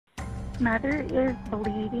mother is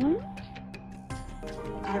bleeding.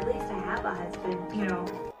 At least I have a husband.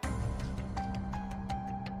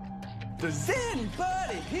 Does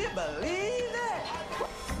anybody here believe that?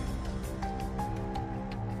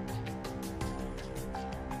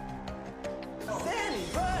 Does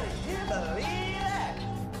anybody here believe that?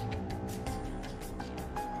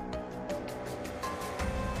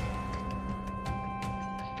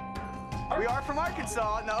 We are from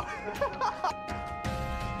Arkansas, no.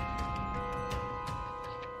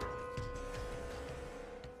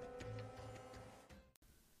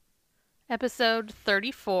 Episode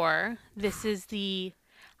 34. This is the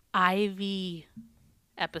IV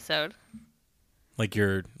episode. Like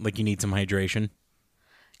you need some hydration.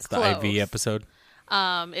 It's the Close. IV episode.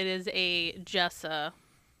 It is a Jessa.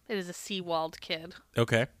 It is a Seawald kid.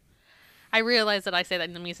 Okay. I realize that I say that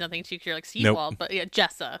means nothing to you because you're like Seawald, but yeah,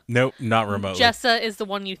 Jessa. Nope, not remotely. Jessa is the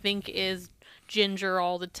one you think is ginger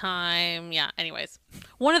all the time. Yeah, anyways.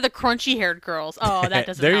 One of the crunchy haired girls. Oh, that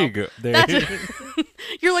doesn't there help. you go. There.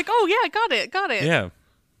 You're like, oh yeah, got it. Yeah.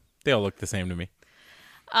 They all look the same to me.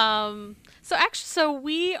 So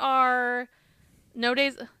we are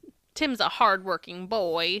nowadays. Tim's a hardworking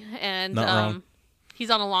boy, and Not wrong. He's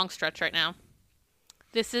on a long stretch right now.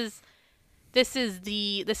 This is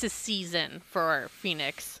season for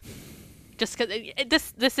Phoenix. Just because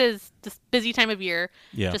this is this busy time of year,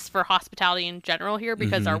 just for hospitality in general here,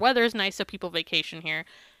 because our weather is nice, so people vacation here.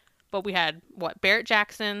 But we had Barrett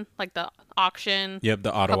Jackson, like the auction. Yep,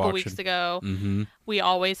 the auto a couple auction. weeks ago. Mm-hmm. We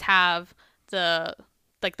always have the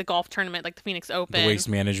golf tournament, like the Phoenix Open, The Waste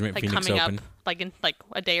Management Phoenix coming Open. up, in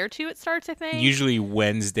a day or two. It starts, I think. Usually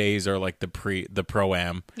Wednesdays are like the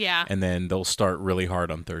pro-am. Yeah. And then they'll start really hard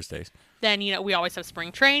on Thursdays. Then we always have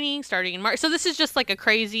spring training starting in March. So this is just like a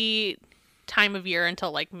crazy time of year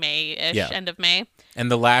until like May-ish, end of May. And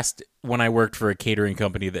when I worked for a catering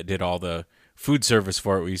company that did all the food service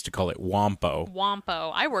for it, we used to call it Wampo.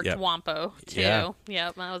 Wampo. I worked Wampo too. Yeah.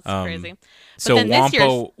 Yep, that was crazy. But So then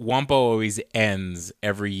Wampo always ends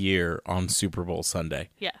every year on Super Bowl Sunday.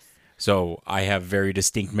 Yes. So I have very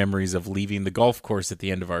distinct memories of leaving the golf course at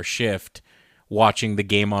the end of our shift, watching the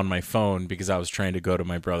game on my phone because I was trying to go to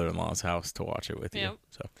my brother-in-law's house to watch it with you.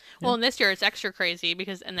 So, Well, and this year it's extra crazy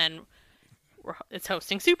because it's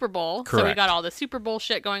hosting Super Bowl. Correct. So we got all the Super Bowl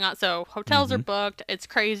shit going on. So hotels are booked. It's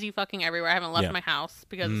crazy fucking everywhere. I haven't left my house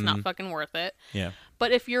because it's not fucking worth it. Yeah.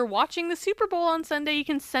 But if you're watching the Super Bowl on Sunday, you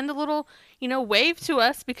can send a little, wave to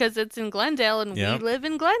us because it's in Glendale and we live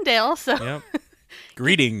in Glendale. So Yep.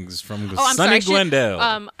 Greetings from I'm sunny sorry.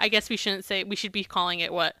 Glendale. I guess we shouldn't say. We should be calling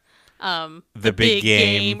it what? The big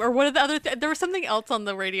game. Or what are the other there was something else on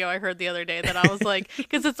the radio I heard the other day that I was like,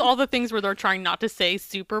 because it's all the things where they're trying not to say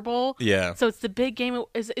Super Bowl. Yeah. So it's the big game.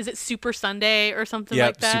 Is it Super Sunday or something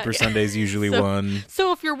like that? Super Sunday's usually one.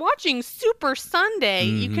 So if you're watching Super Sunday,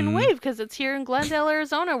 you can wave because it's here in Glendale,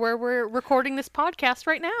 Arizona, where we're recording this podcast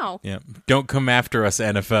right now. Yeah. Don't come after us,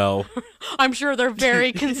 NFL. I'm sure they're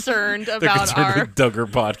very concerned They're about concerned with Duggar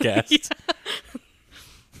podcast.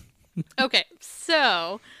 Okay,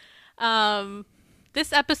 so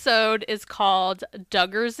this episode is called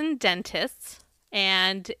Duggars and Dentists,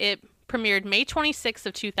 and it premiered May 26th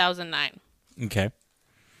of 2009. Okay.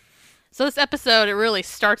 So this episode, it really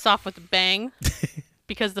starts off with a bang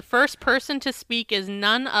because the first person to speak is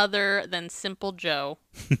none other than Simple Joe.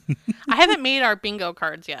 I haven't made our bingo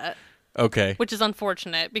cards yet. Okay. Which is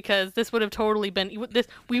unfortunate because this would have totally been you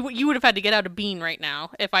would have had to get out a bean right now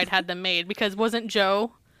if I'd had them made, because wasn't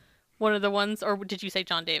Joe one of the ones, or did you say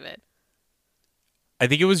John David? I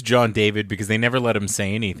think it was John David because they never let him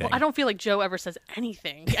say anything. Well, I don't feel like Joe ever says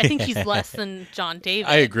anything. I think he's less than John David.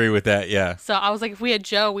 I agree with that, yeah. So I was like, if we had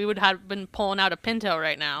Joe, we would have been pulling out a Pinto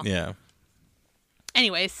right now. Yeah.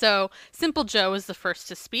 Anyway, so Simple Joe is the first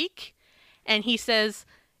to speak, and he says,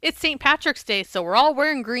 it's St. Patrick's Day, so we're all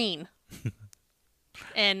wearing green.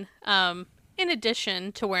 And in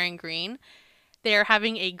addition to wearing green, they're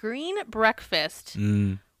having a green breakfast,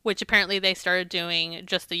 which apparently they started doing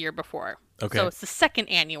just the year before. Okay. So it's the second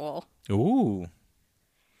annual. Ooh.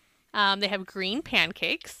 They have green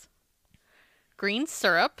pancakes, green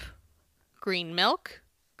syrup, green milk,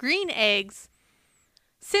 green eggs,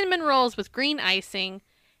 cinnamon rolls with green icing,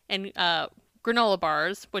 and granola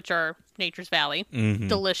bars, which are Nature's Valley. Mm-hmm.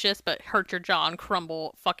 Delicious, but hurt your jaw and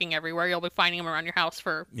crumble fucking everywhere. You'll be finding them around your house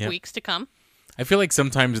for weeks to come. I feel like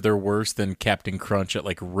sometimes they're worse than Captain Crunch at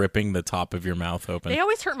like ripping the top of your mouth open. They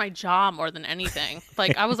always hurt my jaw more than anything.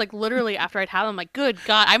 Like I was like literally after I'd had them, like, good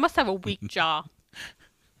God, I must have a weak jaw.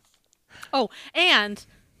 Oh, and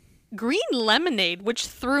green lemonade, which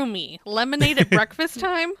threw me. Lemonade at breakfast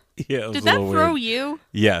time? Yeah, it was Did a that little throw weird. you?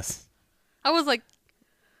 Yes. I was like,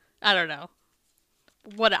 I don't know.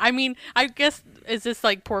 What I mean, I guess is this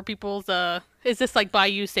like poor people's? Is this like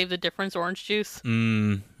Bayou Save the Difference orange juice?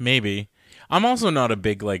 Maybe. I'm also not a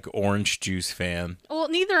big like orange juice fan. Well,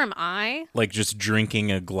 neither am I. Like just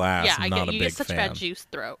drinking a glass. Yeah, I'm I not get a you big get such fan. bad juice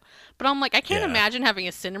throat. But I'm like, I can't Yeah. imagine having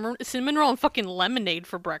a cinnamon roll and fucking lemonade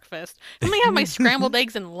for breakfast. Let me have my scrambled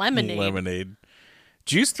eggs and lemonade. Lemonade.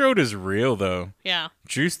 Juice throat is real though. Yeah.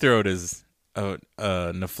 Juice throat is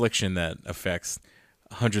an affliction that affects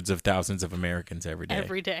hundreds of thousands of Americans every day.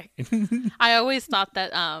 Every day. I always thought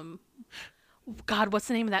that God, what's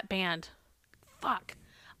the name of that band? Fuck.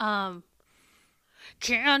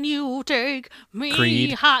 Can you take me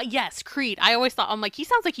Creed? high? Yes, Creed. I always thought, I'm like, he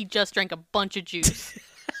sounds like he just drank a bunch of juice.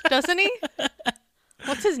 Doesn't he?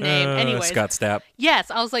 What's his name? Anyways. Scott Stapp. Yes,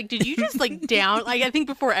 I was like, did you just like down? Like, I think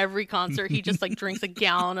before every concert, he just like drinks a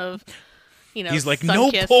gallon of, He's like,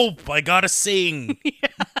 Sunkist. no pulp, I gotta sing.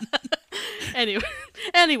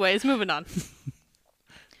 Anyways, moving on.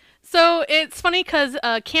 So it's funny because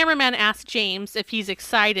cameraman asked James if he's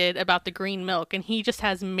excited about the green milk, and he just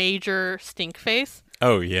has major stink face,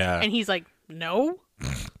 Oh yeah. and he's like, no.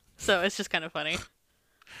 So it's just kind of funny.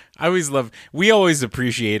 We always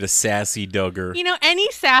appreciate a sassy Duggar.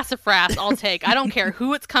 Any sassafras I'll take. I don't care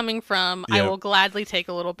who it's coming from. I Yep. will gladly take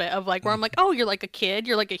a little bit of like where I'm like, oh, you're like a kid.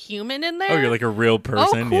 You're like a human in there. Oh, you're like a real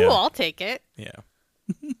person. Oh, cool. Yeah. I'll take it. Yeah.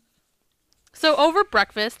 So over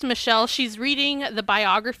breakfast, Michelle, she's reading the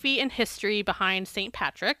biography and history behind St.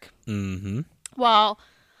 Patrick. Mm-hmm. While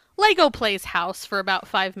Lego plays house for about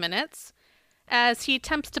 5 minutes as he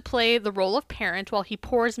attempts to play the role of parent while he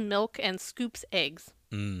pours milk and scoops eggs.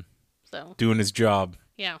 So, Doing his job.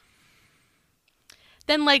 yeah.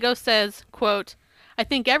 Then Lego says, quote, I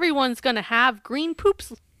think everyone's going to have green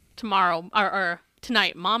poops tomorrow or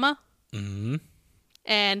tonight, mama. Mm-hmm.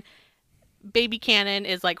 And baby Cannon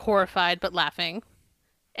is like horrified but laughing.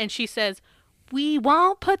 And she says, we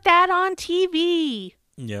won't put that on TV.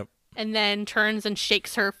 Yep. And then turns and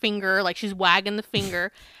shakes her finger like she's wagging the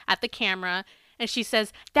finger at the camera. And she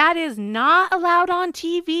says, that is not allowed on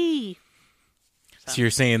TV. So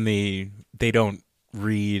you're saying they don't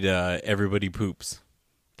read Everybody Poops,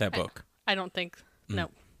 that book? I don't think. No.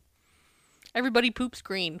 Everybody poops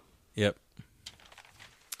green. Yep.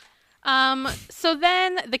 So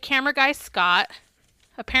then the camera guy, Scott,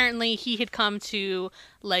 apparently he had come to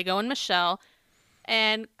Lego and Michelle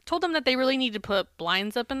and told them that they really need to put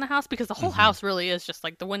blinds up in the house because the whole house really is just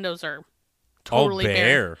like the windows are totally All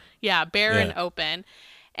bare. Yeah, bare and Yeah. open.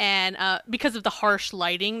 And because of the harsh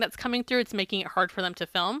lighting that's coming through, it's making it hard for them to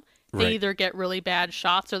film. They Right. either get really bad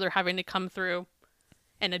shots or they're having to come through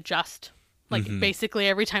and adjust, like basically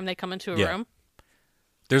every time they come into a Yeah. room.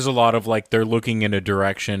 There's a lot of like they're looking in a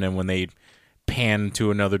direction, and when they pan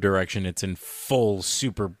to another direction, it's in full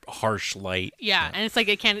super harsh light. Yeah, and it's like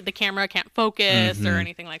the camera can't focus or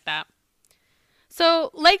anything like that.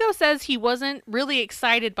 So Lego says he wasn't really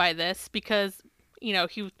excited by this because,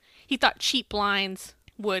 he thought cheap blinds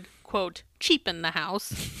would, quote, cheapen the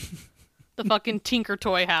house. The fucking Tinker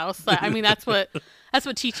Toy house. I mean, that's what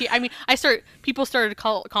TT. I mean, people started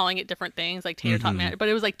calling it different things, like Tater Tot Man, but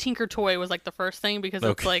it was like Tinker Toy was like the first thing because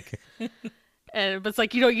it's like, but it's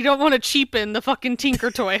like you don't want to cheapen the fucking Tinker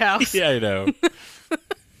Toy house. Yeah, I know.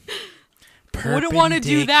 Wouldn't want to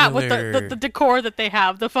do that with the decor that they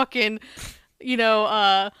have. The fucking,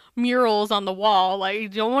 murals on the wall. Like you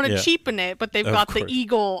don't want to Yeah. cheapen it, but they've Of got the course.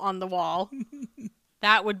 eagle on the wall.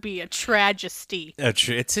 That would be a tragedy.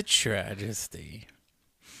 It's a tragedy.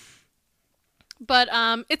 But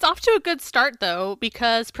it's off to a good start, though,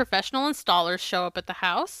 because professional installers show up at the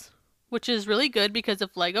house, which is really good because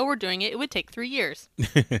if Lego were doing it, it would take 3 years.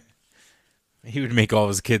 He would make all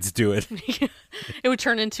his kids do it. It would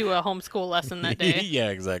turn into a homeschool lesson that day. Yeah,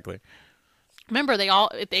 exactly. Remember, they all,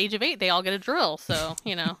 at the age of 8, they all get a drill, so,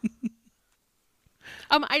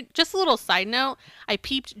 just a little side note, I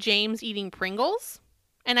peeped James eating Pringles,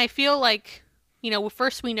 and I feel like,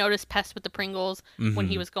 first we noticed Pest with the Pringles when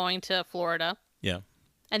he was going to Florida. Yeah.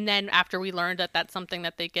 And then after we learned that that's something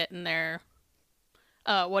that they get in their,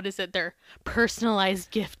 their personalized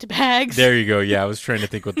gift bags. There you go. Yeah, I was trying to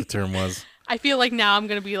think what the term was. I feel like now I'm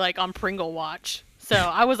going to be like on Pringle watch. So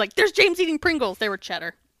I was like, there's James eating Pringles. They were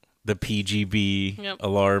cheddar. The PGB Yep.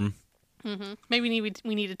 alarm. Maybe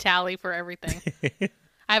we need a tally for everything.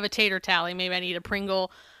 I have a tater tally. Maybe I need a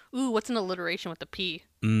Pringle. Ooh, what's an alliteration with a P?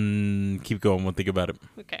 Keep going. We'll think about it.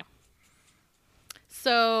 Okay.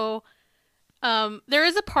 So there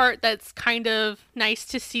is a part that's kind of nice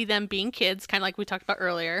to see them being kids, kind of like we talked about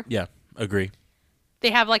earlier. Yeah, agree.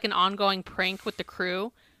 They have like an ongoing prank with the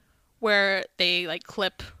crew where they like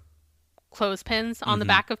clip clothespins on the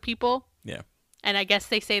back of people. Yeah. And I guess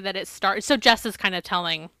they say that it started. So Jess is kind of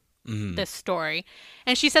telling this story.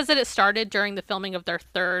 And she says that it started during the filming of their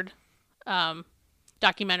third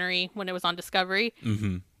documentary when it was on Discovery.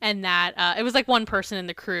 Mm-hmm. And that it was like one person in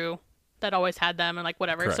the crew that always had them and like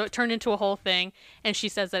whatever. Correct. So it turned into a whole thing. And she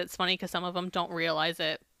says that it's funny because some of them don't realize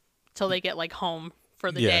it till they get like home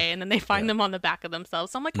for the day. And then they find them on the back of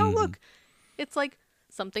themselves. So I'm like, oh, look, it's like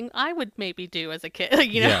something I would maybe do as a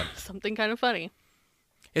kid. You know, something kind of funny.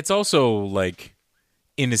 It's also like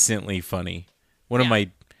innocently funny. One of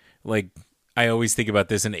my, like, I always think about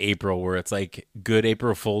this in April where it's like good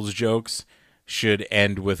April Fool's jokes should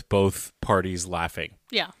end with both parties laughing.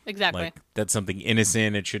 Yeah, exactly. Like, that's something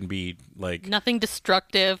innocent. It shouldn't be like nothing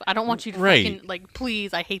destructive. I don't want you to fucking, like,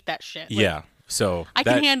 please, I hate that shit. Like, yeah. So I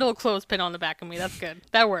can handle a clothespin on the back of me. That's good.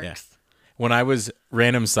 That works. Yeah. When I was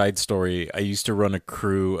random side story, I used to run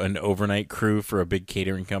an overnight crew for a big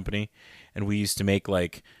catering company, and we used to make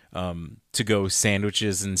like to-go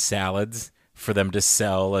sandwiches and salads for them to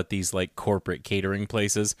sell at these like corporate catering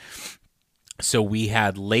places. So we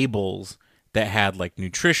had labels that had like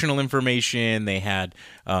nutritional information. They had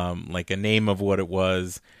like a name of what it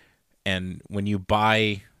was. And when you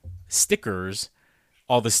buy stickers,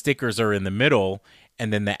 all the stickers are in the middle,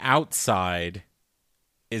 and then the outside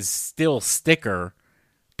is still sticker,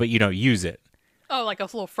 but you don't use it. Oh, like a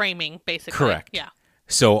little framing, basically. Correct. Yeah.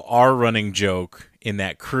 So our running joke in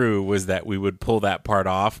that crew was that we would pull that part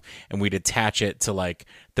off and we'd attach it to like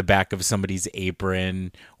the back of somebody's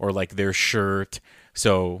apron or like their shirt.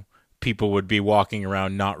 So people would be walking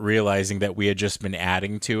around not realizing that we had just been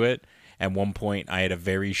adding to it. At one point, I had a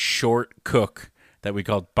very short cook that we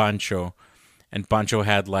called Pancho, and Pancho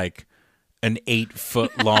had like an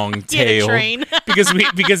 8-foot long tail. Train.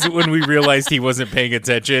 because when we realized he wasn't paying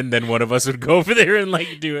attention, then one of us would go over there and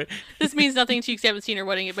like do it. This means nothing to you because you haven't seen her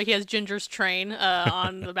wedding, but he has Ginger's train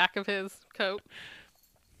on the back of his coat.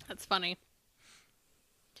 That's funny.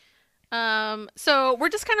 So we're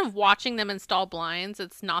just kind of watching them install blinds.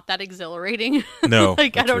 It's not that exhilarating. No,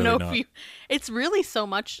 like I don't really know not. if you. It's really so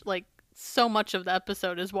much of the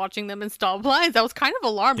episode is watching them install blinds. I was kind of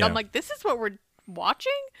alarmed. Yeah. I'm like, this is what we're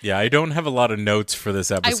watching. Yeah, I don't have a lot of notes for this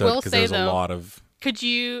episode because there's a lot of. Could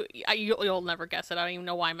you'll never guess it. I don't even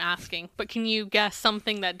know why I'm asking. But can you guess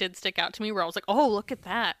something that did stick out to me where I was like, oh, look at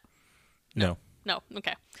that? No.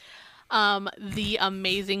 Okay. The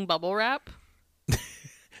amazing bubble wrap.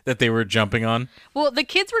 That they were jumping on? Well, the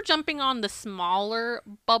kids were jumping on the smaller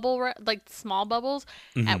like small bubbles.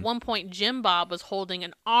 Mm-hmm. At one point, Jim Bob was holding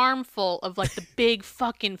an armful of like the big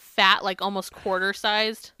fucking fat, like almost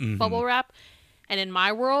quarter-sized bubble wrap. And in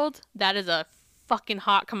my world, that is a fucking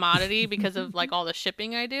hot commodity because of like all the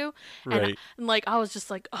shipping I do. Right. And like I was just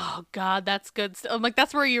like, oh god, that's good. I'm like,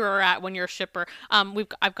 that's where you were at when you're a shipper.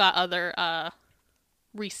 I've got other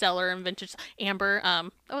reseller and vintage Amber.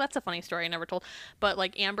 That's a funny story I never told. But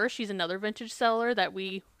like Amber, she's another vintage seller that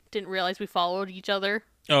we didn't realize we followed each other.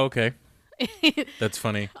 Oh, okay. That's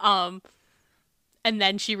funny. And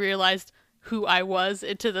then she realized who I was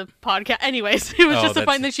into the podcast. Anyways, it was just a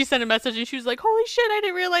fun that she sent a message and she was like, holy shit, I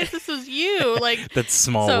didn't realize this was you. Like that's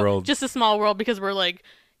small world. Just a small world because we're like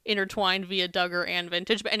intertwined via Duggar and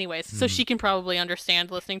vintage. But anyways, so she can probably understand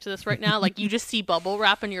listening to this right now. Like you just see bubble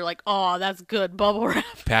wrap and you're like, oh, that's good bubble wrap.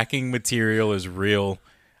 Packing material is real.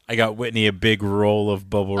 I got Whitney a big roll of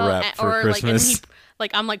bubble wrap for Christmas.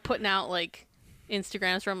 I'm like putting out like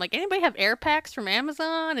Instagrams where I'm like, anybody have air packs from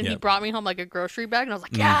Amazon? And he brought me home like a grocery bag and I was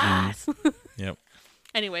like, yes. Yep.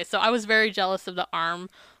 Anyway, so I was very jealous of the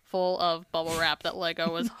armful of bubble wrap that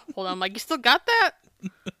Lego was holding. I'm like, you still got that?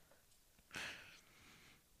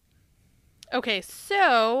 Okay,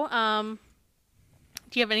 so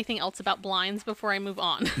do you have anything else about blinds before I move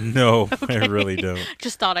on? No, Okay. I really don't.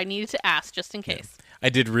 Just thought I needed to ask just in case. Yeah. I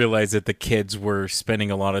did realize that the kids were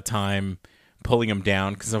spending a lot of time pulling them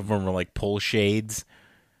down because some of them were like pull shades.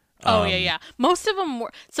 Oh, yeah. Most of them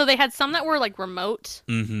were. So they had some that were like remote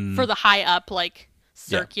for the high up, like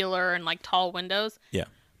circular and like tall windows. Yeah.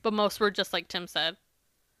 But most were just like Tim said,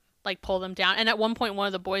 like pull them down. And at one point, one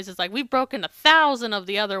of the boys is like, we've broken 1,000 of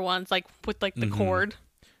the other ones, like with like the cord.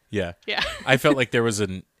 Yeah. Yeah. I felt like there was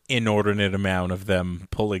an inordinate amount of them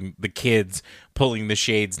pulling the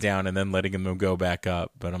shades down and then letting them go back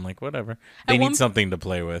up. But I'm like, whatever. They need something to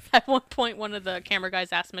play with. At one point, one of the camera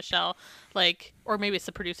guys asked Michelle, like, or maybe it's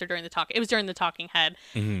the producer during the talk. It was during the talking head.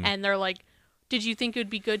 And they're like, did you think it would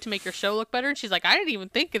be good to make your show look better? And she's like, I didn't even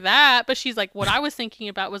think of that. But she's like, what I was thinking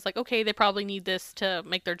about was like, okay, they probably need this to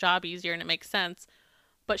make their job easier and it makes sense.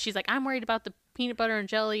 But she's like, I'm worried about the peanut butter and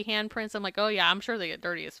jelly handprints. I'm like, oh yeah, I'm sure they get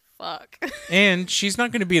dirty as fuck. And she's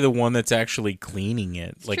not going to be the one that's actually cleaning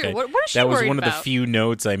it. It's like true. What is she that was worried one of the about? few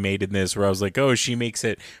notes I made in this where I was like, oh, she makes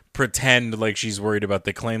it pretend like she's worried about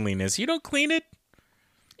the cleanliness. You don't clean it.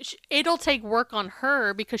 It'll take work on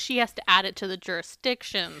her because she has to add it to the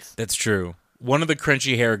jurisdictions. That's true. One of the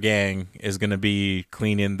crunchy hair gang is going to be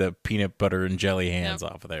cleaning the peanut butter and jelly hands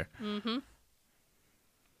off of there. Mm-hmm.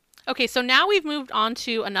 Okay, so now we've moved on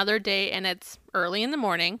to another day, and it's early in the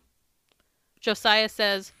morning. Josiah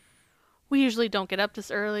says, we usually don't get up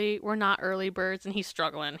this early. We're not early birds, and he's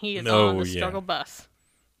struggling. He is on the struggle bus.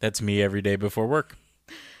 That's me every day before work.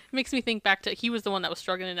 It makes me think back to, he was the one that was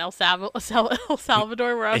struggling in El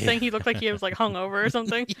Salvador, where I was saying he looked like he was like hungover or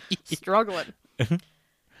something. Struggling.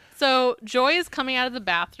 So Joy is coming out of the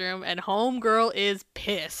bathroom, and homegirl is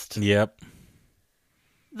pissed. Yep.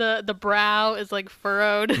 The brow is like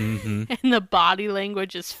furrowed, and the body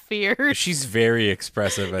language is fierce. She's very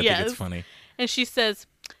expressive. I think it's funny. And she says,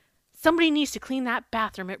 somebody needs to clean that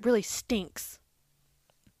bathroom. It really stinks.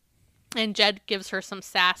 And Jed gives her some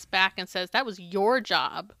sass back and says, that was your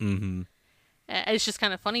job. Mm-hmm. It's just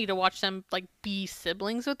kind of funny to watch them like be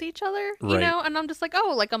siblings with each other, you know? And I'm just like,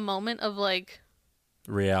 oh, like a moment of like...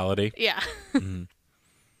 reality. Yeah. Mm-hmm.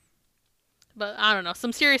 But I don't know,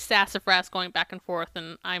 some serious sassafras going back and forth,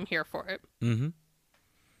 and I'm here for it. Mm-hmm.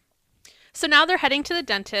 So now they're heading to the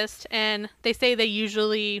dentist, and they say they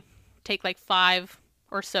usually take like 5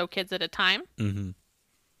 or so kids at a time. Mm-hmm.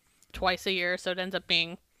 Twice a year, so it ends up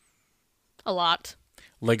being a lot.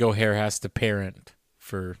 Lego Hair has to parent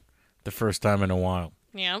for the first time in a while.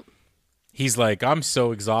 Yep. He's like, I'm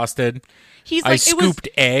so exhausted. He's I like, scooped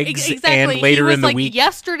eggs, exactly. and later in the like, week...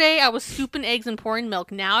 yesterday I was scooping eggs and pouring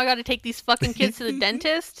milk. Now I got to take these fucking kids to the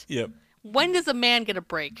dentist? Yep. When does a man get a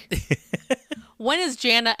break? When is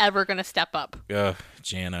Jana ever going to step up? Ugh,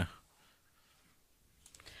 Jana.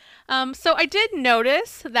 So I did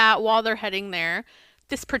notice that while they're heading there,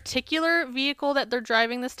 this particular vehicle that they're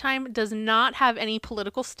driving this time does not have any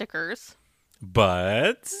political stickers.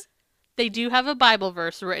 But... they do have a Bible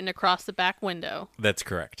verse written across the back window. That's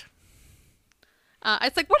correct.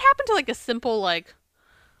 It's like, what happened to like a simple like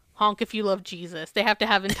honk if you love Jesus? They have to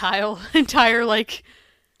have entire like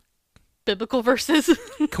biblical verses.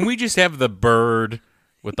 Can we just have the bird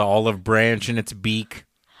with the olive branch in its beak?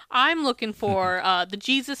 I'm looking for the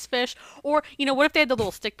Jesus fish, or you know, what if they had the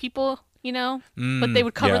little stick people, you know, but they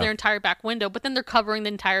would cover their entire back window, but then they're covering the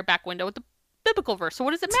entire back window with the biblical verse. So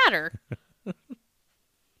what does it matter?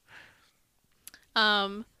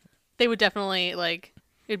 They would definitely like,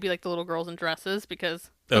 it'd be like the little girls in dresses because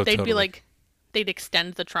they'd be like, they'd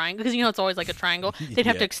extend the triangle because you know it's always like a triangle. They'd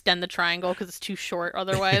have to extend the triangle because it's too short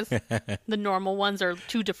otherwise. The normal ones are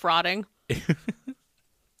too defrauding.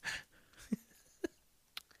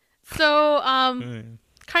 So,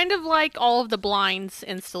 kind of like all of the blinds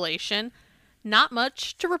installation, not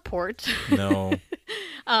much to report. No.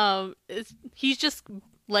 He's just,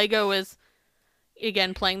 Lego is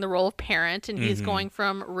again playing the role of parent, and he's going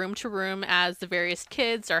from room to room as the various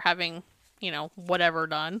kids are having, you know, whatever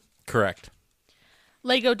done. Correct.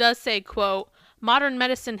 Lego does say, quote, modern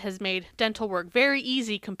medicine has made dental work very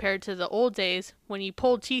easy compared to the old days when you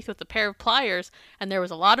pulled teeth with a pair of pliers and there was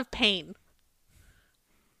a lot of pain.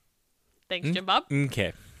 Thanks, Jim Bob.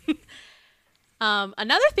 Okay.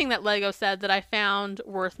 Another thing that Lego said that I found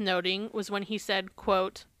worth noting was when he said,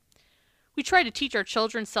 quote, we try to teach our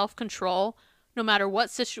children self-control no matter what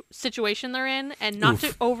situation they're in, and not to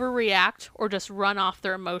overreact or just run off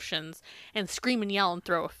their emotions and scream and yell and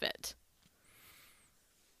throw a fit.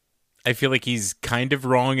 I feel like he's kind of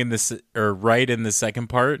wrong in this, or right in the second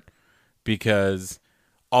part, because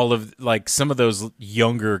all of, like, some of those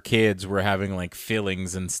younger kids were having, like,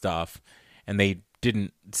 feelings and stuff, and they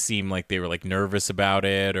didn't seem like they were, like, nervous about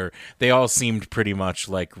it, or they all seemed pretty much,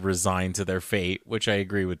 like, resigned to their fate, which I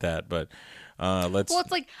agree with that, but well, it's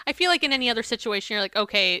like, I feel like in any other situation, you're like,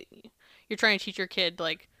 okay, you're trying to teach your kid,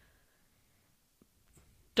 like,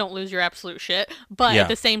 don't lose your absolute shit, but at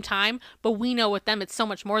the same time, but we know with them, it's so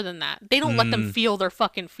much more than that. They don't let them feel their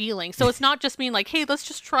fucking feelings. So it's not just being like, hey, let's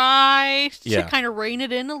just try to kind of rein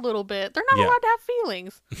it in a little bit. They're not allowed to have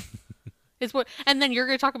feelings. Is what, and then you're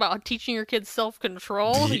going to talk about teaching your kids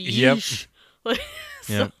self-control? Yep.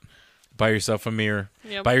 Yep. Buy yourself a mirror.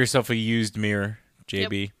 Yep. Buy yourself a used mirror,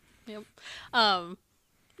 JB. Yep.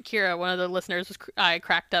 Kira, one of the listeners, I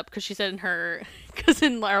cracked up because she said because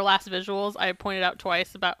in our last visuals, I pointed out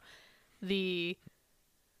twice about the,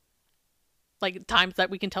 like, times that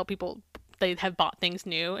we can tell people they have bought things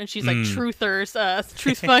new, and she's like, truth finders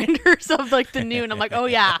of, like, the new, and I'm like, oh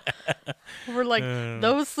yeah, were like,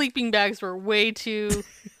 those sleeping bags were way too,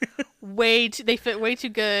 they fit way too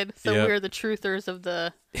good. So Yep. we're the truthers of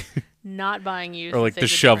the not buying used. Or like the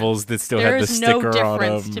shovels that still had the sticker on them. There is no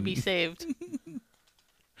difference to be saved.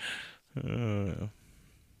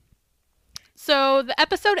 So the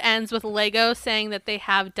episode ends with Lego saying that they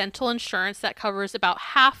have dental insurance that covers about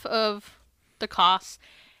half of the costs,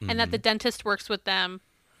 and that the dentist works with them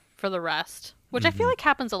for the rest, which I feel like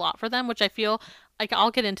happens a lot for them, which I feel like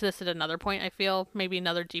I'll get into this at another point. I feel maybe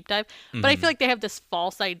another deep dive, but I feel like they have this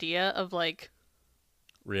false idea of like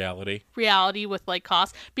reality with like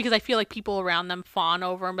costs, because I feel like people around them fawn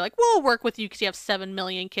over and be like, we'll work with you because you have 7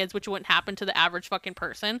 million kids, which wouldn't happen to the average fucking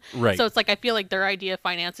person. Right. So it's like, I feel like their idea of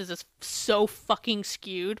finances is so fucking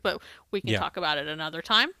skewed, but we can talk about it another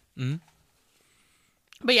time.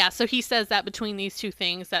 But yeah, so he says that between these two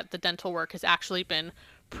things, that the dental work has actually been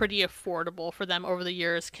pretty affordable for them over the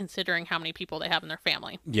years, considering how many people they have in their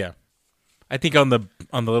family. Yeah. I think on the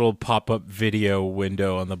little pop-up video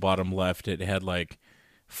window on the bottom left, it had like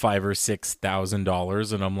 $5,000 or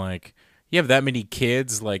 $6,000, and I'm like, you have that many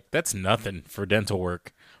kids? Like, that's nothing for dental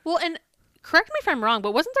work. Well, and correct me if I'm wrong,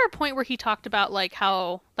 but wasn't there a point where he talked about like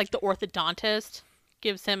how like the orthodontist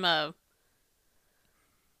gives him a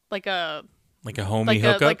homey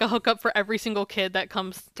hookup? like a hookup for every single kid that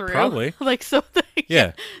comes through? Probably. Like, so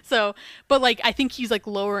yeah. So, but like, I think he's like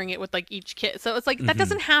lowering it with like each kid. So it's like, that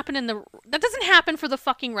doesn't happen that doesn't happen for the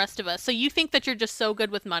fucking rest of us. So you think that you're just so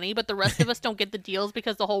good with money, but the rest of us don't get the deals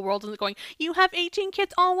because the whole world isn't going, you have 18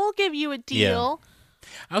 kids. Oh, we'll give you a deal. Yeah.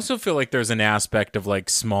 I also feel like there's an aspect of like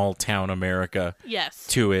small town America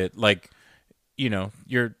to it. Like, you know,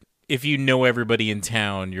 if you know everybody in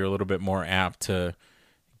town, you're a little bit more apt to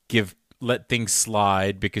let things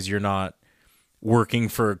slide because you're not working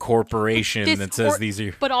for a corporation that says these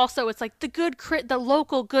are. But also, it's like the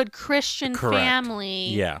local good Christian family.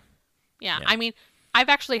 Yeah. I mean, I've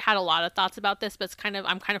actually had a lot of thoughts about this, but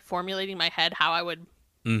I'm kind of formulating in my head how I would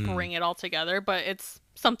bring it all together. But it's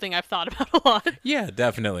something I've thought about a lot. Yeah,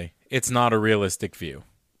 definitely. It's not a realistic view.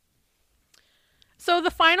 So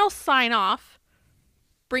the final sign off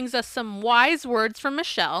brings us some wise words from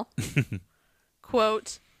Michelle.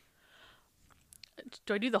 Quote.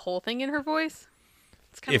 Do I do the whole thing in her voice?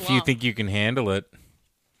 It's kind of long. You think you can handle it.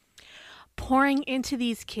 Pouring into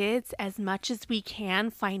these kids as much as we can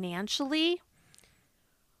financially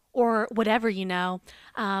or whatever,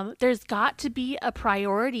 there's got to be a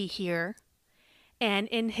priority here. And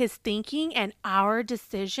in his thinking and our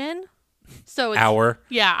decision. So it's,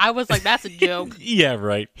 yeah, I was like, that's a joke. Yeah,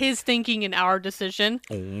 right. His thinking and our decision.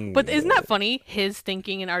 Oh. But isn't that funny? His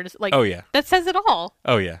thinking and our decision. Like, oh, yeah. That says it all.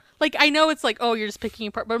 Oh, yeah. Like, I know it's like, oh, you're just picking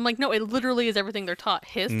apart. But I'm like, no, it literally is everything they're taught.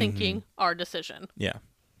 His thinking, our decision. Yeah.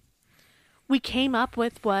 We came up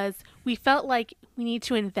with was we felt like we need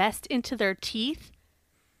to invest into their teeth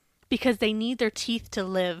because they need their teeth to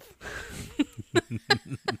live.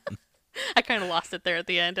 I kind of lost it there at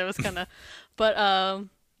the end. I was kind of, but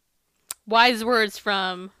wise words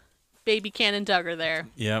from Baby Cannon Duggar there.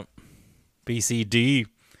 Yep. BCD,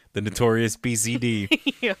 the notorious BCD.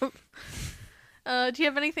 Yep. Do you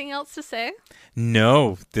have anything else to say?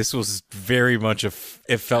 No, this was very much it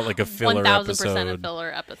felt like a filler 1000% episode. 1000% a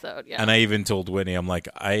filler episode, yeah. And I even told Whitney, I'm like,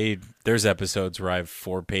 there's episodes where I have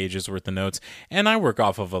 4 pages worth of notes, and I work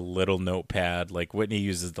off of a little notepad. Like, Whitney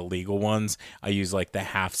uses the legal ones. I use, like, the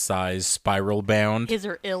half-size spiral bound. His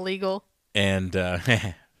are illegal. And,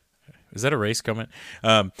 is that a race comment?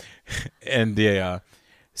 And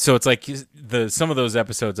so it's like some of those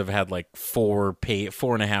episodes have had like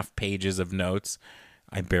 4.5 pages of notes.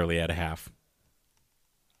 I barely had a half.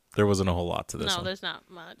 There wasn't a whole lot to this one. No, there's not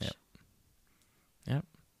much. Yep.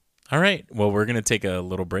 All right. Well, we're going to take a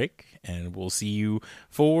little break, and we'll see you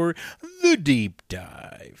for the deep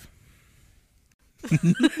dive.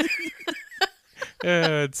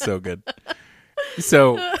 It's so good.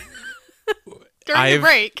 So during the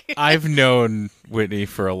break. I've known Whitney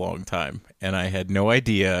for a long time, and I had no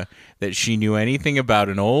idea that she knew anything about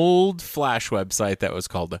an old Flash website that was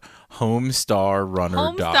called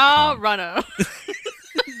HomestarRunner.com. Homestar Runner.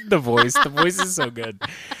 The voice is so good.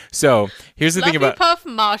 So here's the thing about Puff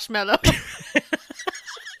Marshmallow.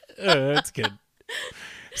 That's good.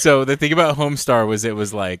 So the thing about Homestar was it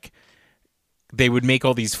was like they would make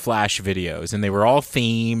all these Flash videos, and they were all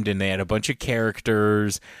themed, and they had a bunch of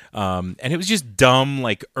characters, and it was just dumb,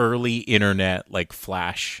 like early internet, like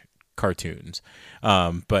Flash cartoons.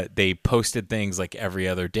 But they posted things like every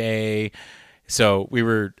other day. So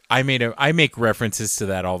I make references to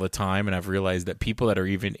that all the time, and I've realized that people that are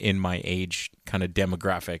even in my age kind of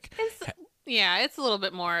demographic. It's a little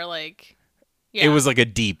bit more like Yeah. It was like a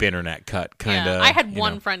deep internet cut, kind of. Yeah. I had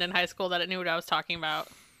one friend in high school that knew what I was talking about.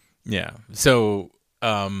 Yeah. So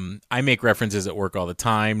I make references at work all the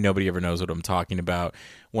time. Nobody ever knows what I'm talking about.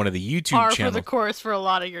 One of the YouTube Par channels. for the course for a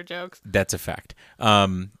lot of your jokes. That's a fact.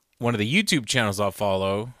 One of the YouTube channels I'll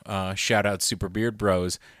follow, shout out Super Beard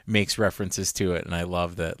Bros, makes references to it, and I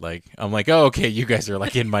love that. Like, I'm like, oh, okay, you guys are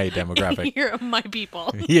like in my demographic. You're my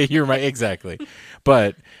people. Yeah, you're my exactly.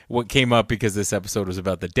 But what came up because this episode was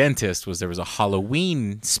about the dentist was there was a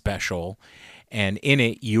Halloween special, and in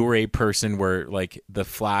it you were a person where like the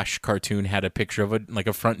Flash cartoon had a picture of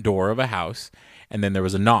a front door of a house, and then there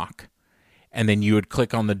was a knock. And then you would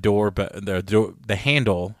click on the door, but the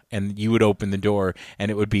handle, and you would open the door,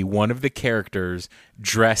 and it would be one of the characters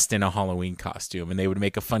dressed in a Halloween costume, and they would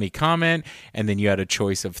make a funny comment, and then you had a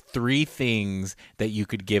choice of 3 things that you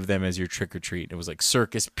could give them as your trick or treat. It was like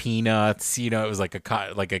circus peanuts, it was like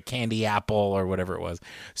a candy apple or whatever it was.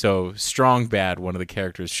 So Strong Bad, one of the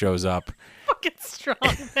characters, shows up, Fucking strong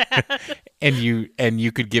bad. and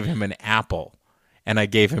you could give him an apple, and I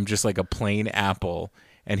gave him just like a plain apple.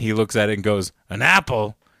 And he looks at it and goes, an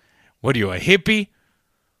apple? What are you, a hippie?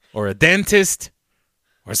 Or a dentist?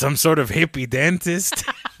 Or some sort of hippie dentist?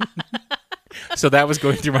 So that was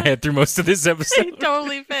going through my head through most of this episode. It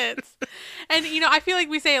totally fits. And, I feel like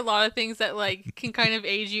we say a lot of things that, like, can kind of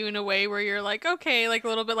age you in a way where you're like, okay, like, a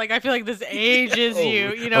little bit, like, I feel like this ages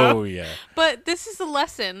you, Oh, yeah. But this is a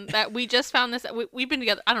lesson that we just found this. We've been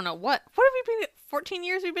together, I don't know, what have we been, 14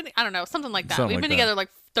 years we've been, I don't know, something like that. Something We've like been that. together, like,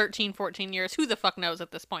 13, 14 years. Who the fuck knows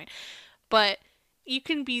at this point? But you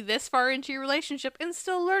can be this far into your relationship and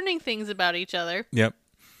still learning things about each other. Yep.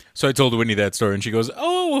 So I told Whitney that story, and she goes,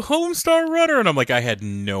 "Oh, Homestar Runner," and I'm like, I had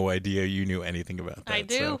no idea you knew anything about that. I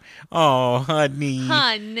do. So, oh,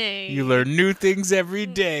 honey, you learn new things every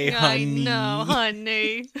day, honey. I know,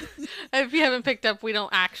 honey. If you haven't picked up, we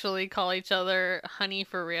don't actually call each other honey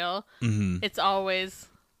for real. Mm-hmm. It's always,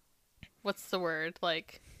 what's the word?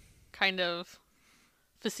 Like, kind of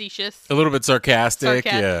facetious. A little bit sarcastic,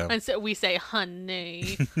 yeah. And so we say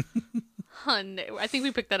honey. Honey. I think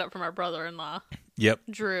we picked that up from our brother-in-law. Yep.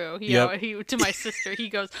 Drew. Yep. He to my sister, he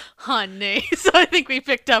goes, honey. So I think we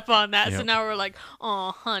picked up on that. Yep. So now we're like,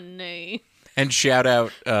 oh, honey. And shout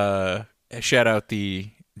out the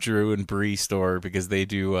Drew and Bree store because they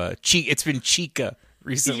do it's been Chica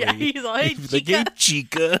recently. Yeah, he's like, hey, Like, hey,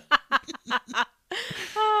 Chica.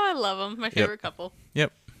 Oh, I love them. My favorite couple.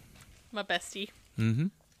 Yep. My bestie. Mm-hmm.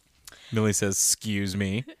 Millie says, "Excuse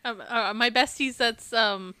me." My bestie's that's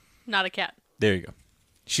not a cat. There you go.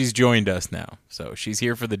 She's joined us now, so she's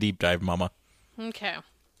here for the deep dive, Mama. Okay.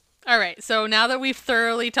 All right. So now that we've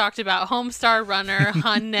thoroughly talked about Homestar Runner,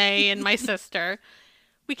 honey, and my sister,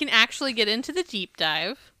 we can actually get into the deep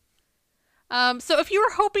dive. So if you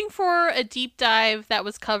were hoping for a deep dive that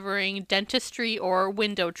was covering dentistry or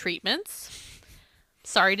window treatments,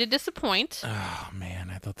 sorry to disappoint. Oh,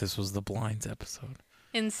 man. I thought this was the blinds episode.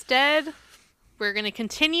 Instead, we're going to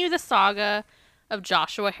continue the saga of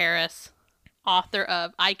Joshua Harris, author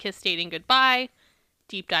of I Kissed Dating Goodbye,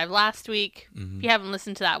 deep dive last week. Mm-hmm. If you haven't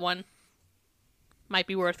listened to that one, might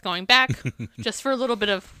be worth going back just for a little bit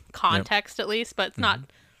of context at least, but it's not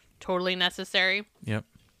totally necessary. Yep.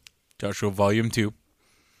 Joshua Volume 2.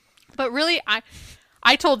 But really,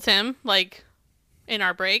 I told Tim, like, in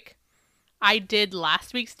our break, I did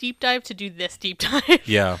last week's deep dive to do this deep dive.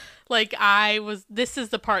 Yeah. Like, this is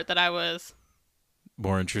the part that I was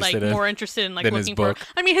More interested in? more interested in, like, than looking his book. for.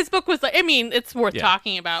 I mean, his book was, like, it's worth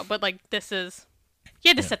talking about, but, like, this is, you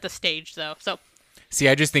had to set the stage, though, so. See,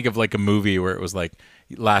 I just think of, like, a movie where it was, like,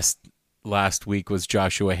 last week was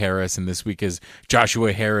Joshua Harris, and this week is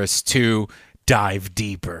Joshua Harris 2, Dive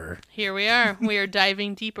Deeper. Here we are. We are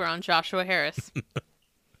diving deeper on Joshua Harris.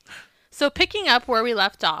 So picking up where we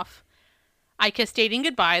left off, I Kissed Dating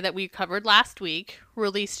Goodbye that we covered last week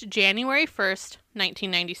released January 1st,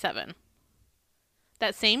 1997.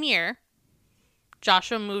 That same year,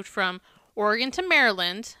 Joshua moved from Oregon to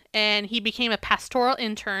Maryland, and he became a pastoral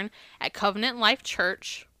intern at Covenant Life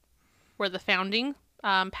Church, where the founding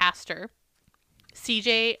pastor,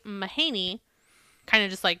 C.J. Mahaney, kind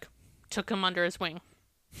of just like took him under his wing.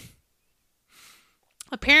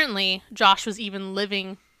 Apparently, Josh was even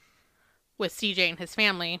living with CJ and his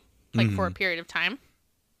family, like for a period of time.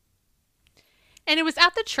 And it was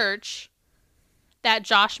at the church that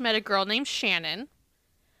Josh met a girl named Shannon,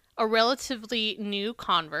 a relatively new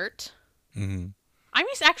convert. Mm-hmm. I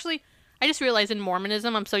just realized in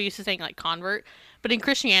Mormonism, I'm so used to saying like convert, but in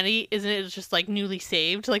Christianity, isn't it just like newly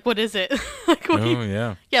saved? Like, what is it? Like, what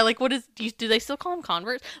yeah. Yeah, like what is, do they still call them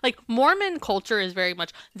converts? Like Mormon culture is very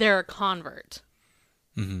much, they're a convert.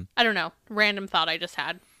 Mm-hmm. I don't know. Random thought I just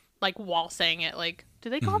had. like while saying it. Like, do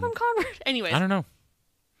they call them converts? Anyways, I don't know.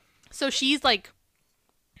 so she's like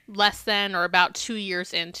less than or about 2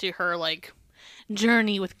 years into her like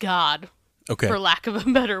journey with God, Okay. for lack of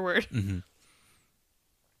a better word.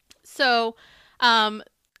 So,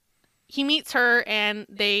 he meets her and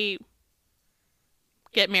they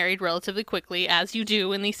get married relatively quickly, as you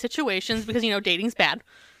do in these situations, because, you know, dating's bad.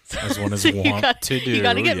 So, As one is so wont to do. You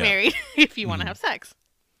got to get yeah. married if you want to have sex.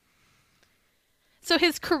 So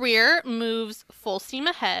his career moves full steam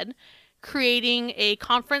ahead, creating a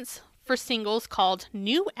conference for singles called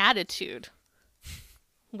New Attitude,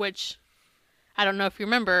 which I don't know if you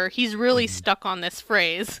remember, he's really stuck on this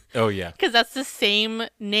phrase. Oh, yeah. Because that's the same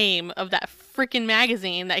name of that freaking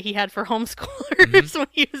magazine that he had for homeschoolers when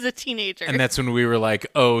he was a teenager. And that's when we were like,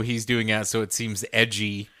 oh, he's doing that, so it seems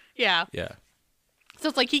edgy. Yeah. Yeah. So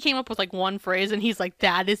it's like he came up with like one phrase and he's like,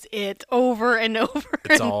 that is it, over and over.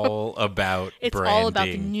 It's and all about It's branding. all about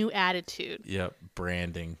the new attitude. Yep,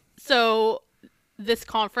 branding. So this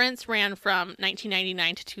conference ran from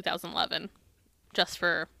 1999 to 2011, just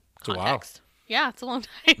for Oh, wow. context. Yeah, it's a long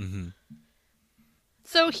time.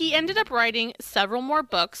 So he ended up writing several more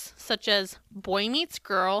books, such as Boy Meets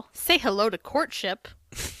Girl, Say Hello to Courtship,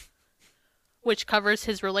 which covers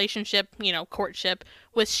his relationship, you know, courtship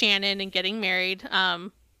with Shannon and getting married. I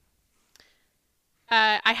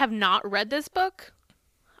have not read this book.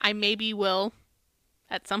 I maybe will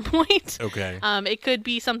at some point. Okay. It could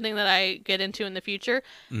be something that I get into in the future.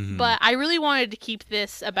 But I really wanted to keep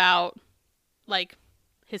this about, like,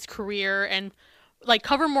 his career and, like,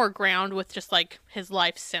 cover more ground with just, like, his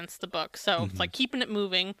life since the book. So it's, like, keeping it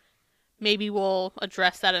moving. Maybe we'll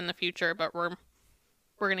address that in the future, but we're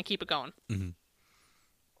going to keep it going.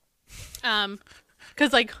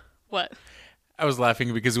 Because, like, what? I was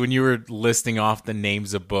laughing because when you were listing off the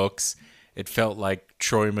names of books, it felt like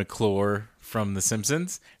Troy McClure from The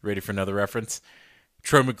Simpsons. Ready for another reference?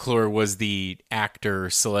 Troy McClure was the actor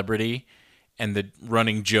celebrity, and the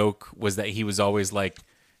running joke was that he was always like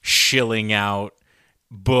shilling out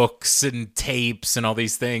books and tapes and all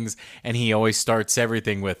these things, and he always starts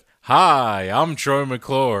everything with, "Hi, I'm Troy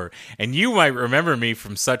McClure, and you might remember me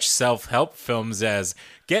from such self-help films as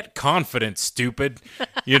Get Confident, Stupid."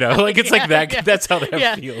 You know, like it's like that. Yeah. That's how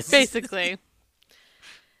that feels. Basically.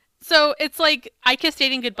 So it's like I Kiss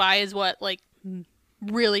Dating Goodbye is what like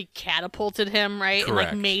really catapulted him, right? And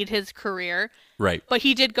Correct. like made his career. Right. But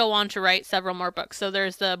he did go on to write several more books. So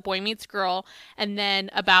there's the Boy Meets Girl, and then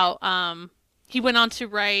about he went on to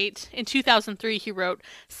write in 2003 he wrote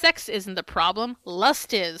Sex Isn't the Problem,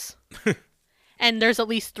 Lust Is. And there's at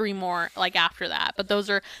least 3 more like after that. But those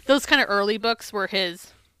kind of early books were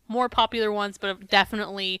his more popular ones, but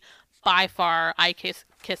definitely by far I Kiss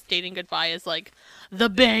Dating Goodbye is like the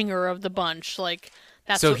banger of the bunch. Like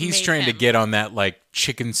that's So what he's made trying to him. get on that like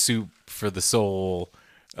chicken soup for the soul.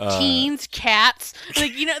 Teens, cats,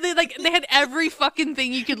 like you know, they had every fucking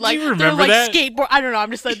thing you could like. you remember they're like that? skateboard. I don't know. I'm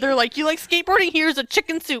just like they're like you like skateboarding. Here's a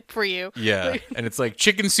chicken soup for you. Yeah, and it's like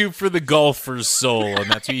chicken soup for the golfer's soul, and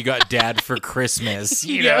that's what you got Dad for Christmas.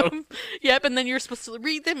 You know, Yep. And then you're supposed to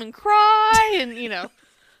read them and cry, and you know,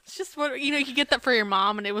 it's just what you know. You could get that for your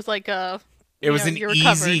mom, and it was like a. it was an you're easy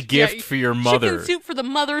covered. gift Yeah, for your mother. Chicken soup for the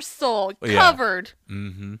mother's soul, Yeah. covered.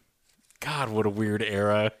 God, what a weird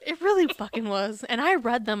era. It really fucking was, and I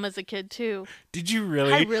read them as a kid too. Did you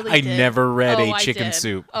really? I really I did. never read Oh, a I chicken did.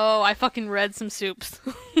 soup. Oh, I fucking read some soups.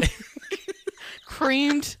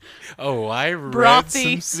 Creamed. Oh, I read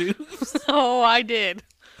Brothy. some soups. Oh, I did.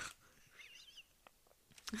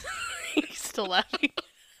 He's still laughing.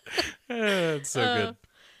 It's so good.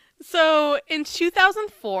 So, in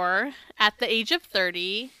 2004, at the age of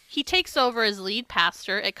 30, he takes over as lead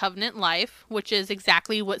pastor at Covenant Life, which is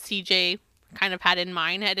exactly what CJ kind of had in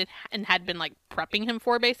mind and had been like prepping him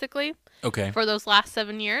for, basically, Okay. for those last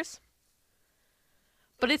 7 years.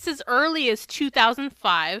 But it's as early as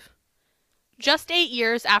 2005, just 8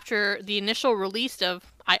 years after the initial release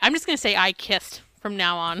of, I'm just going to say I Kissed from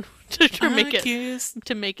now on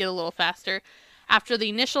to make it a little faster. After the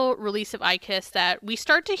initial release of I Kiss, that we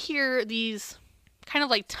start to hear these kind of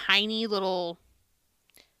like tiny little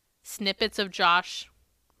snippets of Josh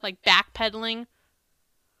like backpedaling,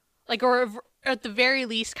 like, or at the very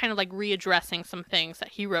least kind of like readdressing some things that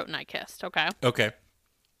he wrote in I Kissed. Okay.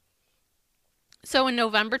 So in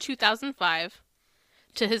November 2005,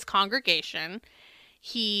 to his congregation,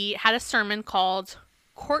 he had a sermon called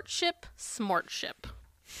Courtship Smortship.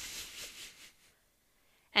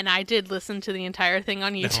 And I did listen to the entire thing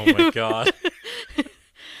on YouTube. Oh my God.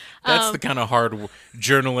 That's the kind of hard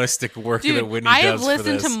journalistic work that Dude, Whitney I does have for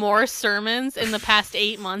listened this. to more sermons in the past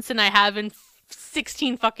 8 months than I have in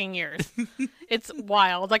 16 fucking years. It's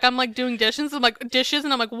wild. Like, I'm like doing dishes. I'm like,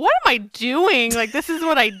 and I'm like, what am I doing? Like, this is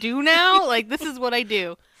what I do now? Like, this is what I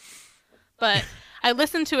do. But I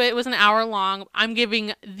listened to it. It was an hour long. I'm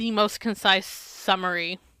giving the most concise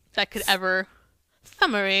summary that could ever.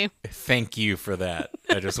 Summary. Thank you for that.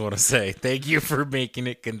 I just want to say thank you for making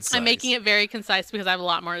it concise. I'm making it very concise because I have a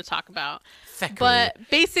lot more to talk about. Thackeray. But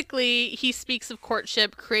basically, he speaks of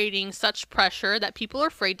courtship creating such pressure that people are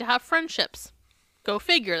afraid to have friendships. Go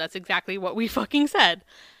figure. That's exactly what we fucking said.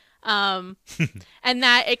 And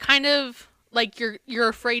that it kind of like you're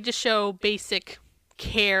afraid to show basic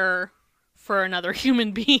care for another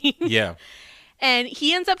human being. Yeah. And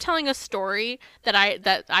he ends up telling a story that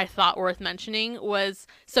I thought worth mentioning was,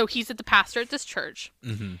 so he's the pastor at this church,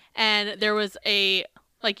 and there was a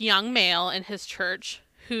like young male in his church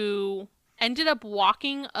who ended up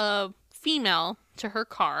walking a female to her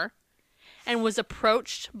car, and was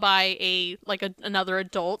approached by another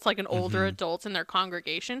adult, like an older adult in their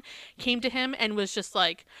congregation, came to him and was just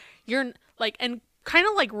like, you're like, and kind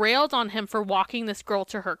of like railed on him for walking this girl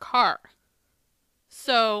to her car.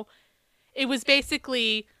 So it was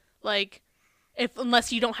basically like,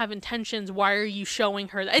 unless you don't have intentions, why are you showing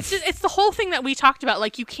her that? It's the whole thing that we talked about.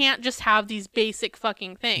 Like, you can't just have these basic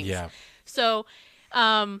fucking things. Yeah. So,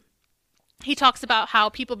 he talks about how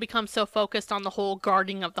people become so focused on the whole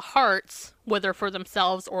guarding of the hearts, whether for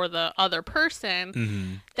themselves or the other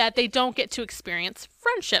person, that they don't get to experience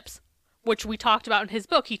friendships, which we talked about in his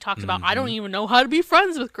book. He talked about, I don't even know how to be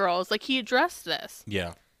friends with girls. Like, he addressed this.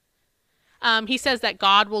 Yeah. He says that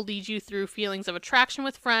God will lead you through feelings of attraction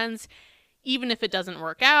with friends, even if it doesn't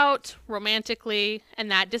work out romantically, and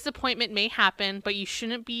that disappointment may happen, but you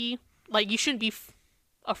shouldn't be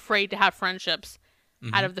afraid to have friendships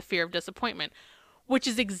out of the fear of disappointment, which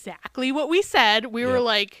is exactly what we said. We were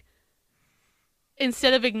like,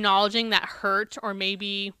 instead of acknowledging that hurt or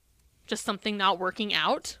maybe just something not working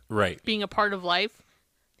out, right, being a part of life,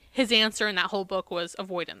 his answer in that whole book was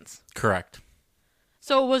avoidance. Correct.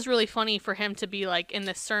 So it was really funny for him to be like in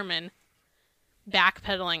this sermon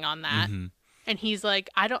backpedaling on that. And he's like,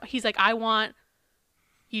 I want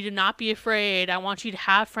you to not be afraid. I want you to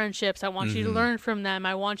have friendships. I want you to learn from them.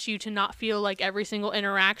 I want you to not feel like every single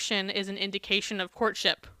interaction is an indication of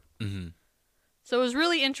courtship. So it was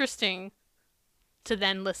really interesting to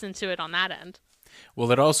then listen to it on that end.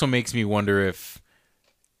 Well, it also makes me wonder if,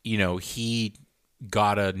 he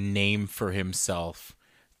got a name for himself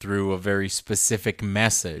through a very specific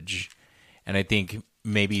message. And I think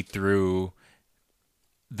maybe through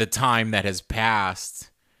the time that has passed,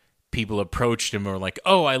 people approached him or like,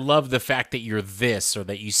 oh, I love the fact that you're this or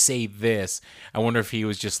that you say this. I wonder if he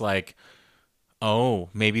was just like, oh,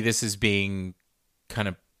 maybe this is being kind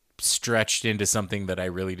of stretched into something that I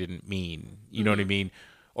really didn't mean. You know what I mean?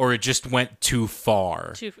 Or it just went too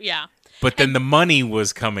far. Yeah. But then the money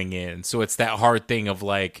was coming in. So it's that hard thing of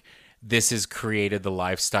like, this has created the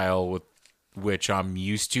lifestyle with which I'm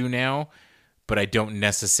used to now, but I don't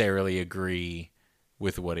necessarily agree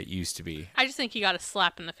with what it used to be. I just think he got a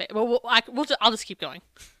slap in the face. Well, I'll just keep going.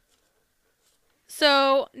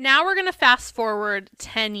 So now we're going to fast forward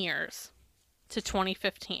 10 years to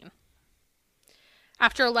 2015.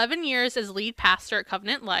 After 11 years as lead pastor at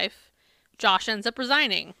Covenant Life, Josh ends up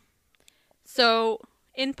resigning. So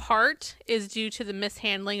in part is due to the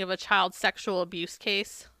mishandling of a child sexual abuse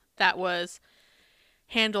case that was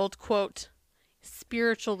handled, quote,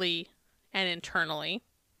 spiritually and internally,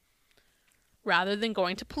 rather than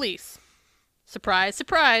going to police. Surprise,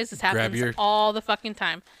 surprise. This happens all the fucking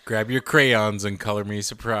time. Grab your crayons and color me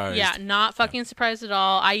surprised. Yeah, not fucking surprised at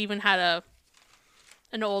all. I even had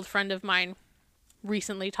an old friend of mine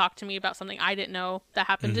recently talk to me about something I didn't know that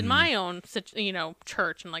happened in my own,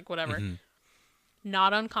 church and like whatever.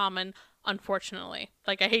 Not uncommon, unfortunately.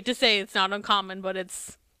 Like, I hate to say it's not uncommon, but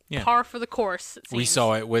it's par for the course. It seems. We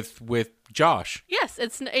saw it with Josh. Yes,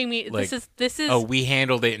 it's. I mean, like, this is. Oh, we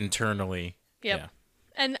handled it internally. Yep. Yeah.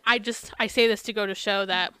 And I say this to go to show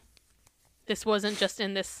that this wasn't just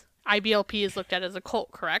in this. IBLP is looked at as a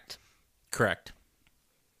cult, correct? Correct.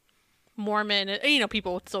 Mormon,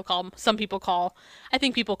 people would still call them. Some people call. I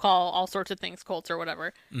think people call all sorts of things cults or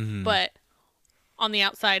whatever. But on the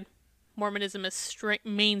outside, Mormonism is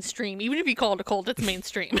mainstream. Even if you call it a cult, it's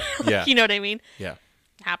mainstream. Yeah. You know what I mean? Yeah.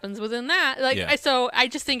 Happens within that. So I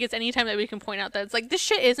just think it's anytime that we can point out that it's like, this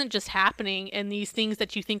shit isn't just happening in these things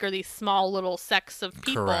that you think are these small little sects of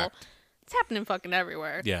people. Correct. It's happening fucking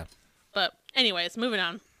everywhere. Yeah. But anyways, moving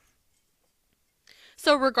on.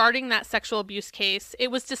 So regarding that sexual abuse case, it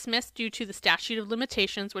was dismissed due to the statute of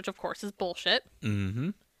limitations, which of course is bullshit.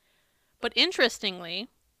 But interestingly,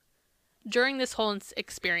 during this whole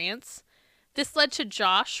experience, This led to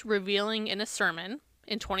Josh revealing in a sermon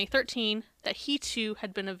in 2013 that he too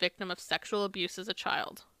had been a victim of sexual abuse as a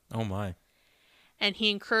child. Oh my. And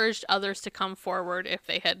he encouraged others to come forward if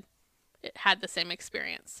they had the same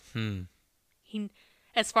experience. He,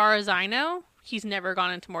 as far as I know, he's never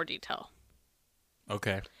gone into more detail.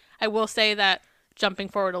 Okay. I will say that, jumping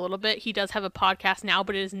forward a little bit, he does have a podcast now,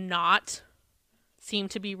 but it does not seem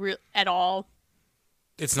to be at all.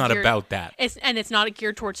 It's not about that. It's not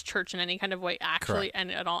geared towards church in any kind of way, actually, Correct.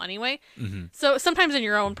 and at all anyway. Mm-hmm. So sometimes in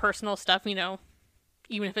your own personal stuff, you know,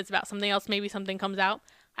 even if it's about something else, maybe something comes out.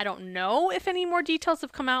 I don't know if any more details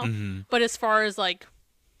have come out, but as far as like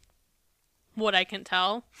what I can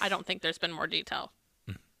tell, I don't think there's been more detail.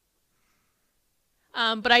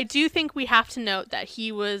 But I do think we have to note that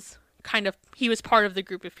he was part of the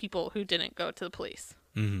group of people who didn't go to the police.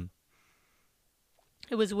 Mm-hmm.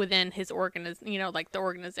 It was within his the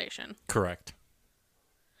organization. Correct.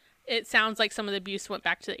 It sounds like some of the abuse went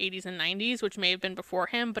back to the 80s and 90s, which may have been before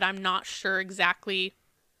him, but I'm not sure exactly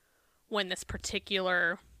when this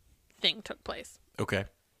particular thing took place. Okay.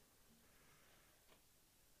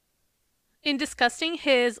 In discussing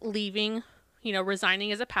his leaving,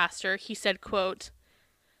 resigning as a pastor, he said, quote,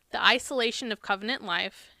 "The isolation of covenant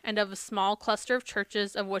life and of a small cluster of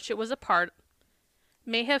churches of which it was a part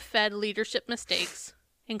may have fed leadership mistakes,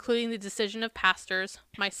 including the decision of pastors,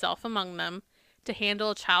 myself among them, to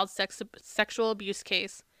handle a child sexual abuse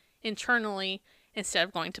case internally instead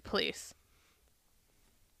of going to police."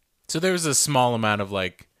 So there was a small amount of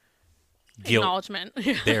like guilt Acknowledgement.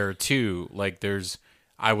 there too. Like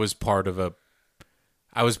I was part of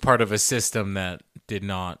a system that did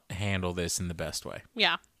not handle this in the best way.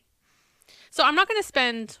 Yeah. So I'm not going to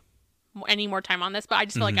spend any more time on this, but I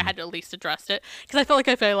just feel like I had to at least address it, because I felt like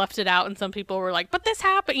if I left it out and some people were like, but this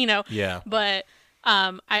happened, Yeah. But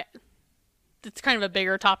it's kind of a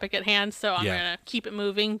bigger topic at hand, so I'm going to keep it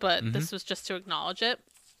moving, but this was just to acknowledge it.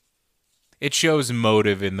 It shows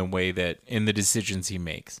motive in the decisions he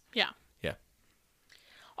makes. Yeah. Yeah.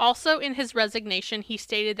 Also, in his resignation, he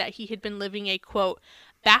stated that he had been living a, quote,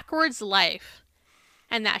 backwards life,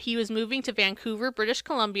 and that he was moving to Vancouver, British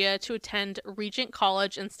Columbia to attend Regent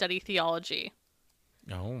College and study theology.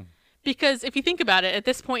 Oh. Because if you think about it, at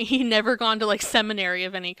this point, he'd never gone to like seminary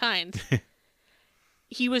of any kind.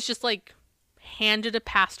 He was just like handed a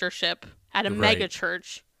pastorship at a mega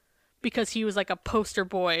church because he was like a poster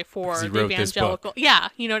boy for the evangelical. Yeah,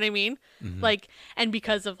 you know what I mean? Like, and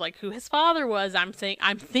because of like who his father was, I'm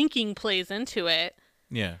thinking plays into it.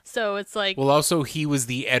 Yeah. So it's like, well, also he was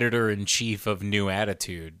the editor-in-chief of New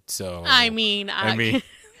Attitude, so I mean,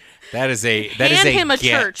 that is hand him a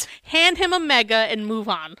get. church, hand him a mega, and move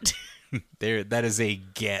on. That is a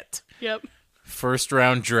get. Yep. First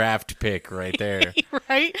round draft pick right there.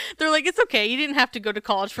 Right? They're like, it's okay. You didn't have to go to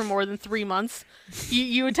college for more than 3 months.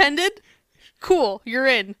 You attended? Cool. You're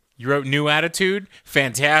in. You wrote New Attitude?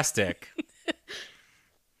 Fantastic.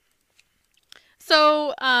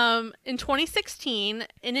 So, in 2016,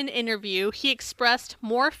 in an interview, he expressed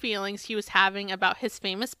more feelings he was having about his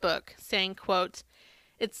famous book, saying, quote,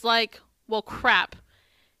 "It's like, well, crap,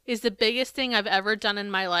 is the biggest thing I've ever done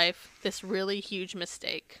in my life this really huge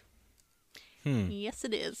mistake?" Yes,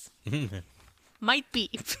 it is. Might be.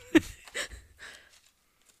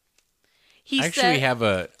 I actually have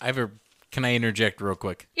a. Can I interject real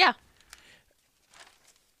quick? Yeah.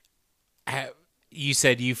 You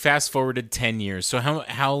said you fast forwarded 10 years. So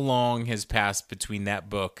how long has passed between that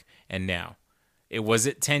book and now? Was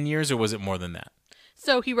it 10 years or was it more than that?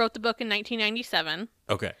 So he wrote the book in 1997.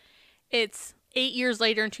 Okay. It's 8 years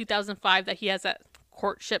later in 2005 that he has that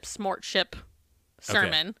courtship, smortship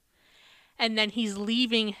sermon. Okay. And then he's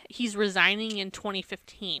resigning in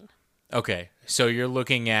 2015. Okay. So you're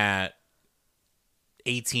looking at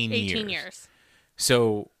 18 years. 18 years.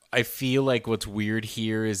 So I feel like what's weird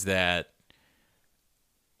here is that,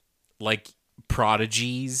 like,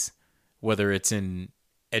 prodigies, whether it's in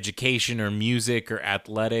education or music or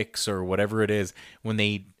athletics or whatever it is, when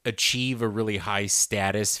they achieve a really high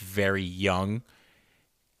status very young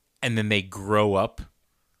and then they grow up,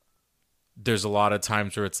 there's a lot of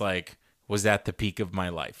times where it's like, was that the peak of my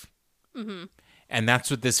life? Mm-hmm. And that's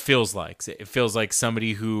what this feels like. It feels like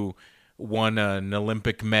somebody who won an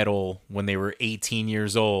Olympic medal when they were 18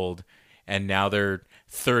 years old, and now they're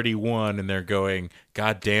 31 and they're going,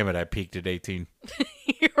 God damn it, I peaked at 18.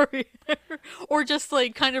 Or just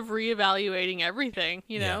like kind of reevaluating everything,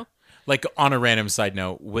 you know? Like, on a random side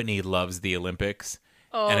note, Whitney loves the Olympics.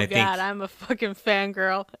 Oh, and I'm a fucking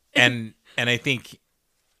fangirl. and I think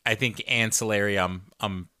ancillary,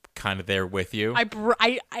 I'm kind of there with you.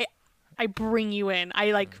 I bring you in.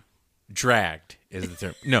 I like dragged. is the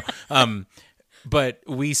term. No. But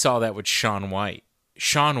we saw that with Shaun White.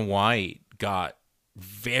 Shaun White got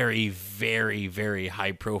very, very, very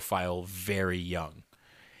high profile, very young.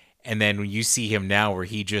 And then when you see him now where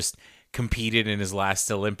he just competed in his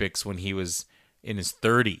last Olympics when he was in his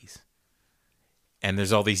 30s. And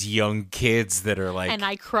there's all these young kids that are like... And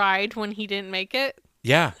I cried when he didn't make it.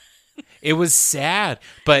 Yeah. It was sad.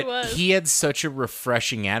 But he had such a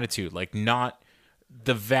refreshing attitude. Like, not...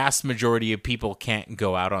 The vast majority of people can't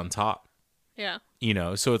go out on top. Yeah. You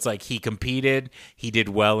know, so it's like he competed, he did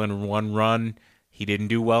well in one run, he didn't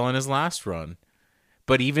do well in his last run.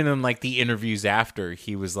 But even in like the interviews after,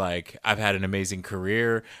 he was like, I've had an amazing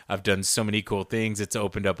career, I've done so many cool things, it's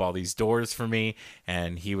opened up all these doors for me.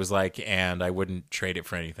 And he was like, and I wouldn't trade it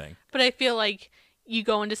for anything. But I feel like you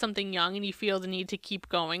go into something young and you feel the need to keep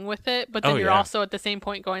going with it, but then you're also at the same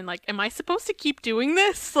point going like, am I supposed to keep doing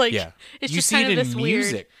this? Like, it's you just see kind it of in this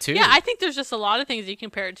music weird... too. Yeah, I think there's just a lot of things you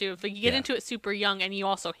compare it to. If like, you get into it super young and you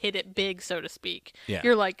also hit it big, so to speak,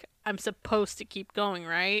 you're like, I'm supposed to keep going,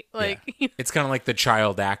 right? Like, it's kind of like the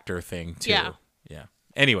child actor thing too. Yeah.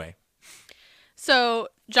 Anyway. So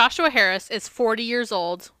Joshua Harris is 40 years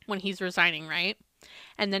old when he's resigning, right?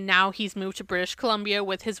 And then now he's moved to British Columbia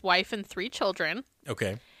with his wife and 3 children.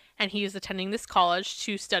 Okay. And he's attending this college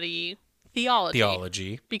to study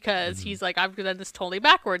theology. Because he's like, I've done this totally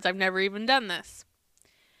backwards. I've never even done this.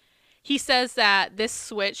 He says that this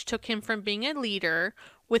switch took him from being a leader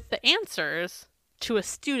with the answers to a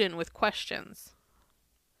student with questions.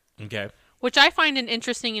 Okay. Which I find an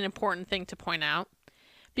interesting and important thing to point out.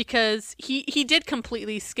 Because he did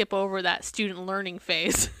completely skip over that student learning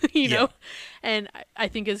phase, you know, and I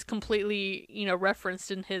think is completely,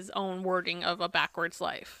 referenced in his own wording of a backwards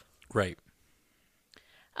life. Right.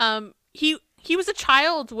 He was a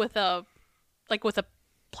child with a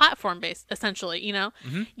platform base, essentially,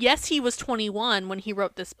 Mm-hmm. Yes, he was 21 when he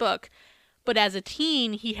wrote this book, but as a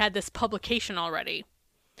teen, he had this publication already.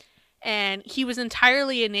 And he was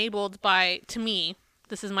entirely enabled by, to me,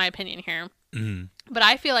 this is my opinion here, but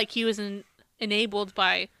I feel like he was enabled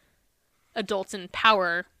by adults in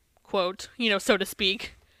power, quote, so to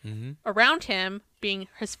speak, around him, being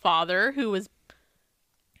his father, who was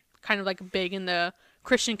kind of like big in the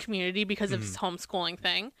Christian community because of his homeschooling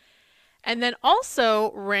thing. And then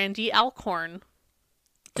also Randy Alcorn.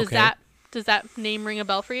 Does that name ring a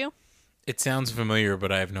bell for you? It sounds familiar,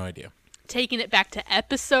 but I have no idea. Taking it back to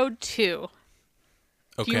episode 2.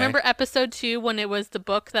 Okay. Do you remember episode 2 when it was the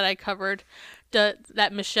book that I covered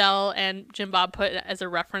that Michelle and Jim Bob put as a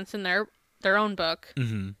reference in their own book?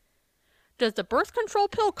 Mm-hmm. Does the birth control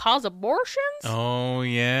pill cause abortions? Oh,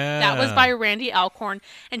 yeah. That was by Randy Alcorn,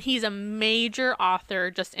 and he's a major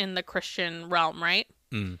author just in the Christian realm, right?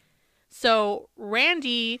 Mm. So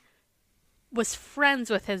Randy was friends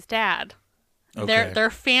with his dad. Okay. Their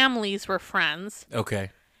families were friends.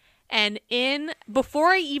 Okay. And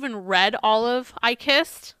before I even read all of I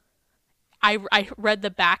Kissed, I read the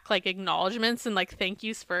back acknowledgments and thank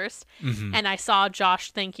yous first, and I saw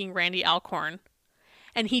Josh thanking Randy Alcorn,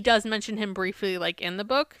 and he does mention him briefly in the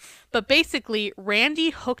book, but basically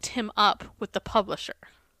Randy hooked him up with the publisher.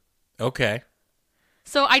 Okay.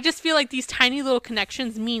 So I just feel like these tiny little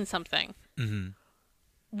connections mean something.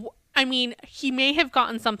 Mm-hmm. I mean, he may have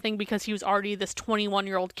gotten something because he was already this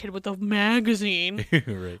 21-year-old kid with a magazine.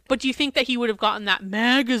 Right. But do you think that he would have gotten that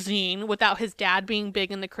magazine without his dad being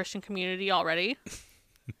big in the Christian community already?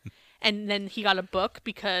 And then he got a book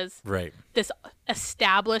because this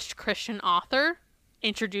established Christian author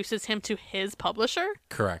introduces him to his publisher?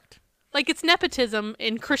 Correct. It's nepotism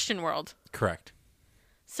in Christian world. Correct.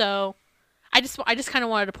 So I just kind of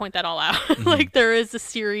wanted to point that all out. Mm-hmm. There is a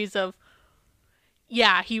series of...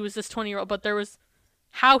 Yeah, he was this 20-year-old, but there was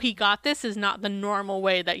how he got this is not the normal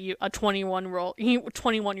way that a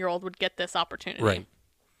 21-year-old would get this opportunity. Right.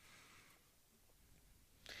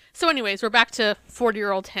 So anyways, we're back to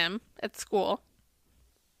 40-year-old him at school.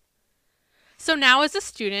 So now as a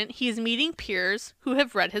student, he's meeting peers who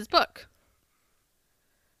have read his book.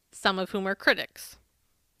 Some of whom are critics.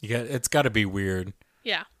 Yeah, it's got to be weird.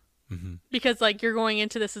 Yeah. Mm-hmm. Because you're going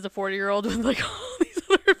into this as a 40-year-old with all these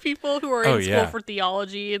other people who are in school for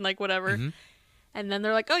theology and whatever. Mm-hmm. And then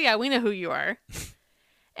they're like, oh yeah, we know who you are.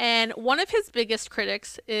 And one of his biggest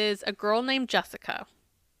critics is a girl named Jessica.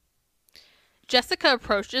 Jessica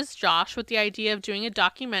approaches Josh with the idea of doing a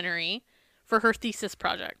documentary for her thesis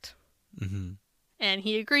project. Mm-hmm. And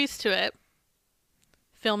he agrees to it.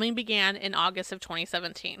 Filming began in August of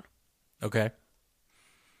 2017. Okay.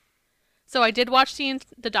 So I did watch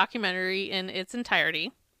the documentary in its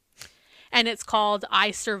entirety, and it's called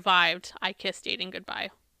I Survived, I Kissed Dating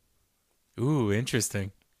Goodbye. Ooh,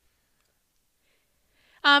 interesting.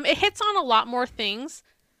 It hits on a lot more things,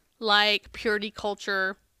 like purity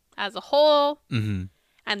culture as a whole, and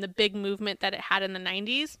the big movement that it had in the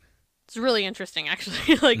 90s. It's really interesting,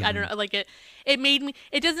 actually. Like, I don't know, like it made me,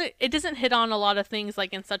 it doesn't hit on a lot of things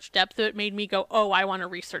like in such depth that it made me go, oh, I want to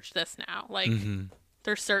research this now. Like,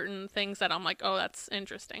 there's certain things that I'm like, oh, that's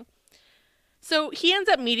interesting. So he ends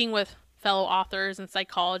up meeting with fellow authors and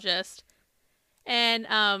psychologists, and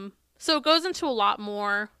so it goes into a lot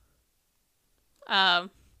more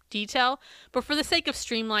detail, but for the sake of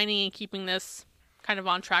streamlining and keeping this kind of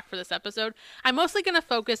on track for this episode, I'm mostly going to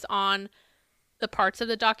focus on the parts of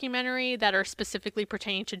the documentary that are specifically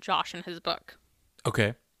pertaining to Josh and his book.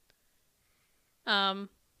 Okay.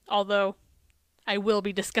 Although I will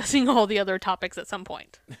be discussing all the other topics at some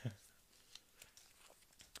point.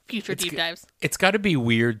 Future deep dives. It's got to be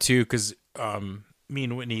weird too, because me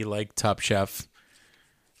and Whitney like Top Chef,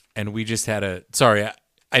 and we just had a. Sorry,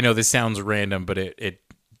 I know this sounds random, but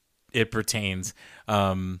it pertains.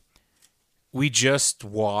 We just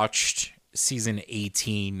watched season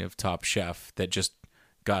 18 of Top Chef that just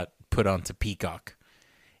got put onto Peacock,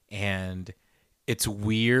 and it's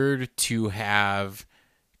weird to have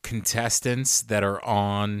contestants that are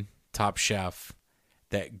on Top Chef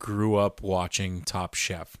that grew up watching Top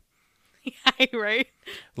Chef. Yeah, right?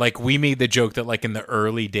 Like, we made the joke that, like, in the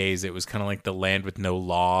early days, it was kind of like The Land with No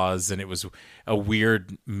Laws, and it was a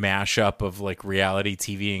weird mashup of, like, reality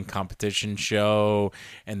TV and competition show,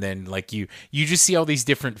 and then, like, you just see all these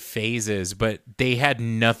different phases, but they had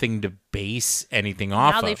nothing to base anything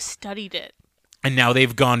off of. Now they've studied it. And now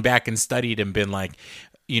they've gone back and studied and been like,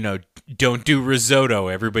 you know, don't do risotto.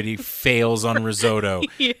 Everybody fails on risotto.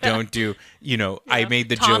 Yeah. Don't do, you know, Yeah. I made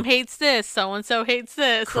the Tom joke. hates this. So-and-so hates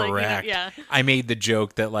this. Correct. Like, you know, yeah. I made the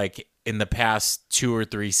joke that, like, in the past 2 or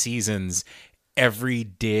 3 seasons, every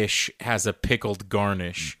dish has a pickled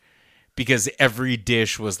garnish because every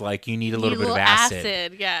dish was like, you need a little bit of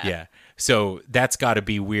acid. Yeah. Yeah. So that's got to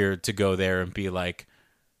be weird to go there and be like,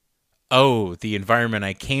 oh, the environment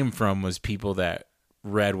I came from was people that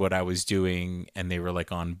read what I was doing and they were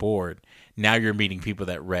like on board. Now you're meeting people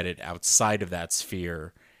that read it outside of that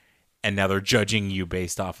sphere, and now they're judging you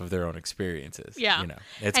based off of their own experiences. Yeah. You know,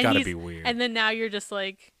 it's got to be weird. And then now you're just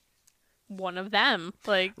like one of them.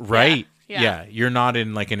 Like, right. Yeah. You're not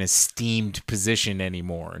in like an esteemed position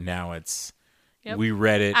anymore. Now it's, Yep. we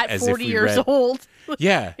read it At as 40 if we years read. old.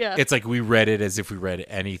 Yeah. Yeah. It's like we read it as if we read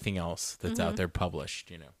anything else that's out there published,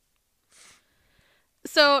 you know.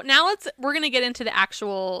 So now we're going to get into the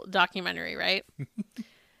actual documentary, right?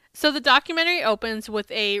 So the documentary opens with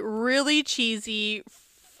a really cheesy,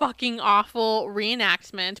 fucking awful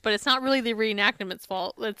reenactment, but it's not really the reenactment's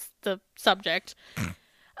fault. It's the subject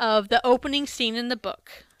of the opening scene in the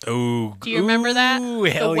book. Oh, Do you remember that?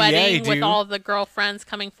 Hell The wedding yeah, I with do. all the girlfriends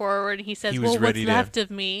coming forward, and he says, He was well, what's ready to- left of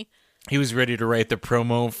me? He was ready to write the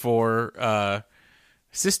promo for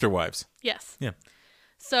Sister Wives. Yes. Yeah.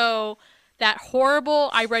 So that horrible,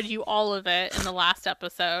 I read you all of it in the last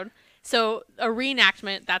episode. So a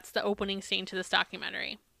reenactment, that's the opening scene to this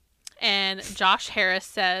documentary. And Josh Harris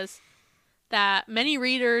says that many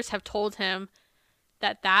readers have told him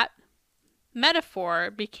that metaphor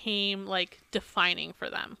became like defining for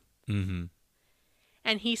them. Mm-hmm.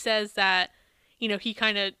 And he says that, you know, he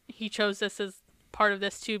chose this as part of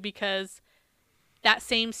this too because that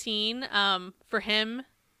same scene for him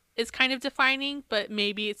is kind of defining, but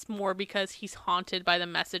maybe it's more because he's haunted by the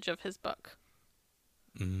message of his book.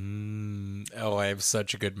 Oh, I have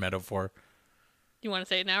such a good metaphor. Do you want to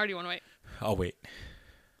say it now or do you want to wait? I'll wait.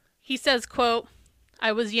 He says, quote,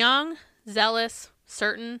 I was young, zealous,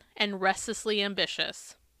 certain, and restlessly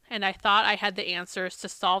ambitious, and I thought I had the answers to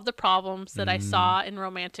solve the problems that I saw in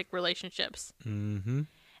romantic relationships. Mm-hmm.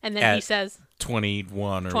 And then he says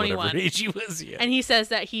 21 or 21. whatever age he was. Yeah. And he says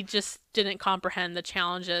that he just didn't comprehend the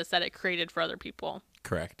challenges that it created for other people.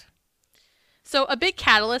 Correct. So a big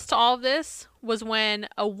catalyst to all of this was when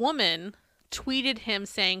a woman tweeted him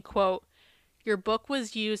saying, quote, your book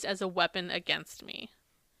was used as a weapon against me.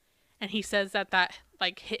 And he says that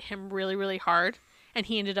like hit him really, really hard. And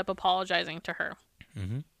he ended up apologizing to her.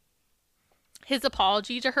 Mm-hmm. His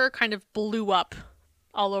apology to her kind of blew up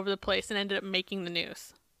all over the place and ended up making the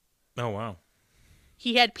news. Oh, wow.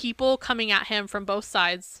 He had people coming at him from both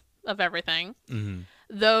sides of everything. Mm-hmm.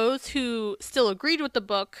 Those who still agreed with the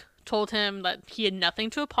book told him that he had nothing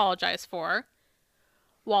to apologize for,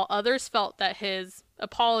 while others felt that his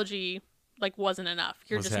apology like wasn't enough.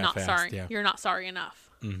 You're Was just not half-assed, sorry. yeah. You're not sorry enough.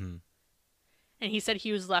 Mm-hmm. And he said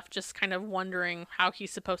he was left just kind of wondering how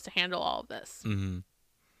he's supposed to handle all of this. Mm-hmm.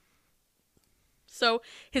 So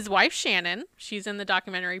his wife, Shannon, she's in the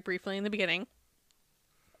documentary briefly in the beginning.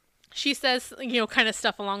 she says, kind of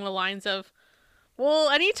stuff along the lines of, well,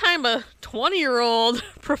 anytime a 20-year-old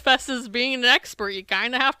professes being an expert, you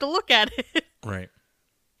kind of have to look at it. Right.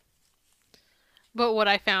 But what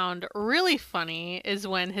I found really funny is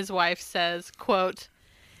when his wife says, quote,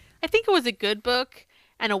 I think it was a good book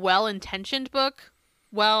and a well-intentioned book.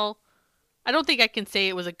 Well, I don't think I can say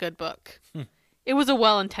it was a good book. It was a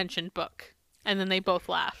well-intentioned book. And then they both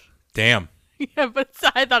laugh. Damn. Yeah, but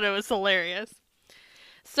I thought it was hilarious.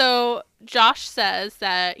 So Josh says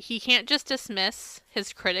that he can't just dismiss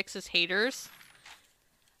his critics as haters,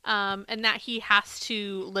 and that he has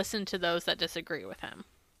to listen to those that disagree with him.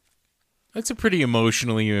 That's a pretty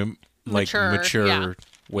emotionally mature yeah.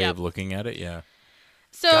 way Yep. of looking at it. Yeah.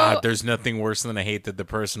 So God, there's nothing worse than I hate that the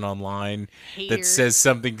person online that Haters. says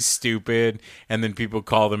something stupid and then people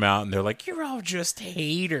call them out and they're like, you're all just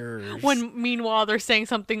haters. when meanwhile they're saying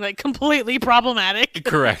something like completely problematic.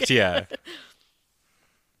 Correct, yeah.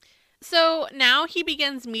 So now he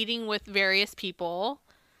begins meeting with various people.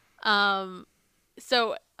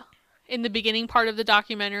 So in the beginning part of the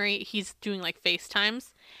documentary, he's doing like FaceTimes.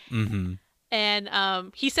 Mm-hmm.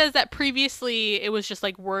 And he says that previously it was just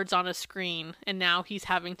like words on a screen, and now he's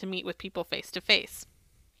having to meet with people face to face.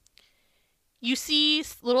 You see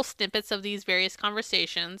little snippets of these various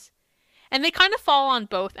conversations, and they kind of fall on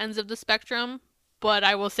both ends of the spectrum, but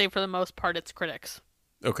I will say for the most part it's critics.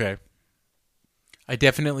 Okay. I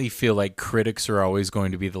definitely feel like critics are always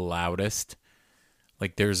going to be the loudest.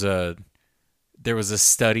 Like there was a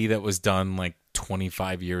study that was done like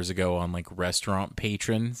 25 years ago on like restaurant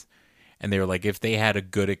patrons, and they were like, if they had a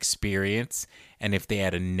good experience and if they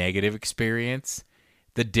had a negative experience,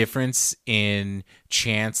 the difference in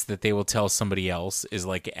chance that they will tell somebody else is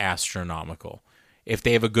like astronomical. If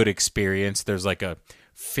they have a good experience, there's like a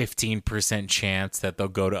 15% chance that they'll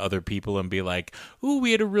go to other people and be like, ooh,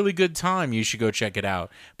 we had a really good time, you should go check it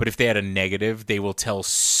out. But if they had a negative, they will tell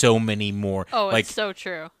so many more. Oh, like, it's so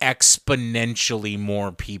true. Exponentially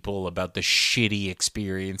more people about the shitty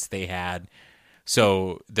experience they had.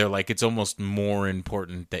 So they're like, it's almost more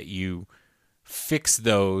important that you fix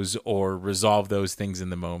those or resolve those things in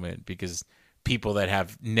the moment, because people that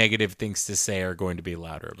have negative things to say are going to be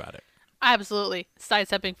louder about it. Absolutely.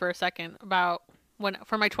 Sidestepping for a second about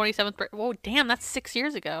for my 27th birthday. Whoa, damn, that's 6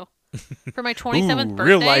 years ago. For my 27th birthday.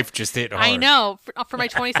 Real life just hit hard. I know. For my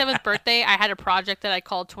 27th birthday, I had a project that I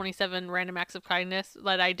called 27 Random Acts of Kindness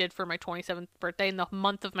that I did for my 27th birthday. In the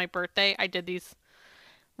month of my birthday, I did these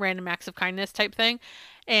random acts of kindness type thing.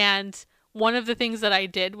 And one of the things that I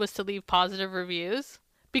did was to leave positive reviews,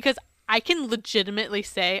 because I can legitimately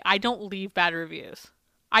say I don't leave bad reviews.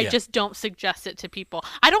 I just don't suggest it to people.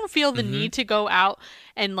 I don't feel the need to go out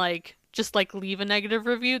and just leave a negative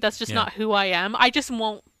review. That's just not who I am. I just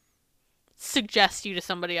won't suggest you to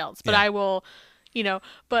somebody else, but I will,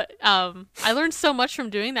 but I learned so much from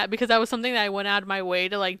doing that, because that was something that I went out of my way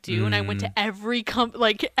to do, and I went to every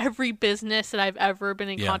every business that I've ever been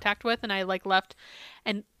in contact with, and I left,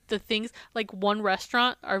 and the things, one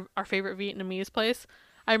restaurant, our favorite Vietnamese place,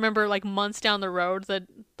 I remember months down the road that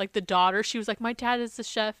the daughter, she was like, my dad is the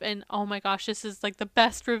chef, and oh my gosh, this is the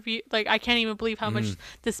best review. I can't even believe how much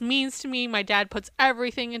this means to me. My dad puts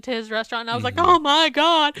everything into his restaurant. And I was like, oh my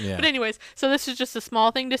God. Yeah. But anyways, so this is just a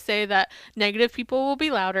small thing to say that negative people will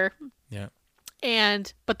be louder. Yeah.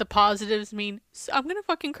 But the positives mean, I'm going to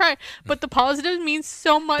fucking cry, but the positives mean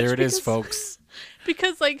so much. There it is, folks.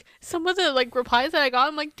 Because some of the replies that I got,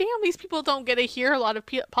 I'm like, damn, these people don't get to hear a lot of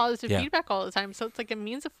positive feedback all the time. So it's it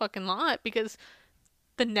means a fucking lot, because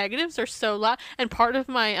the negatives are so loud. And part of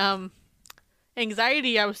my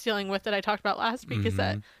anxiety I was dealing with that I talked about last week is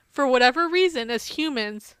that for whatever reason, as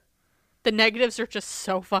humans, the negatives are just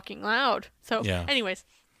so fucking loud. So anyways,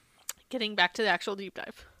 getting back to the actual deep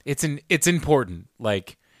dive. It's important.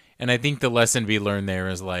 And I think the lesson we learned there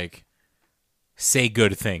is say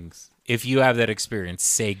good things. If you have that experience,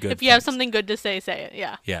 say good things. If you have something good to say it.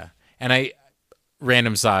 Yeah. Yeah. And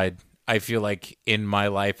random side, I feel like in my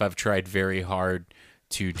life, I've tried very hard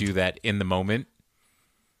to do that in the moment.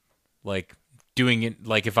 Doing it,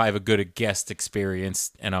 if I have a good guest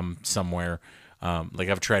experience and I'm somewhere,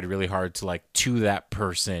 I've tried really hard to that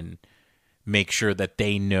person, make sure that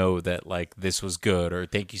they know that this was good, or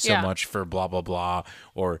thank you so much for blah, blah, blah.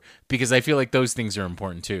 Or because I feel like those things are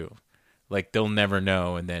important too. They'll never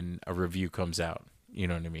know, and then a review comes out. You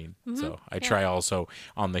know what I mean? Mm-hmm. So I try also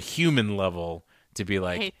on the human level to be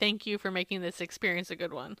hey, thank you for making this experience a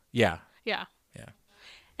good one. Yeah. Yeah. Yeah.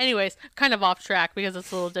 Anyways, kind of off track because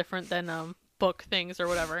it's a little different than book things or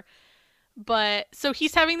whatever. But so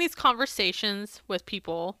he's having these conversations with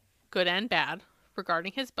people, good and bad,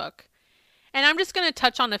 regarding his book. And I'm just going to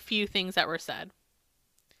touch on a few things that were said.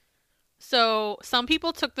 So some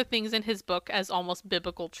people took the things in his book as almost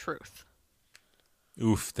biblical truth.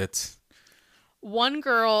 Oof, that's... One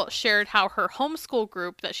girl shared how her homeschool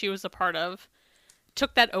group that she was a part of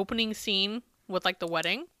took that opening scene with like the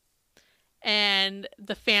wedding, and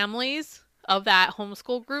the families of that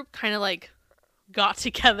homeschool group kind of like got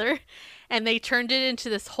together and they turned it into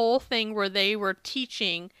this whole thing where they were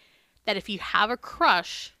teaching that if you have a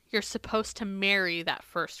crush, you're supposed to marry that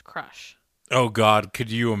first crush. Oh God, could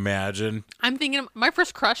you imagine? I'm thinking my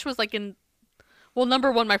first crush was like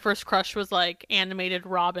number one, my first crush was like animated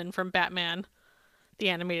Robin from Batman, the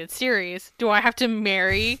animated series. Do I have to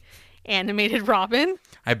marry animated Robin?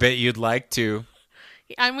 I bet you'd like to.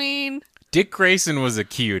 I mean... Dick Grayson was a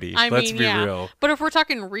cutie. Let's be real. But if we're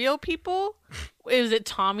talking real people, is it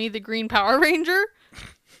Tommy the Green Power Ranger?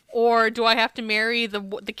 Or do I have to marry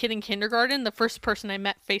the kid in kindergarten, the first person I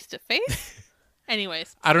met face to face?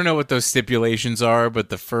 Anyways. I don't know what those stipulations are, but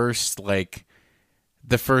the first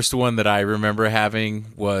one that I remember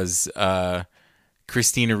having was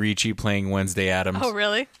Christina Ricci playing Wednesday Addams. Oh,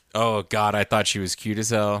 really? Oh, God, I thought she was cute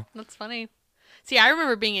as hell. That's funny. See, I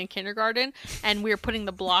remember being in kindergarten, and we were putting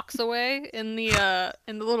the blocks away in the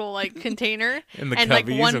little like container, In the and cubbies,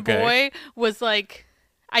 like one okay. boy was like,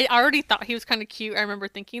 I already thought he was kind of cute. I remember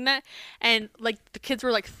thinking that, and like the kids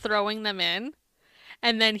were like throwing them in,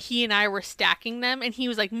 and then he and I were stacking them, and he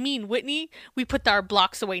was like, "Me and Whitney, we put our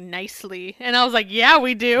blocks away nicely," and I was like, "Yeah,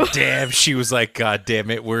 we do." Damn, she was like, God damn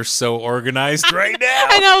it, we're so organized right now.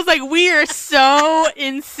 And I was like, "We are so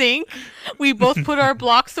in sync. We both put our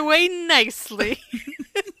blocks away nicely."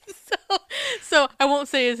 So I won't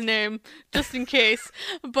say his name just in case,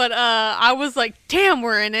 but I was like, "Damn,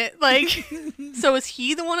 we're in it." Like, so is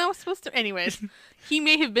he the one I was supposed to? Anyways, he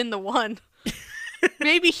may have been the one.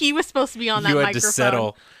 Maybe he was supposed to be on that microphone. You had to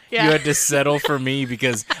settle. Yeah. You had to settle for me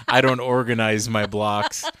because I don't organize my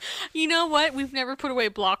blocks. You know what? We've never put away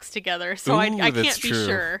blocks together, so Ooh, I can't that's be true.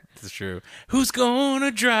 sure. That's true. Who's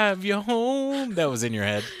gonna drive you home? That was in your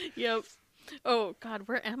head. Yep. Oh, God,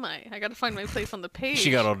 where am I? I gotta find my place on the page.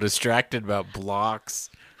 She got all distracted about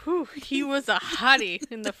blocks. Whew, he was a hottie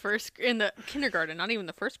in the kindergarten, not even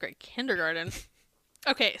the first grade, kindergarten.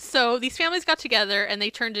 Okay, so these families got together and they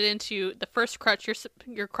turned it into the first crush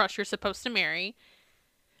your crush you're supposed to marry,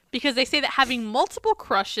 because they say that having multiple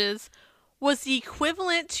crushes was the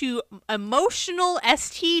equivalent to emotional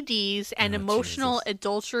STDs and emotional Jesus.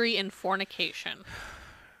 adultery and fornication.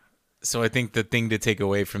 So I think the thing to take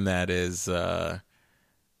away from that is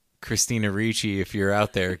Christina Ricci, if you're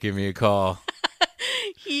out there, give me a call.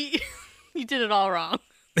 You did it all wrong.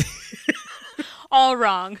 All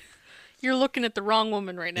wrong. You're looking at the wrong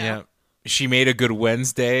woman right now. Yeah. She made a good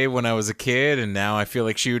Wednesday when I was a kid, and now I feel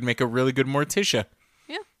like she would make a really good Morticia.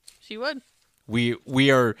 Yeah, she would.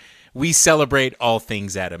 We celebrate all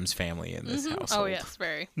things Addams Family in this household. Oh, yes,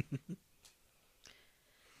 very.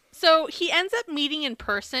 So he ends up meeting in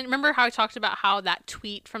person. Remember how I talked about how that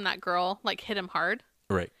tweet from that girl like hit him hard?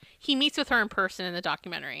 Right. He meets with her in person in the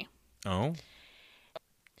documentary. Oh.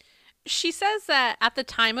 She says that at the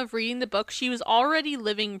time of reading the book, she was already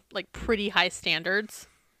living like pretty high standards.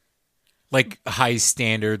 Like high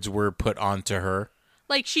standards were put onto her.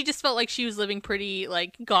 Like she just felt like she was living pretty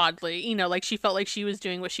like godly, you know, like she felt like she was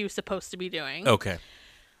doing what she was supposed to be doing. Okay.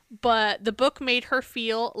 But the book made her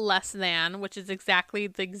feel less than, which is exactly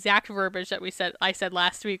the exact verbiage that I said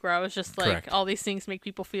last week, where I was just like, Correct. all these things make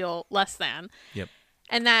people feel less than. Yep.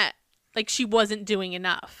 And that like she wasn't doing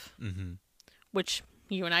enough, which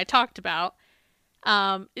you and I talked about.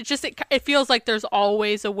 It feels like there's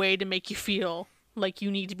always a way to make you feel like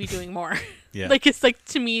you need to be doing more. Yeah. Like it's like,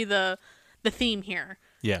 to me, the theme here.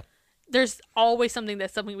 Yeah. There's always something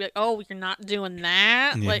that's something like, oh, you're not doing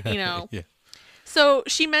that. Like, you know. Yeah. So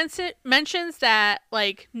she mentions that,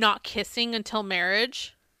 like, not kissing until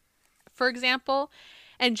marriage, for example.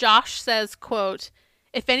 And Josh says, quote,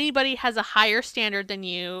 if anybody has a higher standard than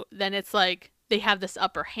you, then it's like they have this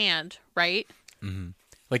upper hand, right?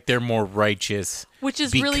 Like they're more righteous. Which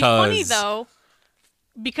is really funny, though,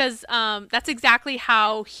 because that's exactly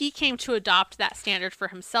how he came to adopt that standard for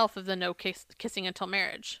himself of the no kissing until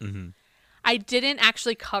marriage. I didn't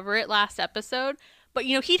actually cover it last episode, but,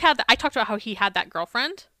 you know, I talked about how he had that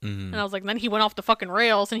girlfriend, and I was like, then he went off the fucking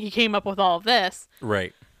rails and he came up with all of this.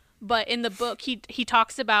 Right. But in the book, he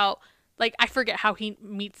talks about, like, I forget how he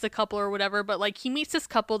meets the couple or whatever, but, like, he meets this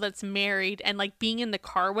couple that's married, and, like, being in the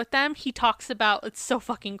car with them, he talks about, it's so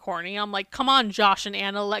fucking corny. I'm like, come on, Josh and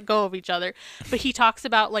Anna, let go of each other. But he talks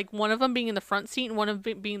about, like, one of them being in the front seat and one of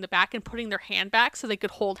them being in the back and putting their hand back so they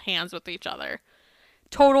could hold hands with each other.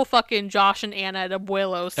 Total fucking Josh and Anna at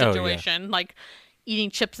Abuelo situation. Like,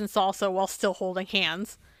 eating chips and salsa while still holding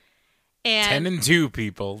hands. 10 and 2,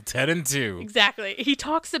 people. 10 and 2. Exactly. He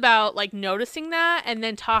talks about like noticing that and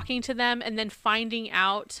then talking to them and then finding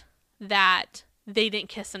out that they didn't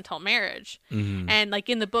kiss until marriage. Mm-hmm. And like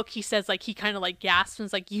in the book, he says like he kind of like gasps and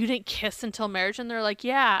is like, "You didn't kiss until marriage?" And they're like,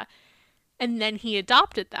 "Yeah." And then he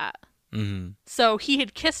adopted that. Mm-hmm. So he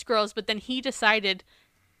had kissed girls, but then he decided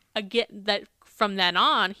again that from then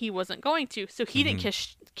on he wasn't going to. So he didn't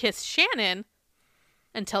kiss Shannon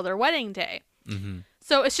until their wedding day. Mm-hmm.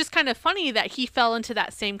 So it's just kind of funny that he fell into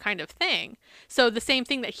that same kind of thing. So the same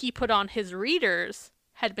thing that he put on his readers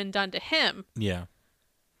had been done to him. Yeah.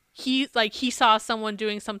 He saw someone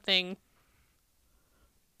doing something,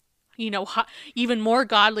 even more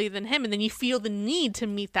godly than him, and then you feel the need to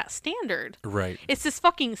meet that standard. Right. It's this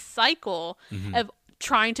fucking cycle of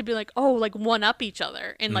trying to be like, oh, like one up each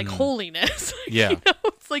other in like holiness. Yeah.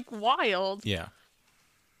 It's like wild. Yeah.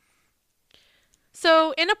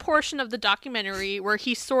 So in a portion of the documentary where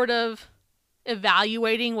he's sort of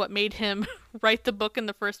evaluating what made him write the book in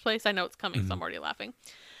the first place, I know it's coming, so I'm already laughing.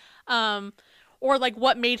 Or like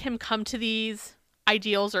what made him come to these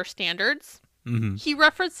ideals or standards. Mm-hmm. He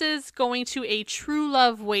references going to a True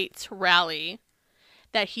Love Waits rally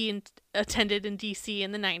that he attended in DC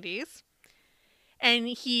in the 90s. And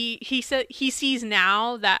he said he sees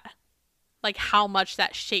now that like how much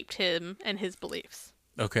that shaped him and his beliefs.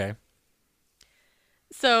 Okay.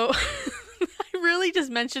 So I really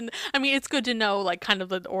just mentioned, I mean, it's good to know like kind of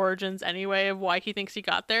the origins anyway of why he thinks he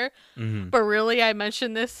got there. Mm-hmm. But really I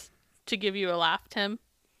mentioned this to give you a laugh, Tim.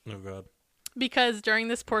 Oh, God. Because during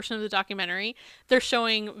this portion of the documentary, they're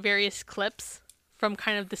showing various clips from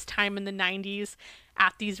kind of this time in the 90s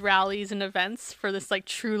at these rallies and events for this like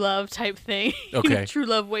true love type thing. Okay. True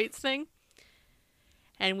Love Waits thing.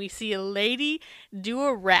 And we see a lady do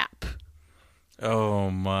a rap. Oh,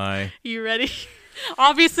 my. You ready?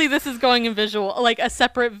 Obviously, this is going in visual. Like, a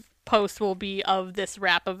separate post will be of this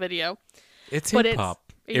rap of video. It's But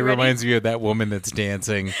hip-hop. It It reminds me of that woman that's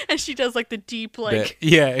dancing. And she does, like, the deep, like...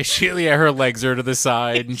 her legs are to the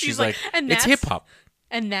side, and she's like, and it's hip-hop.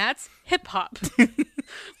 And that's hip-hop.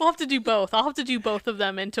 We'll have to do both. I'll have to do both of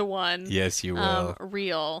them into one. Yes, you will.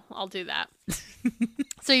 Reel. I'll do that.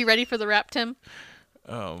 So you ready for the rap, Tim?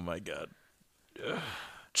 Oh, my God.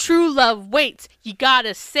 True love waits. You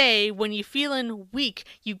gotta say when you feeling weak.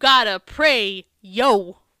 You gotta pray.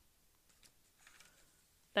 Yo.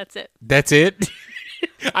 That's it. That's it?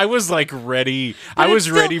 I was like ready. I was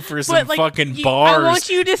ready for some fucking bars. I want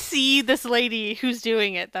you to see this lady who's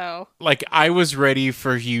doing it, though. Like, I was ready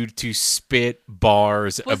for you to spit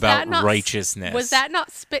bars about righteousness. Was that not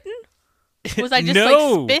spitting? Was I just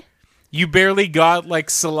No. like spit? You barely got like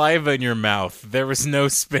saliva in your mouth. There was no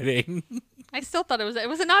spitting. I still thought it was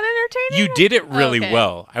it not entertaining? You did it really Okay.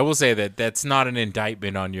 well. I will say that that's not an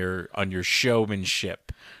indictment on your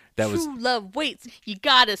showmanship. That was True love waits. You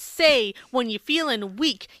gotta say when you're feeling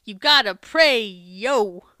weak. You gotta pray,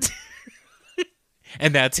 yo.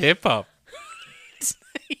 and that's hip hop.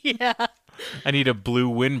 Yeah. I need a blue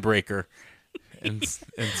windbreaker and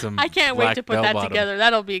some I can't wait black to put that bell-bottom. together.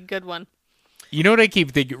 That'll be a good one. You know what I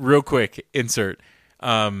keep thinking? Real quick, insert.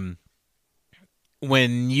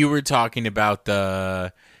 When you were talking about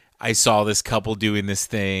I saw this couple doing this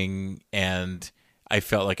thing and I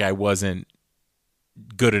felt like I wasn't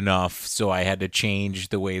good enough, so I had to change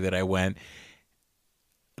the way that I went.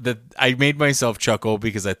 I made myself chuckle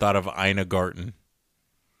because I thought of Ina Garten.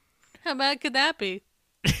 How bad could that be?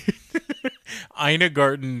 Ina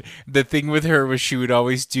Garten, the thing with her was she would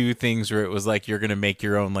always do things where it was like you're going to make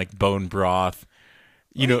your own like bone broth.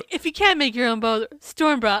 You know, If you can't make your own bowl,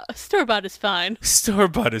 store-bought is fine.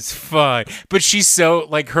 store-bought is fine. But she's so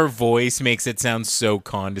like her voice makes it sound so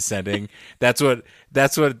condescending. That's what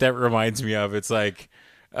that reminds me of. It's like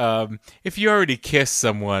if you already kissed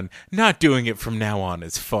someone, not doing it from now on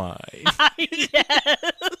is fine. Yes.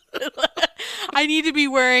 I need to be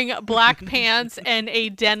wearing black pants and a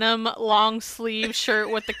denim long sleeve shirt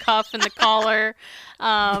with the cuff and the collar,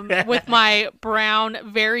 with my brown,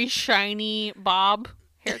 very shiny bob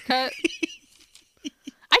haircut.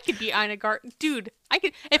 I could be Ina Garten. Dude, I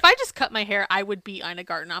could if I just cut my hair, I would be Ina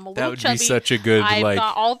Garten. I'm a little That would chubby. be such a good I've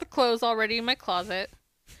got all the clothes already in my closet.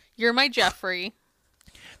 You're my Jeffrey.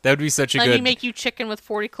 That would be such a Let good me make you chicken with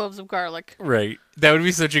 40 cloves of garlic. Right. That would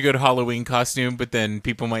be such a good Halloween costume, but then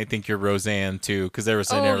people might think you're Roseanne too, because there were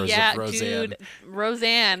scenarios of Roseanne. Dude,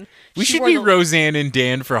 Roseanne. We She should wore be the- Roseanne and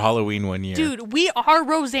Dan for Halloween one year. Dude, we are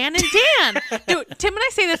Roseanne and Dan. Dude, Tim and I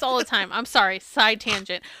say this all the time. I'm sorry, side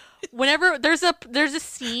tangent. whenever there's a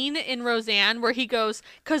scene in Roseanne where he goes,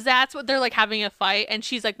 because that's what they're like having a fight, and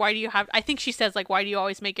she's like, why do you have, I think she says like, why do you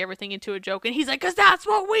always make everything into a joke? And he's like, because that's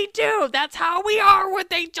what we do. That's how we are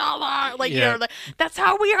with each other. Like, you know, like, that's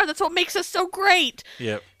how we are. That's what makes us so great.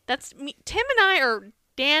 Yep. That's me. Tim and I are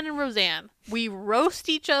Dan and Roseanne. We roast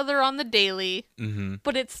each other on the daily,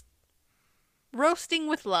 but it's roasting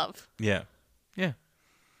with love. Yeah. Yeah.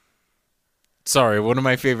 Sorry, one of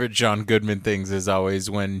my favorite John Goodman things is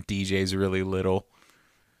always when DJ's really little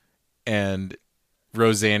and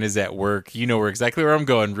Roseanne is at work. You know exactly where I'm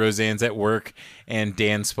going. Roseanne's at work and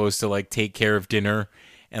Dan's supposed to like take care of dinner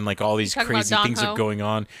and like all these crazy things are going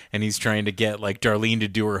on and he's trying to get like Darlene to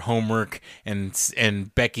do her homework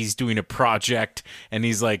and Becky's doing a project and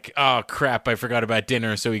he's like, oh crap, I forgot about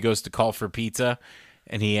dinner. So he goes to call for pizza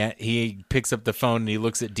and he picks up the phone and he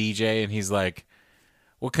looks at DJ and he's like,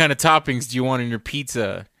 what kind of toppings do you want in your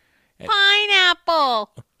pizza?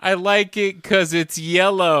 Pineapple. I like it because it's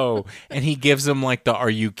yellow. And he gives him like the are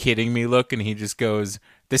you kidding me look. And he just goes,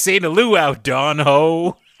 this ain't a luau, Don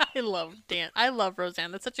Ho. I love Dan. I love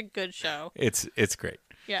Roseanne. That's such a good show. It's great.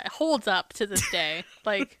 Yeah, it holds up to this day.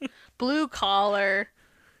 Like blue collar.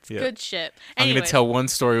 It's good shit. I'm going to tell one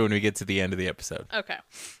story when we get to the end of the episode. Okay.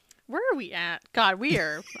 Where are we at? God, we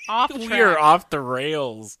are off track. We are off the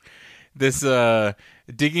rails. This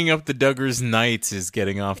digging up the Duggars Nights is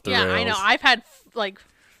getting off the rails. Yeah, I know. I've had like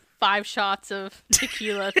 5 shots of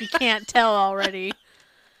tequila, if you can't tell already.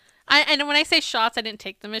 And when I say shots, I didn't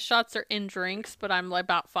take them as shots. They're in drinks, but I'm like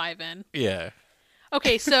about 5 in. Yeah.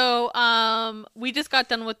 Okay, so we just got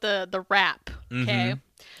done with the rap. Okay.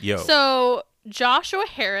 Yo. So Joshua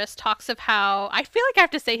Harris talks of how, I feel like I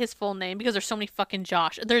have to say his full name because there's so many fucking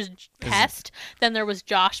Josh. There's Pest, then there was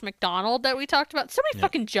Josh McDonald that we talked about. So many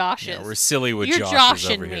fucking Joshes. Yeah, we're silly with You're Joshes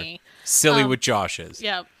joshing over here. me. Silly with Joshes.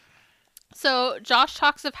 Yeah. So Josh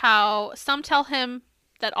talks of how some tell him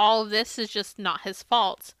that all of this is just not his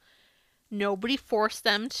fault. Nobody forced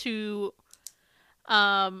them to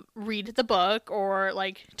read the book or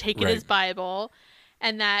like take it as Bible.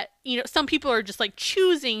 And that, you know, some people are just like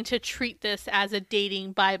choosing to treat this as a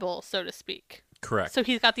dating Bible, so to speak. Correct. So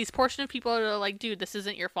he's got these portion of people that are like, dude, this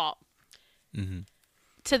isn't your fault. Mm-hmm.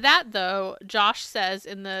 To that, though, Josh says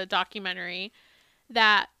in the documentary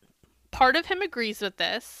that part of him agrees with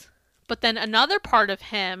this, but then another part of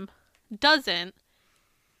him doesn't.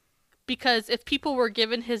 Because if people were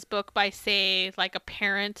given his book by, say, like a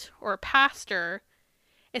parent or a pastor,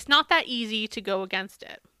 it's not that easy to go against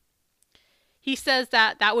it. He says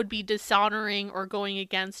that that would be dishonoring or going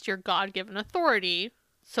against your God-given authority,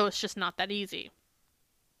 so it's just not that easy.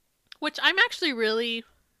 Which I'm actually really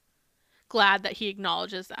glad that he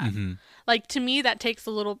acknowledges that. Mm-hmm. Like, to me, that takes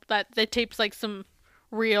a little, that takes like some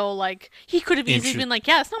real, like, he could have easily been like,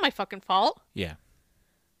 yeah, it's not my fucking fault. Yeah.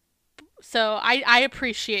 So I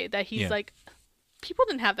appreciate that he's like, people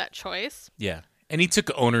didn't have that choice. Yeah. And he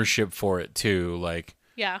took ownership for it, too. Like,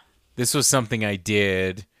 yeah, this was something I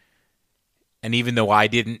did. And even though I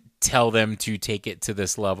didn't tell them to take it to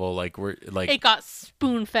this level, like we're like it got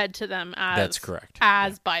spoon fed to them as that's correct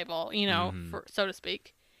as Bible, you know, so to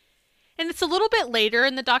speak. And it's a little bit later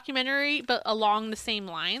in the documentary, but along the same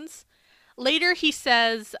lines. Later, he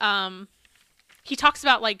says he talks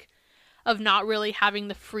about like of not really having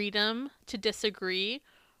the freedom to disagree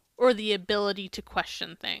or the ability to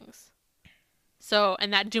question things. So,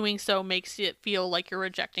 and that doing so makes it feel like you're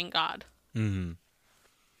rejecting God. Mm-hmm.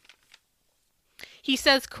 He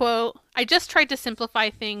says, quote, I just tried to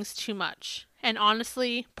simplify things too much. And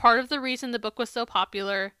honestly, part of the reason the book was so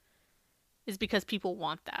popular is because people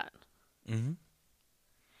want that. Mm-hmm.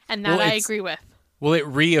 And that I agree with. Well, it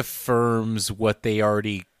reaffirms what they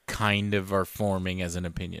already kind of are forming as an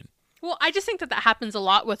opinion. Well, I just think that happens a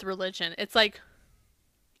lot with religion. It's like,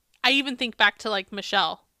 I even think back to like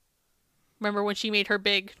Michelle. Remember when she made her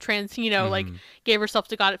big trans, you know, like gave herself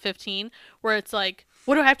to God at 15, where it's like,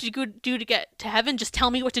 what do I have to do to get to heaven? Just tell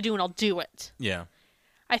me what to do and I'll do it. Yeah.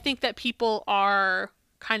 I think that people are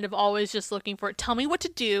kind of always just looking for it. Tell me what to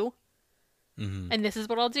do. And this is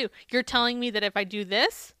what I'll do. You're telling me that if I do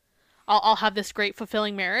this, I'll have this great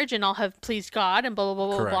fulfilling marriage and I'll have pleased God and blah, blah,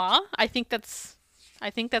 blah, blah, blah. I think that's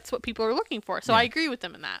what people are looking for. So I agree with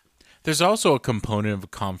them in that. There's also a component of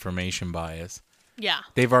confirmation bias. Yeah.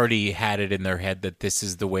 They've already had it in their head that this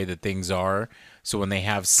is the way that things are. So when they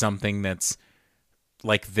have something that's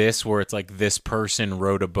like this, where it's like this person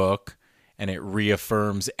wrote a book and it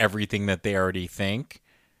reaffirms everything that they already think,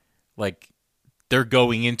 like they're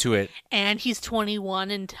going into it. And he's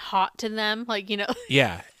 21 and hot to them, like, you know.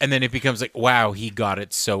 Yeah. And then it becomes like, wow, he got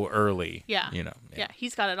it so early. Yeah. You know. Yeah,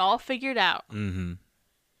 he's got it all figured out. Mm-hmm.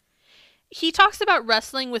 he talks about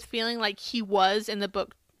wrestling with feeling like he was in the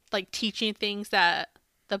book, like teaching things that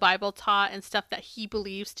the Bible taught and stuff that he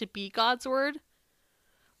believes to be God's word,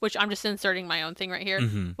 which I'm just inserting my own thing right here,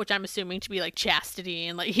 which I'm assuming to be like chastity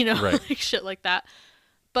and like, Right. like shit like that.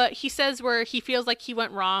 But he says where he feels like he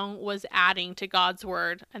went wrong was adding to God's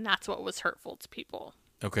word, and that's what was hurtful to people.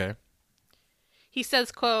 Okay. He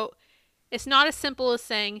says, quote, "It's not as simple as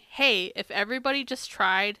saying, hey, if everybody just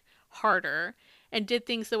tried harder and did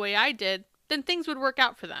things the way I did, then things would work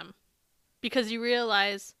out for them. Because you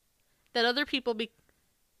realize that other people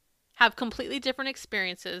have completely different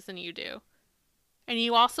experiences than you do. And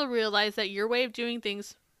you also realize that your way of doing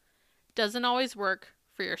things doesn't always work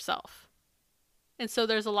for yourself. And so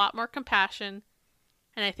there's a lot more compassion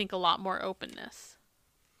and I think a lot more openness."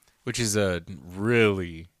 Which is a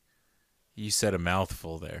really, you said a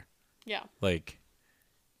mouthful there. Yeah. Like,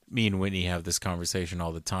 me and Whitney have this conversation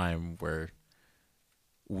all the time where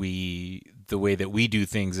the way that we do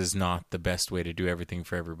things is not the best way to do everything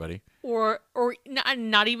for everybody. Or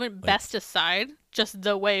not even best aside, just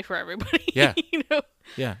the way for everybody. Yeah. You know?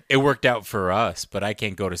 Yeah. It worked out for us, but I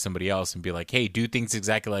can't go to somebody else and be like, hey, do things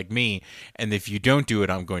exactly like me. And if you don't do it,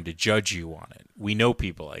 I'm going to judge you on it. We know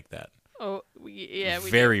people like that. Oh, yeah. We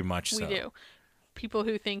Very do. much so. We do. People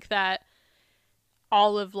who think that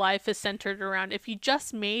all of life is centered around if you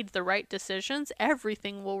just made the right decisions,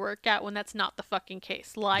 everything will work out, when that's not the fucking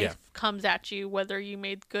case. Life comes at you, whether you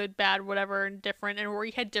made good, bad, whatever, and different, and where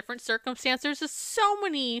you had different circumstances. There's so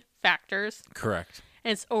many factors. Correct.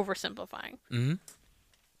 And it's oversimplifying. Mm-hmm.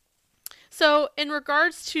 So, in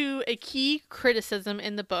regards to a key criticism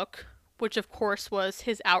in the book, which of course was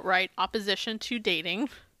his outright opposition to dating,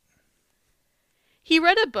 he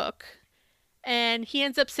read a book and he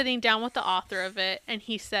ends up sitting down with the author of it, and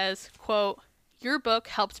he says, quote, "Your book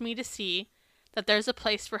helped me to see that there's a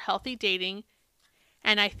place for healthy dating,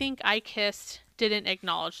 and I think I Kissed didn't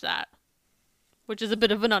acknowledge that." Which is a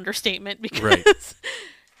bit of an understatement, because Right.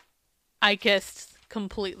 I Kissed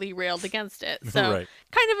completely railed against it. So Right.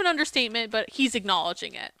 kind of an understatement, but he's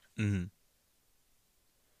acknowledging it. Mm-hmm.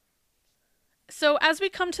 So as we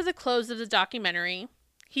come to the close of the documentary,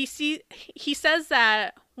 he says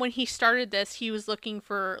that when he started this, he was looking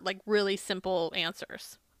for like really simple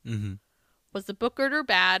answers. Mm-hmm. Was the book good or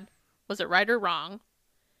bad? Was it right or wrong?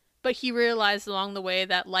 But he realized along the way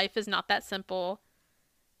that life is not that simple,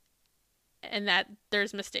 and that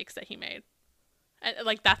there's mistakes that he made. And,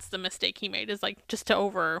 like, that's the mistake he made, is like just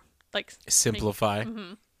to simplify.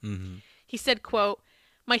 Mm-hmm. Mm-hmm. He said, quote,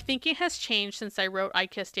 "My thinking has changed since I wrote I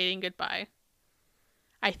Kissed Dating Goodbye.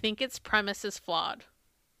 I think its premise is flawed.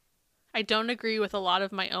 I don't agree with a lot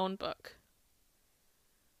of my own book.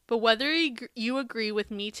 But whether you agree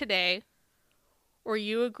with me today, or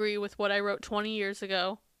you agree with what I wrote 20 years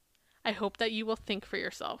ago, I hope that you will think for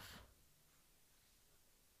yourself."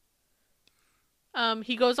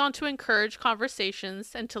 He goes on to encourage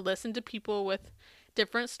conversations and to listen to people with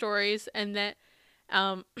different stories, and that,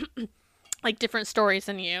 like different stories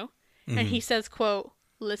than you. Mm-hmm. And he says, quote,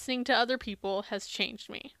 "Listening to other people has changed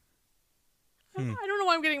me." I don't know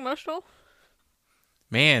why I'm getting emotional.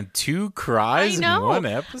 Man, 2 cries in one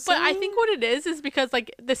episode? But I think what it is because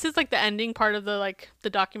like this is like the ending part of the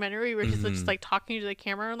documentary where he's just like talking to the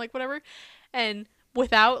camera and like whatever, and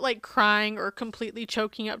without like crying or completely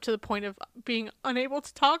choking up to the point of being unable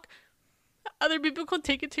to talk, other people can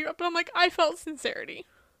take it to you. But I'm like, I felt sincerity.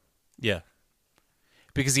 Yeah.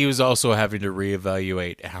 Because he was also having to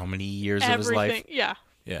reevaluate how many years of his life. Yeah.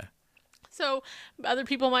 Yeah. So other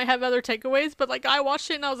people might have other takeaways, but like I watched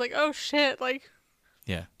it and I was like, oh shit, like,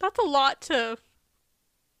 yeah, that's a lot to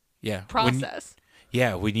process.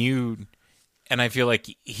 And I feel like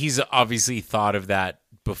he's obviously thought of that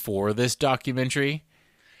before this documentary.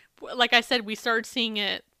 Like I said, we started seeing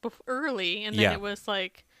it early, and then it was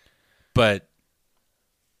like... But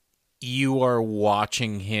you are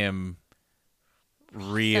watching him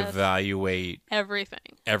reevaluate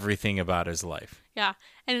everything about his life. Yeah,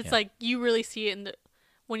 and it's like you really see it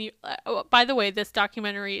when you... by the way, this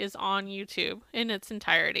documentary is on YouTube in its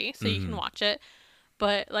entirety, so you can watch it.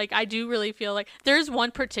 But like I do really feel like there's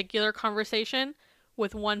one particular conversation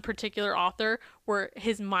with one particular author where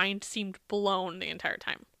his mind seemed blown the entire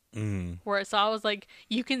time. Where so I was like,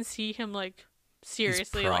 you can see him like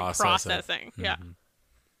seriously like processing. Yeah.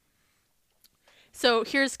 So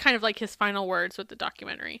here's kind of like his final words with the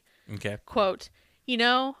documentary. Okay. Quote, "You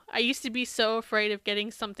know, I used to be so afraid of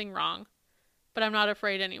getting something wrong, but I'm not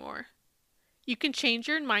afraid anymore. You can change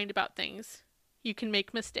your mind about things. You can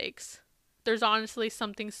make mistakes. There's honestly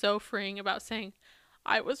something so freeing about saying,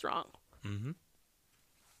 I was wrong."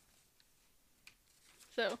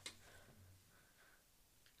 So,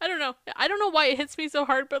 I don't know. I don't know why it hits me so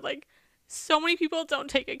hard, but like so many people don't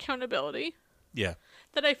take accountability Yeah.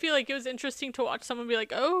 that I feel like it was interesting to watch someone be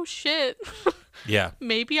like, "Oh shit, Yeah.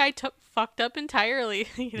 maybe I fucked up entirely,"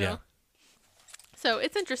 you know. Yeah. So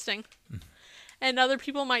it's interesting, and other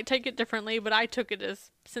people might take it differently, but I took it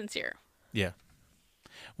as sincere. Yeah.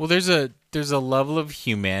 Well, there's a level of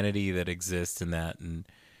humanity that exists in that, and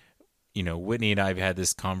you know, Whitney and I have had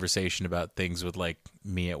this conversation about things with like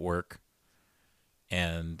me at work,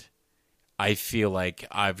 and I feel like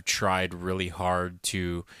I've tried really hard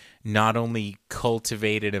to not only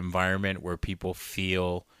cultivate an environment where people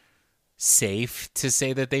feel safe to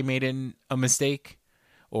say that they made a mistake,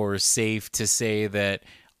 or safe to say that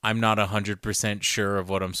I'm not 100% sure of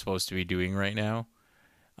what I'm supposed to be doing right now.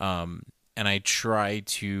 And I try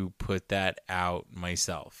to put that out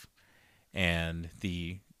myself. And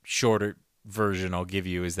the shorter version I'll give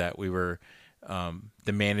you is that we were,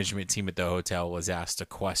 the management team at the hotel was asked a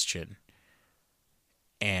question,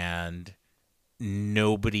 and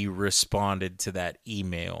nobody responded to that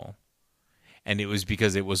email. And it was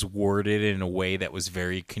because it was worded in a way that was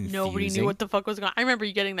very confusing. Nobody knew what the fuck was going on. I remember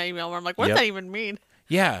you getting that email where I'm like, what Yep. does that even mean?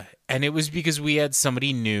 Yeah, and it was because we had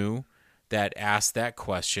somebody new that asked that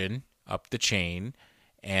question up the chain,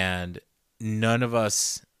 and none of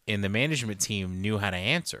us in the management team knew how to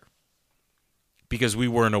answer because we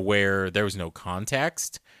weren't aware. There was no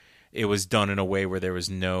context. It was done in a way where there was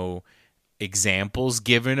no examples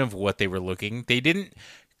given of what they were looking. They didn't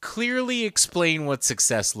clearly explain what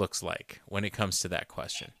success looks like when it comes to that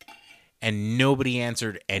question. And nobody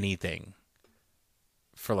answered anything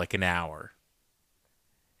for like an hour.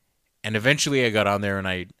 And eventually I got on there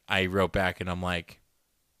and I wrote back and I'm like,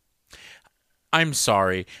 I'm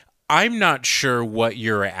sorry. I'm not sure what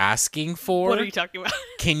you're asking for. What are you talking about?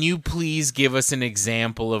 Can you please give us an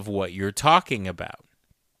example of what you're talking about?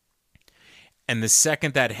 And the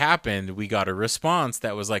second that happened, we got a response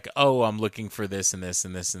that was like, oh, I'm looking for this and this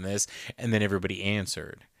and this and this. And then everybody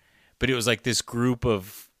answered. But it was like this group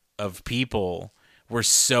of people were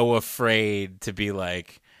so afraid to be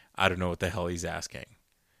like, I don't know what the hell he's asking.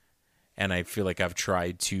 And I feel like I've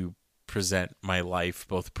tried to present my life,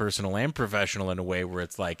 both personal and professional, in a way where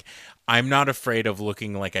it's like, I'm not afraid of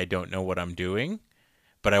looking like I don't know what I'm doing.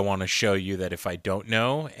 But I want to show you that if I don't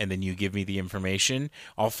know and then you give me the information,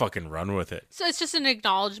 I'll fucking run with it. So it's just an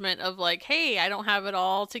acknowledgement of like, hey, I don't have it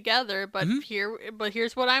all together, but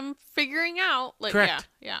here's what I'm figuring out. Like, Correct.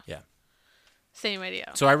 Yeah. Yeah. Same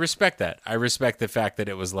idea. So I respect that. I respect the fact that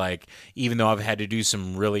it was like, even though I've had to do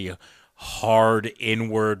some really hard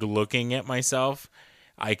inward looking at myself,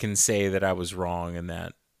 I can say that I was wrong and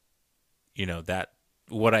that, you know, that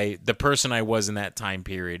the person I was in that time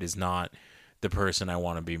period is not the person I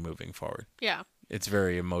want to be moving forward. Yeah. It's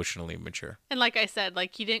very emotionally mature. And like I said,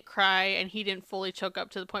 like he didn't cry and he didn't fully choke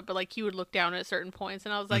up to the point, but like he would look down at certain points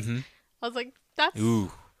and I was like, that's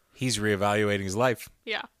Ooh, he's reevaluating his life.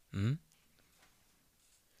 Yeah. Mm-hmm.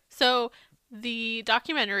 So the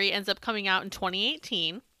documentary ends up coming out in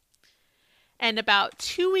 2018. And about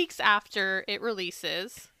 2 weeks after it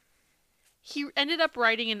releases, he ended up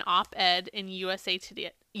writing an op-ed in USA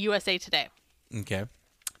Today. Okay.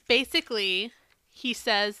 Basically, he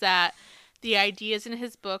says that the ideas in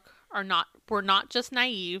his book were not just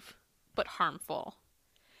naive, but harmful.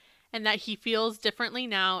 And that he feels differently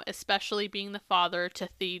now, especially being the father to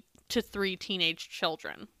 3 teenage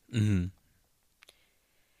children. Mm-hmm.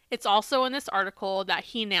 It's also in this article that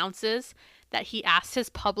he announces that he asked his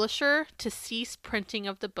publisher to cease printing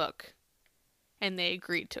of the book, and they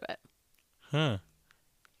agreed to it. Huh.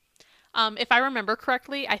 If I remember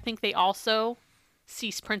correctly, I think they also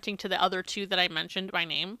ceased printing to the other 2 that I mentioned by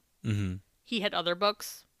name. Mm-hmm. He had other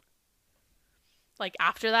books like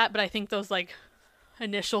after that, but I think those like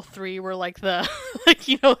initial 3 were like the like,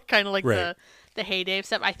 you know, kind of like Right. the heyday of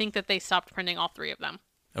stuff. I think that they stopped printing all 3 of them.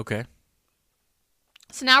 Okay.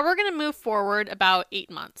 So now we're going to move forward about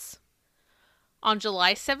 8 months. On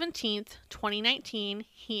July 17th, 2019,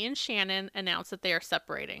 he and Shannon announced that they are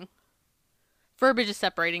separating. Verbiage is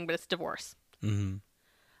separating, but it's divorce.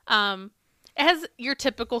 Mm-hmm. It has your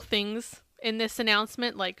typical things in this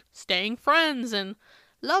announcement, like staying friends and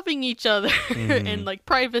loving each other and like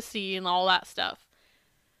privacy and all that stuff.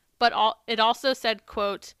 But it also said,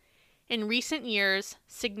 quote, in recent years,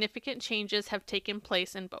 significant changes have taken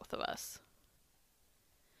place in both of us.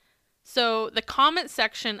 So the comment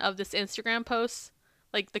section of this Instagram post,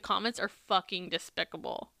 like the comments are fucking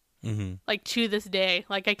despicable. Mm-hmm. Like to this day,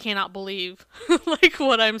 like I cannot believe like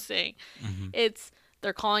what I'm saying. Mm-hmm.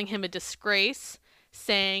 They're calling him a disgrace,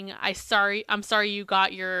 saying I'm sorry you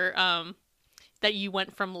got your that you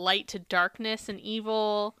went from light to darkness and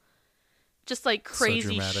evil. just like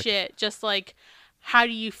crazy dramatic. shit. Just like, how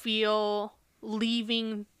do you feel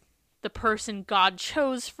leaving the person God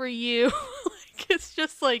chose for you? Like, it's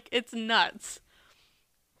just like, it's nuts.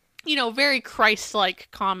 You know, very Christ-like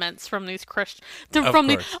comments from these Christians. Of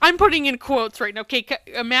course. I'm putting in quotes right now. Okay,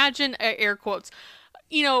 imagine air quotes.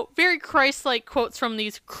 You know, very Christ-like quotes from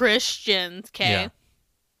these Christians. Okay, Yeah.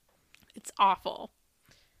 it's awful.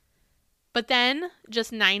 But then,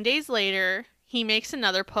 just 9 days later, he makes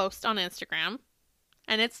another post on Instagram,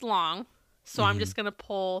 and it's long, so I'm just gonna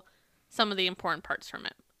pull some of the important parts from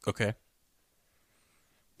it. Okay.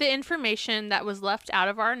 The information that was left out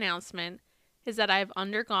of our announcement is that I've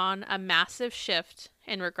undergone a massive shift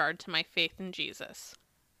in regard to my faith in Jesus.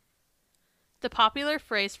 The popular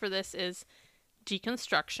phrase for this is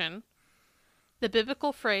deconstruction. The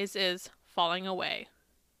biblical phrase is falling away.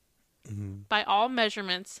 By all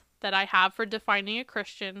measurements that I have for defining a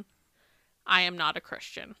Christian, I am not a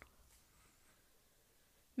Christian.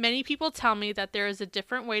 Many people tell me that there is a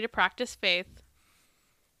different way to practice faith,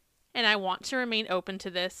 and I want to remain open to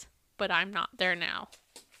this, but I'm not there now.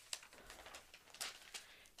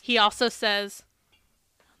 He also says,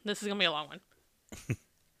 this is going to be a long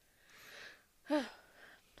one.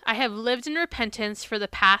 I have lived in repentance for the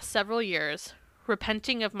past several years,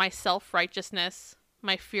 repenting of my self-righteousness,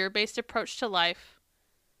 my fear-based approach to life,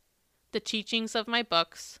 the teachings of my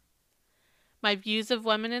books, my views of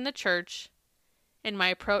women in the church, and my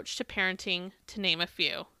approach to parenting, to name a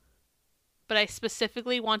few. But I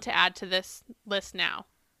specifically want to add to this list now.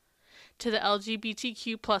 To the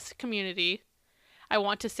LGBTQ plus community, I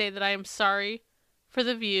want to say that I am sorry for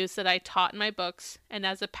the views that I taught in my books and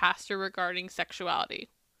as a pastor regarding sexuality.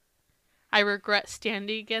 I regret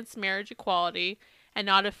standing against marriage equality and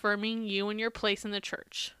not affirming you and your place in the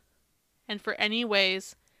church, and for any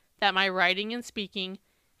ways that my writing and speaking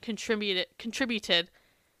contributed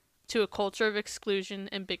to a culture of exclusion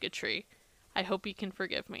and bigotry. I hope you can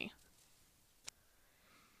forgive me.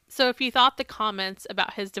 So if you thought the comments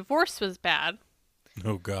about his divorce was bad,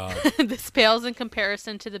 Oh, God. this pales in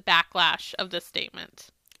comparison to the backlash of this statement.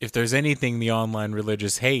 If there's anything the online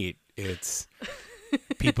religious hate, it's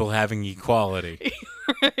people having equality.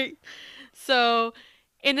 Right? So,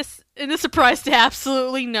 in a surprise to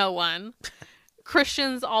absolutely no one,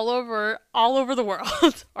 Christians all over the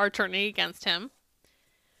world are turning against him.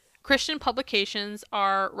 Christian publications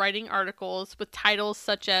are writing articles with titles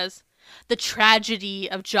such as "The Tragedy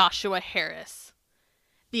of Joshua Harris,"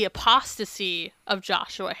 "The Apostasy of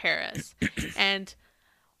Joshua Harris," and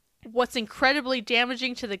 "What's incredibly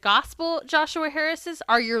damaging to the gospel, Joshua Harris's,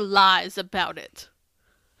 are your lies about it."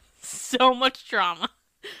 So much drama.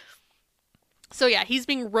 So yeah, he's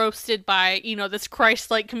being roasted by, this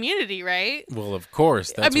Christ-like community, right? Well, of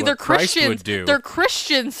course. That's they're what Christ Christians. would do. They're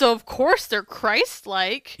Christians, so of course they're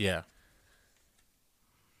Christ-like. Yeah.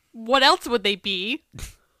 What else would they be?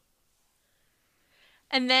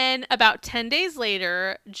 And then about 10 days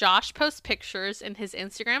later, Josh posts pictures in his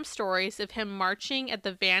Instagram stories of him marching at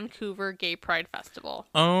the Vancouver Gay Pride Festival.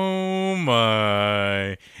 Oh,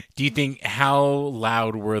 my. Do you think, how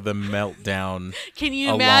loud were the meltdown Can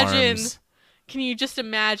you alarms? imagine? Can you just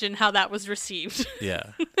imagine how that was received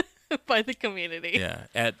Yeah. by the community? Yeah.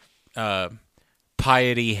 At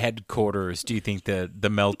Piety headquarters, do you think the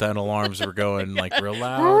meltdown alarms were going like real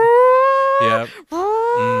loud? Yep.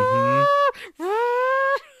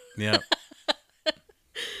 Yep.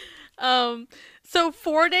 So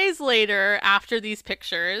 4 days later, after these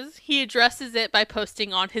pictures, he addresses it by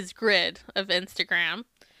posting on his grid of Instagram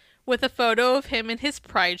with a photo of him in his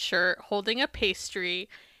pride shirt holding a pastry,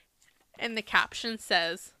 and the caption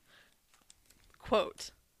says,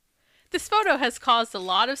 quote, "This photo has caused a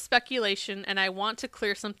lot of speculation and I want to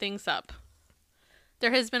clear some things up.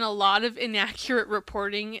 There has been a lot of inaccurate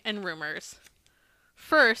reporting and rumors.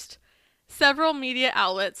 First, several media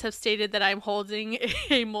outlets have stated that I'm holding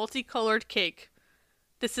a multicolored cake.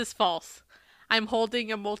 This is false. I'm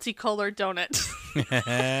holding a multicolored donut."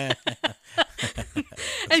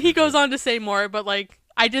 And he goes on to say more, but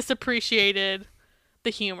I just appreciated the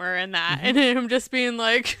humor in that. And him just being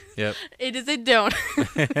like, Yep. "It is a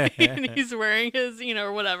donut." And he's wearing his,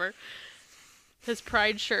 or whatever, his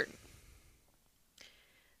pride shirt.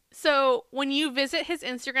 So when you visit his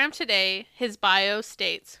Instagram today, his bio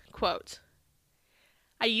states, quote,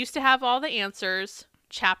 "I used to have all the answers,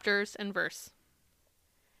 chapters, and verse.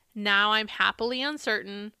 Now I'm happily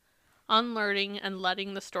uncertain, unlearning, and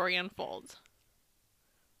letting the story unfold."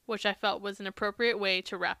 Which I felt was an appropriate way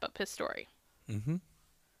to wrap up his story.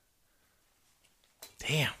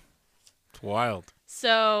 Damn. It's wild.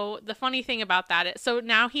 So the funny thing about that is, so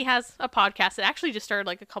now he has a podcast that actually just started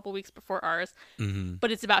like a couple weeks before ours,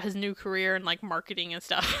 but it's about his new career and like marketing and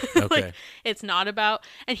stuff. Okay. Like it's not about,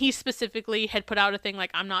 and he specifically had put out a thing like,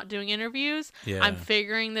 I'm not doing interviews. Yeah. I'm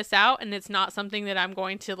figuring this out, and it's not something that I'm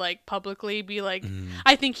going to like publicly be like,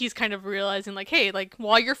 I think he's kind of realizing like, hey, like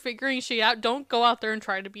while you're figuring shit out, don't go out there and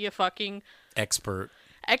try to be a fucking Expert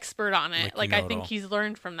on it. Like Like you I know it think all. he's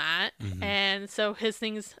learned from that. And so his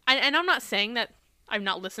things, and I'm not saying that I've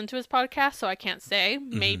not listened to his podcast, so I can't say.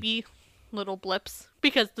 Maybe little blips,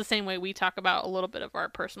 because the same way we talk about a little bit of our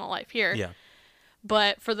personal life here. Yeah.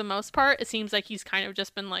 But for the most part, it seems like he's kind of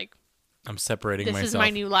just been like, I'm separating this myself. is my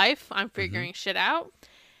new life. I'm figuring shit out.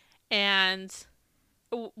 And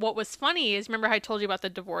what was funny is, remember how I told you about the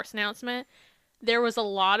divorce announcement? There was a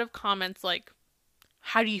lot of comments like,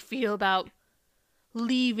 how do you feel about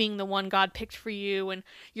leaving the one God picked for you and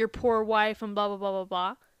your poor wife and blah, blah, blah, blah,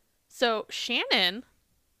 blah. So Shannon,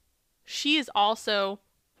 she is also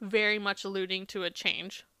very much alluding to a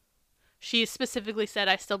change. She specifically said,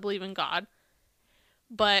 I still believe in God.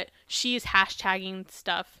 But she is hashtagging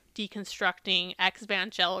stuff, deconstructing,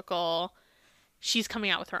 ex-evangelical. She's coming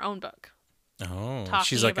out with her own book. Oh, talking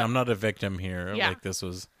she's like, about- I'm not a victim here. Yeah. Like this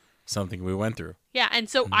was something we went through. Yeah, and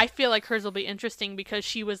so I feel like hers will be interesting because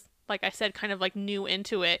she was, like I said, kind of like new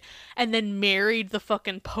into it, and then married the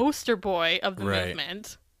fucking poster boy of the Right.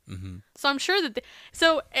 movement. So I'm sure that,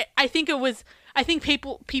 I think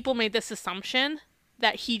people made this assumption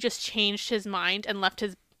that he just changed his mind and left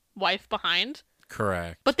his wife behind,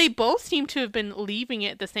 Correct. but they both seem to have been leaving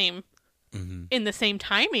it the same, in the same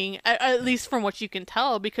timing, at least from what you can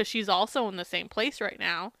tell, because she's also in the same place right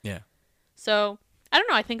now. Yeah. So I don't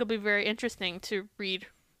know. I think it'll be very interesting to read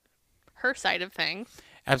her side of things.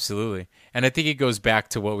 Absolutely. And I think it goes back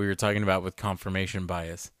to what we were talking about with confirmation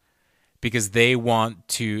bias. Because they want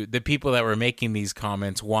to, the people that were making these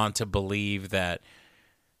comments want to believe that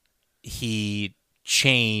he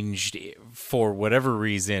changed for whatever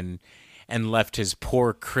reason and left his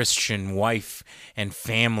poor Christian wife and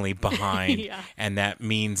family behind. Yeah. And that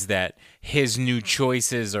means that his new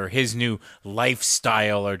choices or his new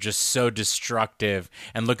lifestyle are just so destructive.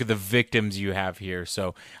 And look at the victims you have here.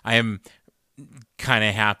 So I am kind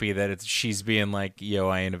of happy that she's being like, yo,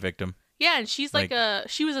 I ain't a victim. Yeah, and she's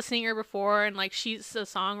she was a singer before, and like she's a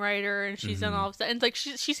songwriter, and she's done all of that, and like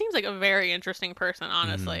she seems like a very interesting person,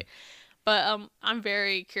 honestly. But I'm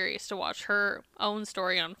very curious to watch her own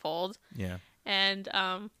story unfold. Yeah. And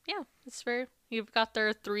yeah, it's you've got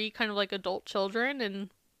their 3 kind of like adult children,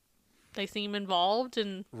 and they seem involved,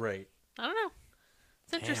 and Right. I don't know,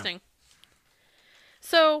 it's interesting.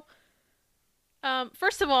 So,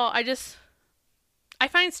 first of all, I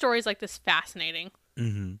find stories like this fascinating.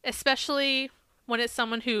 Especially when it's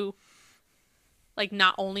someone who like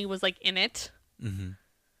not only was like in it,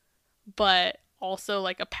 but also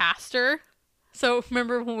like a pastor. So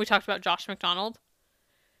remember when we talked about Josh McDonald?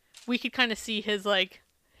 We could kind of see his like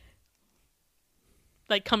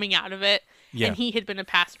coming out of it. Yeah. And he had been a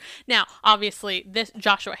pastor. Now, obviously, this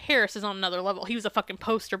Joshua Harris is on another level. He was a fucking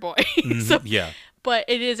poster boy. So, Yeah. but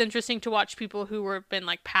it is interesting to watch people who were been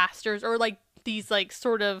like pastors or like these like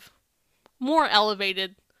sort of more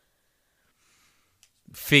elevated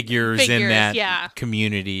Figures in that yeah.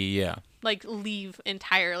 community. Yeah. like leave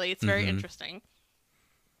entirely. It's very interesting.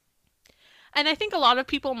 And I think a lot of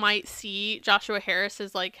people might see Joshua Harris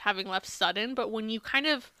as like having left sudden, but when you kind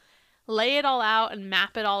of lay it all out and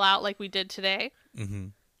map it all out like we did today,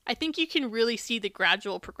 I think you can really see the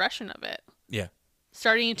gradual progression of it. Yeah.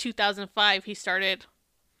 Starting in 2005, he started,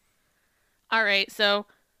 all right, so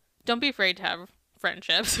don't be afraid to have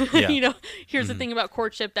friendships. Yeah. Here's the thing about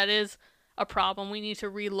courtship that is a problem. We need to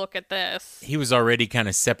relook at this. He was already kind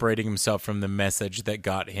of separating himself from the message that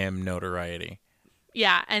got him notoriety.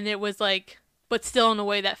 Yeah, and it was like, but still in a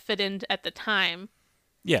way that fit in at the time.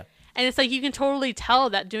 Yeah. And it's like you can totally tell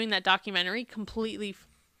that doing that documentary completely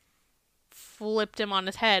flipped him on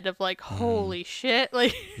his head of like, holy shit,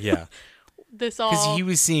 like Yeah. this all. Because he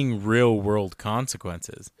was seeing real world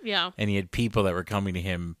consequences. Yeah. And he had people that were coming to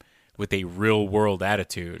him with a real world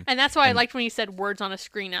attitude. And that's why I liked when he said words on a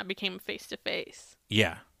screen now became face to face.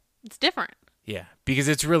 Yeah. It's different. Yeah. Because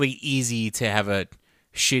it's really easy to have a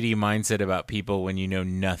shitty mindset about people when you know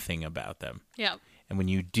nothing about them. Yeah. And when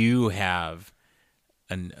you do have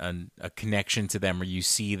a connection to them, or you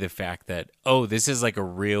see the fact that, oh, this is like a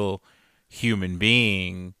real human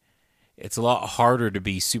being, it's a lot harder to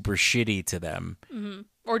be super shitty to them. Mm-hmm.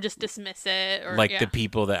 Or just dismiss it. Or Like the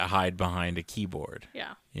people that hide behind a keyboard.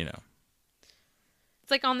 Yeah. You know.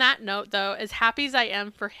 It's like on that note, though, as happy as I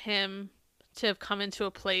am for him to have come into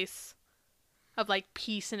a place of like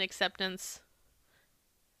peace and acceptance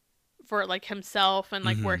for like himself and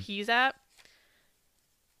like where he's at.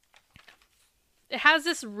 It has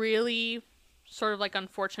this really sort of like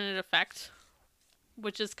unfortunate effect,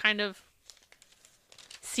 which is kind of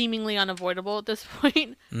seemingly unavoidable at this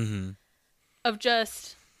point, of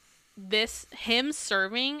just him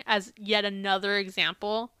serving as yet another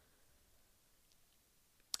example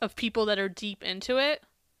of people that are deep into it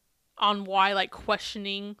on why like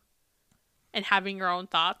questioning and having your own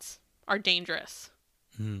thoughts are dangerous.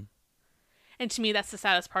 And to me, that's the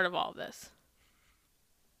saddest part of all of this.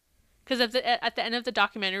 Because at the end of the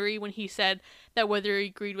documentary, when he said that whether he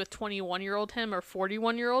agreed with 21-year-old him or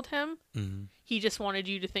 41-year-old him, he just wanted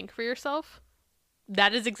you to think for yourself.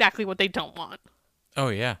 That is exactly what they don't want. Oh,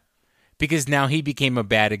 yeah. Because now he became a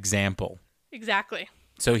bad example. Exactly.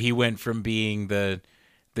 So he went from being the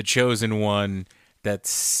chosen one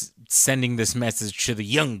that's sending this message to the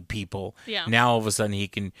young people. Yeah. Now all of a sudden he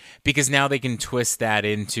can, because now they can twist that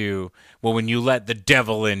into, well, when you let the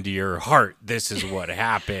devil into your heart, this is what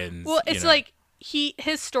happens. Well, it's like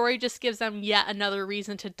his story just gives them yet another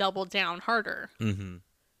reason to double down harder.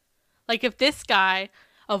 Like if this guy,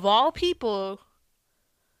 of all people,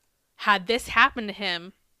 had this happen to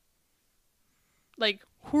him, like,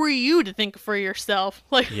 who are you to think for yourself?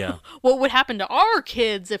 Like, what would happen to our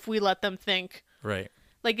kids if we let them think? Right.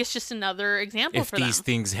 Like, it's just another example for them. If these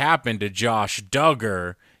things happened to Josh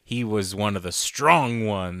Duggar, he was one of the strong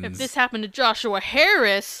ones. If this happened to Joshua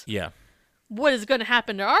Harris, what is going to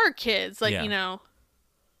happen to our kids? Like, you know.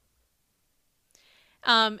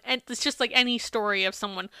 And it's just like any story of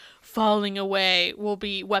someone falling away will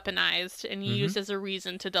be weaponized and used as a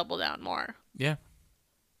reason to double down more. Yeah.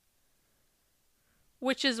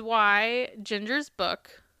 Which is why Ginger's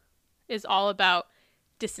book is all about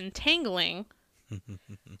disentangling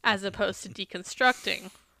as opposed to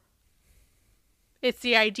deconstructing. It's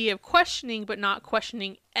the idea of questioning, but not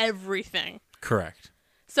questioning everything. Correct.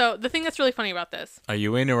 So the thing that's really funny about this. Are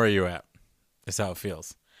you in or are you out? That's how it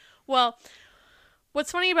feels. Well,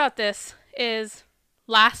 what's funny about this is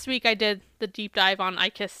last week I did the deep dive on I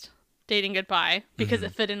Kissed Dating Goodbye because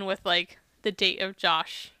it fit in with like the date of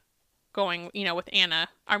Josh going, you know, with Anna.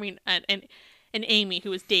 I mean, and Amy, who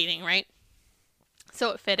was dating, right?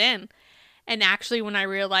 So it fit in. And actually, when I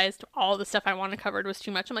realized all the stuff I wanted covered was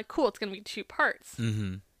too much, I'm like, cool, it's going to be 2 parts.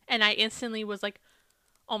 And I instantly was like,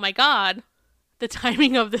 oh my God, the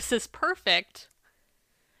timing of this is perfect.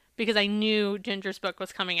 Because I knew Ginger's book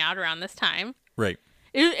was coming out around this time. Right.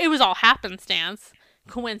 It was all happenstance,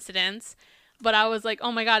 coincidence. But I was like,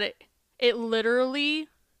 oh my God, it literally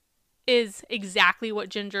is exactly what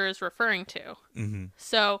Ginger is referring to.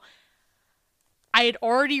 So I had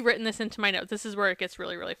already written this into my notes. This is where it gets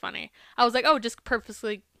really, really funny. I was like, oh, just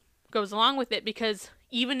purposely goes along with it because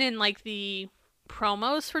even in like the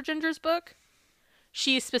promos for Ginger's book,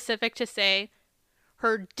 she's specific to say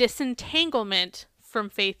her disentanglement from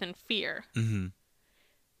faith and fear,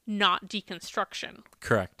 not deconstruction.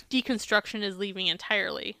 Correct. Deconstruction is leaving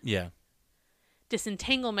entirely. Yeah.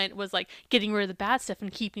 Disentanglement was like getting rid of the bad stuff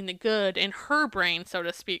and keeping the good in her brain, so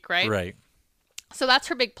to speak, right? Right. So that's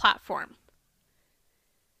her big platform.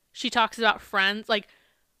 She talks about friends, like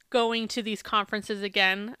going to these conferences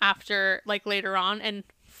again after, like later on, and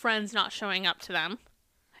friends not showing up to them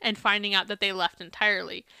and finding out that they left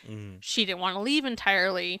entirely. She didn't want to leave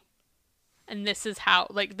entirely. And this is how,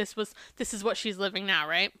 like, this is what she's living now,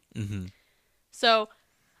 right? So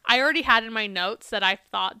I already had in my notes that I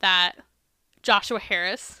thought that Joshua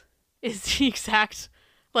Harris is the exact,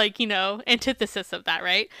 like, you know, antithesis of that,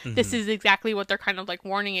 right? This is exactly what they're kind of like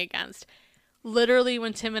warning against. Literally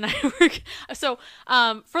when Tim and I were... So,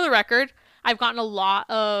 for the record, I've gotten a lot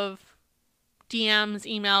of DMs,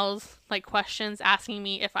 emails, like questions asking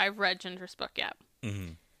me if I've read Ginger's book yet.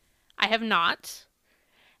 I have not.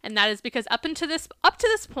 And that is because up to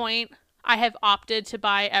this point, I have opted to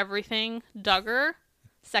buy everything Duggar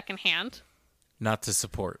secondhand. Not to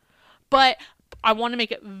support. But I want to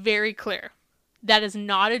make it very clear. That is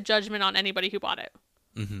not a judgment on anybody who bought it.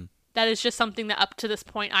 That is just something that up to this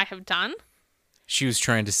point I have done. She was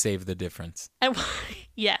trying to save the difference. And,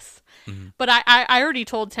 yes. But I already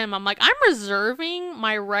told Tim, I'm like, I'm reserving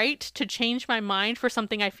my right to change my mind for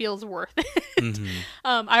something I feel is worth it.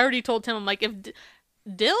 I already told Tim, I'm like, if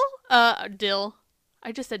Dill?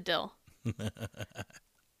 I just said Dill.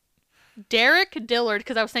 Derek Dillard,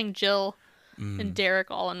 because I was saying Jill and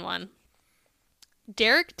Derek all in one.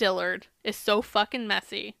 Derek Dillard is so fucking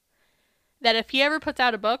messy that if he ever puts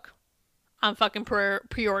out a book, I'm fucking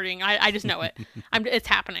pre-ordering. I just know it. It's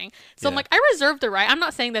happening. So I'm Yeah. like, I reserve the right. I'm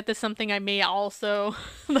not saying that this is something I may also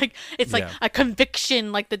like. It's like Yeah. a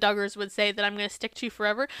conviction, like the Duggars would say, that I'm going to stick to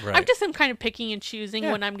forever. Right. I'm just kind of picking and choosing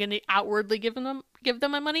Yeah. when I'm going to outwardly give them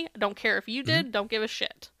my money. I don't care if you did. Don't give a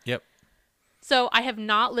shit. Yep. So I have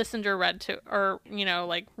not listened or read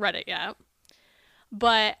it yet.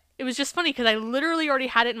 But it was just funny because I literally already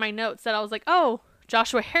had it in my notes that I was like, oh,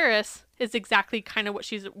 Joshua Harris is exactly kind of what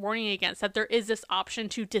she's warning against, that there is this option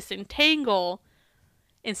to disentangle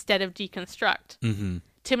instead of deconstruct. Mm-hmm.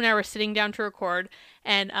 Tim and I were sitting down to record,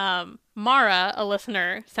 and Mara, a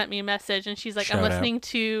listener, sent me a message, and she's like, Shout I'm out. listening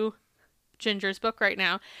to Ginger's book right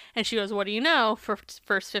now. And she goes, what do you know? For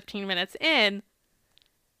first 15 minutes in,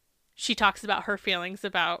 she talks about her feelings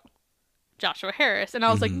about Joshua Harris. And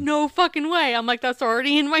I was like, no fucking way. I'm like, that's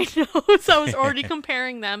already in my notes. I was already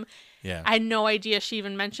comparing them. Yeah. I had no idea she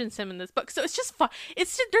even mentions him in this book. So it's just fun.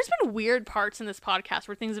 There's been weird parts in this podcast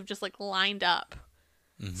where things have just like lined up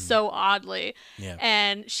so oddly. Yeah.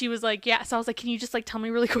 And she was like, yeah. So I was like, can you just like tell me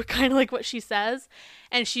really quick kind of like what she says?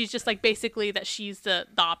 And she's just like, basically that she's the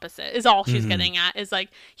opposite is all she's getting at, is like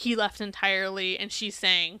he left entirely. And she's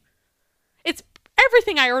saying it's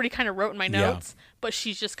everything I already kind of wrote in my notes, but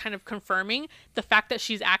she's just kind of confirming the fact that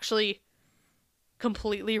she's actually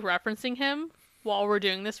completely referencing him while we're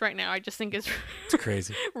doing this right now. I just think it's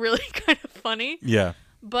Crazy. really kind of funny. Yeah.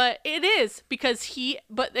 But it is because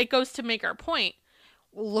but it goes to make our point.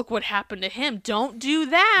 Well, look what happened to him. Don't do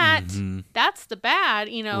that. That's the bad,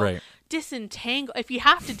 Right. Disentangle. If you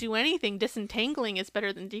have to do anything, disentangling is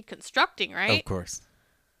better than deconstructing, right? Of course.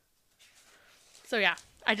 So yeah,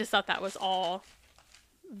 I just thought that was all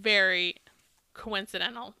very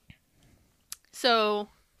coincidental. So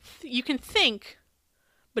you can think,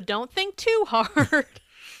 but don't think too hard.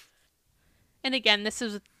 And again, this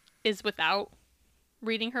is without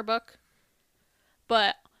reading her book,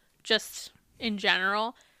 but just in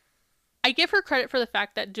general, I give her credit for the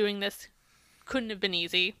fact that doing this couldn't have been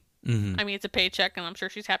easy. I mean, it's a paycheck, and I'm sure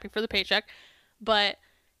she's happy for the paycheck, but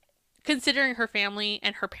considering her family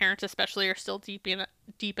and her parents especially are still deep in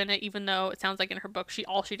it, even though it sounds like in her book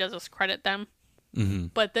all she does is credit them.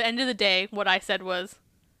 But at the end of the day, what I said was,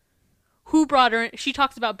 who brought her in? She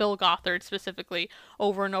talks about Bill Gothard specifically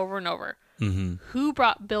over and over and over. Who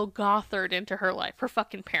brought Bill Gothard into her life? Her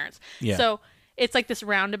fucking parents. Yeah. So it's like this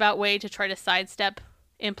roundabout way to try to sidestep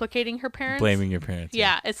implicating her parents. Blaming your parents.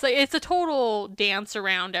 Yeah, it's like it's a total dance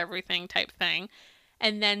around everything type thing.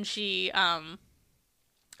 And then she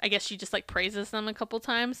I guess she just like praises them a couple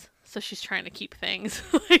times. So she's trying to keep things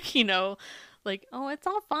like, oh, it's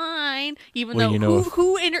all fine. Even though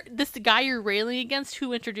this guy you're railing against,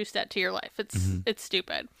 who introduced that to your life? It's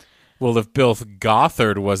stupid. Well, if Bill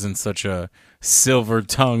Gothard wasn't such a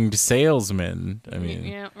silver-tongued salesman, I mean,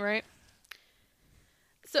 Yeah, right.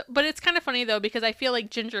 So, but it's kind of funny though, because I feel like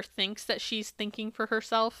Ginger thinks that she's thinking for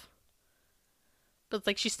herself, but it's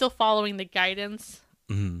like she's still following the guidance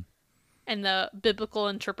and the biblical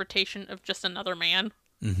interpretation of just another man.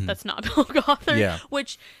 That's not Bill Gothard. Yeah.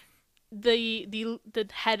 Which the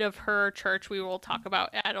head of her church we will talk about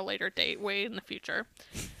at a later date, way in the future.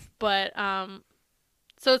 But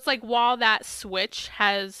so it's like while that switch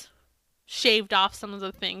has shaved off some of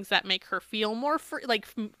the things that make her feel more free, like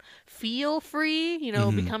feel free,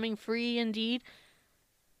 becoming free indeed,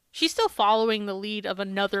 she's still following the lead of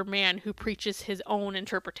another man who preaches his own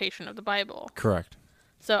interpretation of the Bible. correct.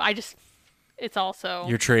 So it's also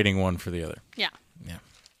You're trading one for the other. yeah. Yeah.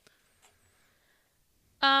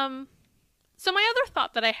 So my other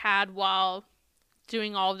thought that I had while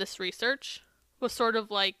doing all of this research was sort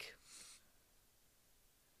of like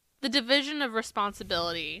the division of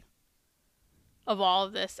responsibility of all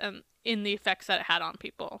of this and in the effects that it had on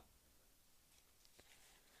people.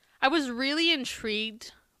 I was really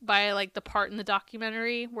intrigued by like the part in the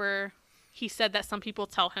documentary where he said that some people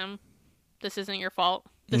tell him this isn't your fault,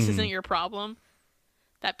 this isn't your problem,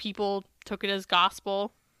 that people took it as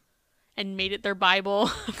gospel and made it their Bible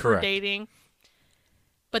for Correct. dating.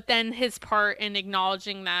 But then his part in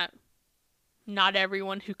acknowledging that not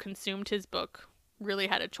everyone who consumed his book really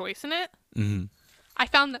had a choice in it. I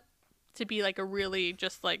found that to be like a really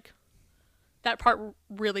just like that part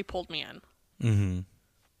really pulled me in.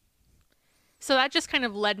 So that just kind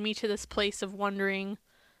of led me to this place of wondering,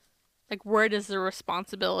 like, where does the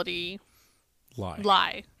responsibility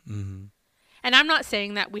lie? And I'm not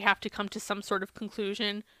saying that we have to come to some sort of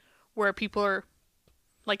conclusion where people are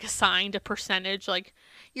like assigned a percentage, like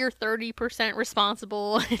you're 30%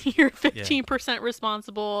 responsible and you're 15%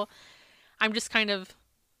 responsible. I'm just I'm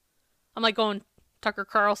like going Tucker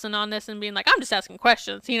Carlson on this and being like, I'm just asking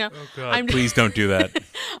questions, you know. Oh God, please don't do that.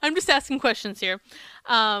 I'm just asking questions here.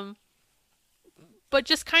 But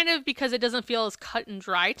just kind of because it doesn't feel as cut and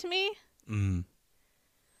dry to me. Mm.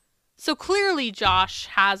 So clearly Josh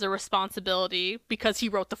has a responsibility because he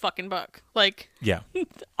wrote the fucking book. Like, Yeah.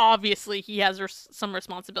 obviously he has some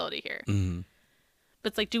responsibility here. Mm.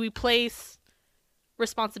 But it's like, do we place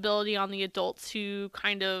responsibility on the adults who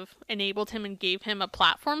kind of enabled him and gave him a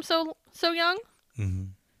platform so young? Mm-hmm.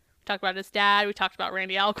 We talked about his dad. We talked about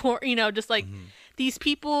Randy Alcorn. You know, just like these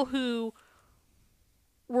people who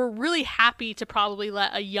were really happy to probably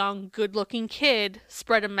let a young, good-looking kid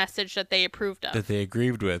spread a message that they approved of. That they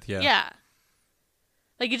agreed with, yeah. Yeah.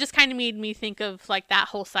 Like, it just kind of made me think of, like, that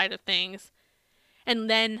whole side of things. And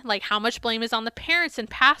then, like, how much blame is on the parents and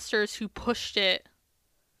pastors who pushed it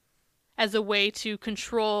as a way to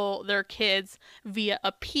control their kids via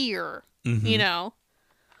a peer, you know?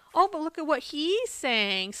 Oh, but look at what he's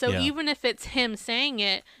saying. So even if it's him saying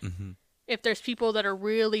it, if there's people that are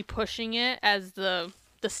really pushing it as the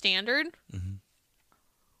standard,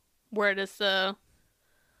 where does kind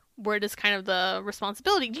of the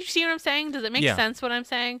responsibility? Do you see what I'm saying? Does it make sense what I'm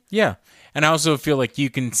saying? Yeah. And I also feel like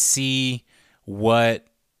you can see what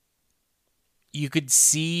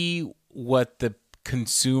the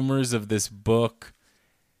consumers of this book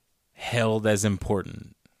held as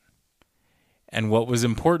important. And what was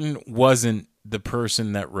important wasn't the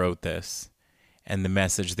person that wrote this and the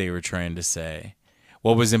message they were trying to say.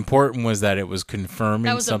 What was important was that it was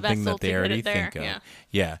confirming something that they already think of.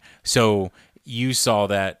 Yeah. So you saw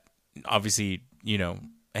that, obviously, you know,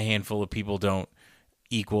 a handful of people don't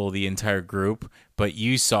equal the entire group, but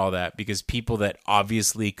you saw that because people that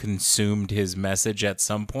obviously consumed his message at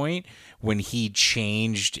some point, when he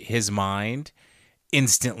changed his mind,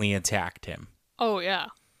 instantly attacked him. Oh, yeah.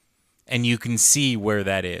 And you can see where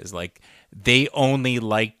that is. Like, they only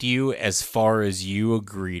liked you as far as you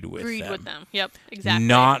agreed with them. Yep, exactly.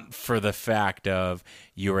 Not for the fact of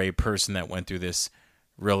you're a person that went through this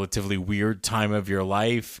relatively weird time of your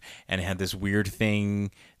life and had this weird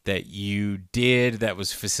thing that you did that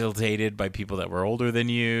was facilitated by people that were older than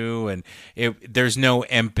you, and there's no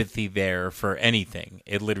empathy there for anything.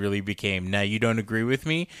 It literally became, now you don't agree with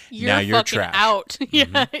me, now you're trash. Out.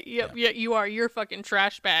 Yeah, you are. You're fucking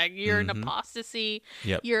trash bag. You're in apostasy.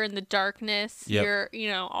 Yep. You're in the darkness. Yep. You're, you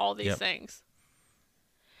know, all these things.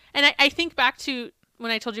 And I think back to when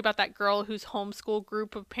I told you about that girl whose homeschool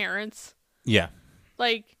group of parents. Yeah.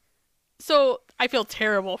 Like, so I feel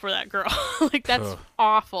terrible for that girl. Like, that's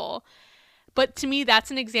awful. But to me,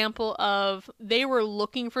 that's an example of they were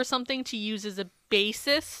looking for something to use as a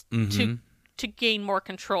basis to gain more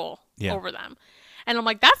control over them. And I'm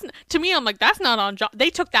like, that's not on John.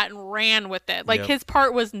 They took that and ran with it. Like, his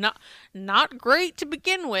part was not great to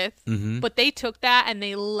begin with, but they took that and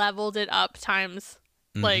they leveled it up times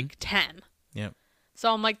like 10. Yep.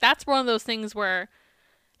 So I'm like, that's one of those things where,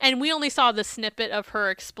 and we only saw the snippet of her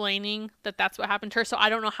explaining that that's what happened to her. So I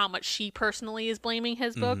don't know how much she personally is blaming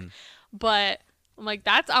his book, but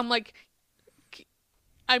I'm like,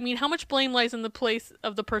 I mean, how much blame lies in the place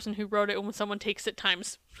of the person who wrote it when someone takes it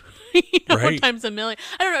times, times a million?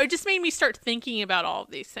 I don't know. It just made me start thinking about all of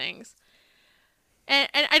these things. And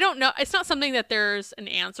I don't know. It's not something that there's an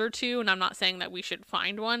answer to, and I'm not saying that we should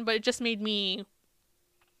find one, but it just made me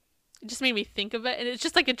think of it. And it's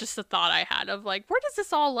just like, just a thought I had of like, where does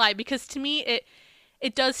this all lie? Because to me,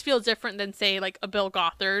 it does feel different than, say, like a Bill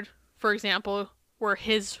Gothard, for example, where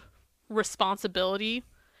his responsibility,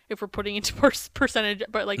 if we're putting into percentage,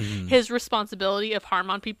 but like his responsibility of harm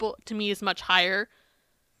on people to me is much higher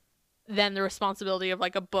than the responsibility of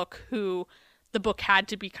like a book who the book had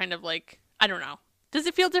to be kind of like, I don't know. Does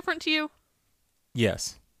it feel different to you?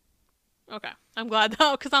 Yes. Okay. I'm glad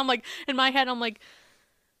though. Cause I'm like, in my head, I'm like,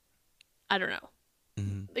 I don't know.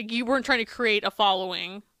 Like, you weren't trying to create a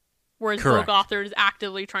following, whereas Bill Gothard is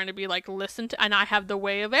actively trying to be like, listen to, and I have the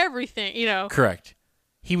way of everything, you know? Correct.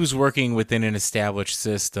 He was working within an established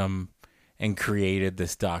system and created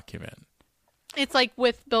this document. It's like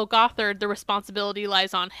with Bill Gothard, the responsibility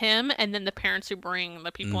lies on him and then the parents who bring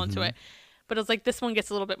the people into it. But it's like this one gets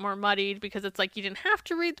a little bit more muddied because it's like you didn't have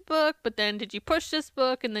to read the book, but then did you push this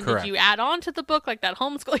book? And then did you add on to the book like that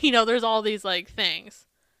homeschool? You know, there's all these like things.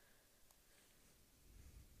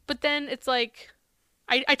 But then it's like,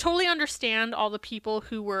 I totally understand all the people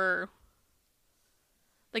who were,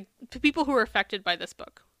 like, people who were affected by this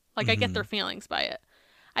book. Like, I get their feelings by it.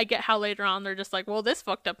 I get how later on they're just like, well, this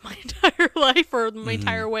fucked up my entire life, or my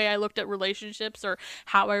entire way I looked at relationships, or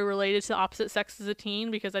how I related to the opposite sex as a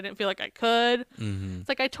teen because I didn't feel like I could. It's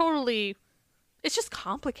like, it's just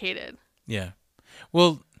complicated. Yeah.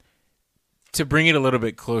 Well, to bring it a little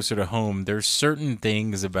bit closer to home, there's certain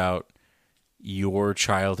things about your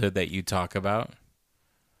childhood that you talk about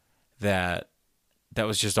that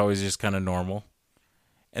was just always just kind of normal.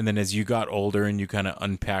 And then as you got older and you kind of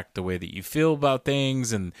unpacked the way that you feel about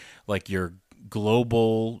things and like your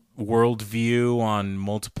global worldview on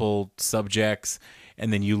multiple subjects,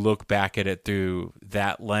 and then you look back at it through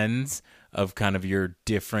that lens of kind of your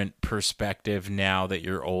different perspective now that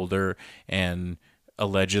you're older and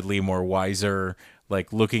allegedly more wiser,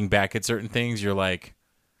 like looking back at certain things, you're like,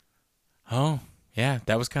 oh, yeah,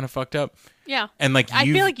 that was kind of fucked up. Yeah. And like I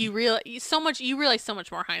feel like you realize so much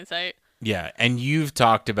more hindsight. Yeah, and you've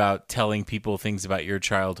talked about telling people things about your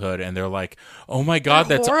childhood, and they're like, "Oh my God,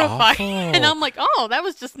 that's horrifying." awful." And I'm like, "Oh, that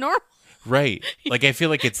was just normal." Right. Like, I feel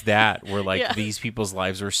like it's that where like Yeah. these people's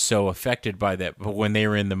lives were so affected by that, but when they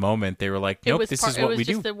were in the moment, they were like, "Nope, this is what we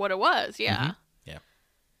do." It was just what it was. Yeah. Mhm. Yeah.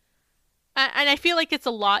 And I feel like it's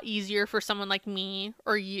a lot easier for someone like me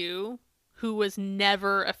or you, who was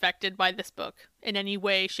never affected by this book in any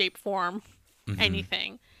way, shape, form,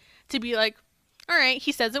 anything, to be like, all right,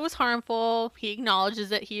 he says it was harmful. He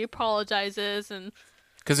acknowledges it. He apologizes, and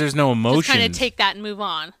Because there's no emotion. just kind of take that and move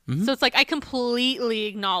on. So it's like I completely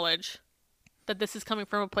acknowledge that this is coming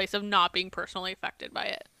from a place of not being personally affected by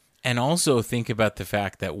it. And also think about the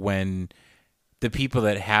fact that when the people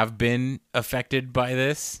that have been affected by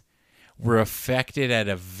this were affected at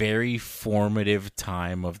a very formative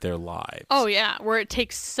time of their lives. Oh yeah, where it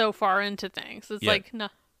takes so far into things. It's Yeah. like no.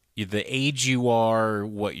 The age you are,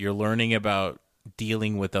 what you're learning about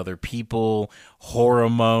dealing with other people,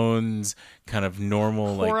 hormones, kind of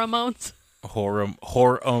normal Hormones.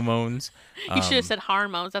 hormones. You should have said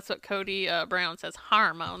hormones. That's what Cody Brown says.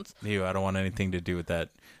 Hormones. Ew, I don't want anything to do with that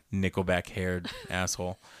Nickelback haired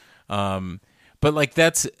asshole. But like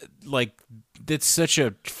that's such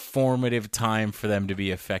a formative time for them to be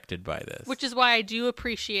affected by this. Which is why I do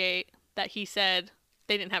appreciate that he said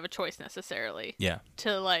they didn't have a choice necessarily. Yeah.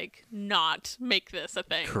 To like not make this a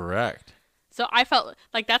thing. Correct. So I felt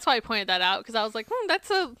like that's why I pointed that out, because I was like,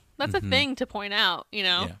 that's a thing to point out, you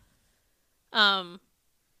know. Yeah.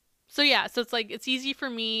 So yeah, so it's like it's easy for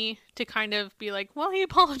me to kind of be like, well, he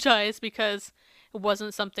apologized because it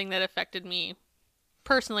wasn't something that affected me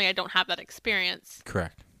personally. I don't have that experience.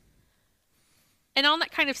 Correct. And on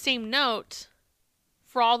that kind of same note,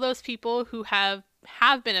 for all those people who have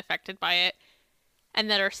been affected by it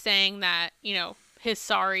and that are saying that, you know, his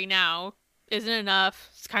sorry now isn't enough,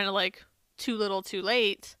 it's kind of like too little too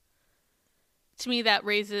late, to me that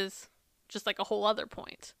raises just like a whole other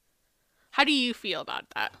point. How do you feel about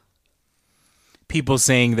that? People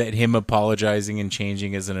saying that him apologizing and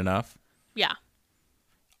changing isn't enough. Yeah.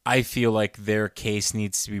 I feel like their case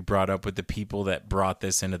needs to be brought up with the people that brought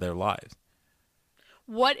this into their lives.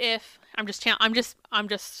 What if I'm just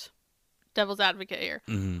devil's advocate here.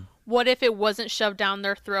 What if it wasn't shoved down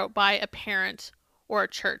their throat by a parent or a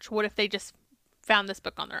church? What if they just found this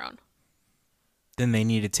book on their own? Then they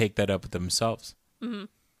need to take that up with themselves.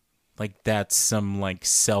 Like that's some like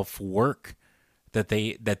self-work that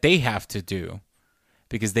they have to do,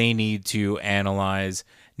 because they need to analyze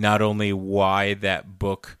not only why that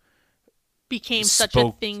book Became such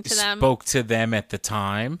a thing to them. Spoke to them at the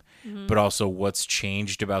time, but also what's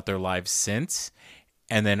changed about their lives since,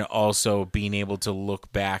 and then also being able to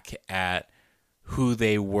look back at who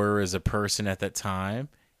they were as a person at that time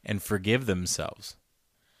and forgive themselves.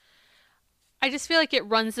 I just feel like it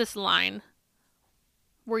runs this line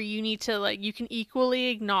where you need to, like, you can equally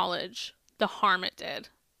acknowledge the harm it did.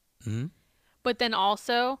 But then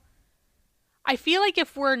also, I feel like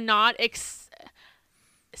if we're not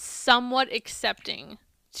somewhat accepting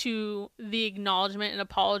to the acknowledgement and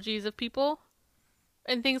apologies of people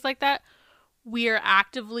and things like that, we are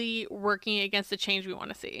actively working against the change we want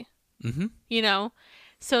to see. You know?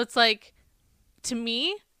 So it's like, to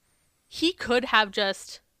me, he could have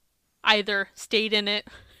just either stayed in it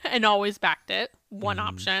and always backed it, one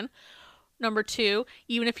option. Number two,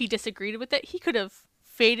 even if he disagreed with it, he could have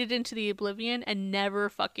faded into the oblivion and never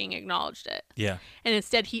fucking acknowledged it. Yeah. And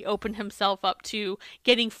instead he opened himself up to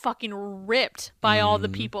getting fucking ripped by all the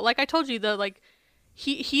people. Like I told you,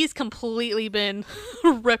 he's completely been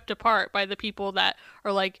ripped apart by the people that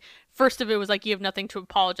are like, first of it was like, you have nothing to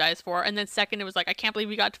apologize for. And then second, it was like, I can't believe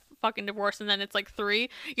we got fucking divorced. And then it's like 3,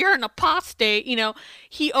 you're an apostate. You know,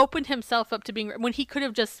 he opened himself up to being, when he could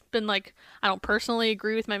have just been like, I don't personally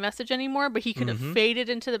agree with my message anymore, but he could have faded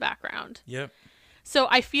into the background. Yep. So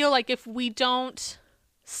I feel like if we don't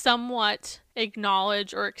somewhat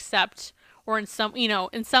acknowledge or accept, or in some, you know,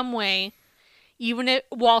 in some way, even if,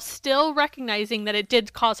 while still recognizing that it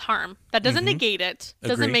did cause harm, that doesn't negate it,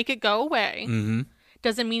 doesn't Agree. make it go away,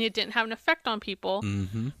 doesn't mean it didn't have an effect on people.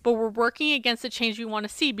 But we're working against the change we want to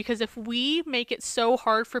see, because if we make it so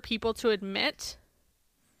hard for people to admit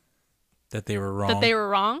That they were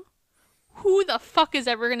wrong. who the fuck is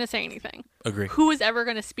ever going to say anything? Agree. Who is ever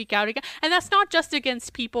going to speak out again? And that's not just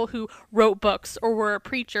against people who wrote books or were a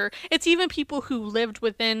preacher. It's even people who lived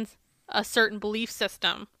within a certain belief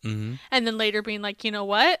system. And then later being like, you know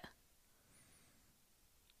what?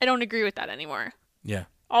 I don't agree with that anymore. Yeah.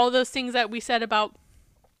 All those things that we said about,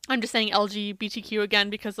 I'm just saying LGBTQ again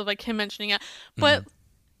because of like him mentioning it. But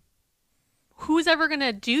who's ever going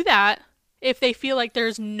to do that if they feel like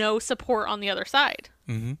there's no support on the other side?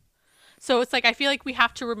 So it's like, I feel like we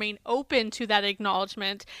have to remain open to that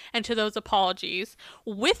acknowledgement and to those apologies,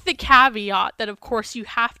 with the caveat that, of course, they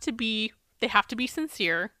have to be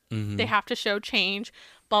sincere. They have to show change,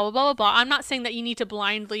 blah, blah, blah, blah, blah. I'm not saying that you need to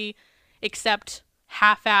blindly accept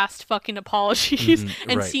half-assed fucking apologies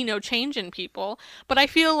and right. see no change in people. But I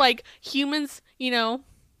feel like humans,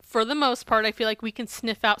 for the most part, I feel like we can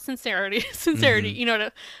sniff out sincerity,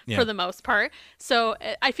 for the most part. So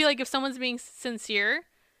I feel like if someone's being sincere,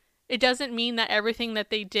 it doesn't mean that everything that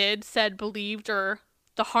they did, said, believed, or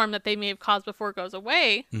the harm that they may have caused before goes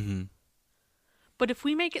away. But if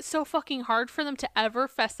we make it so fucking hard for them to ever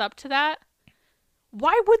fess up to that,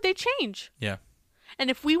 why would they change? Yeah.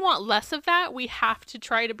 And if we want less of that, we have to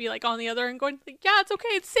try to be like on the other end going, yeah, it's okay,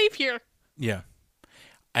 it's safe here. Yeah.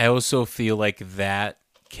 I also feel like that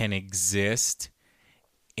can exist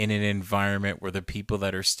in an environment where the people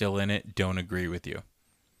that are still in it don't agree with you.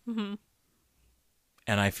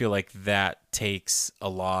 And I feel like that takes a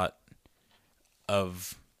lot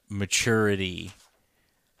of maturity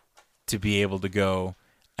to be able to go,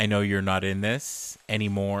 I know you're not in this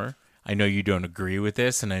anymore. I know you don't agree with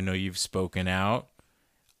this, and I know you've spoken out.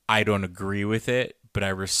 I don't agree with it, but I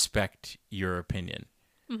respect your opinion.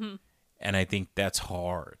 And I think that's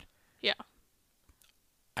hard. Yeah.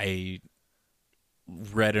 I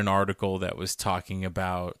read an article that was talking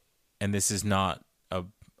about, and this is not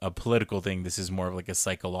a political thing, this is more of like a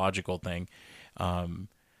psychological thing,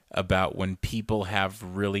 about when people have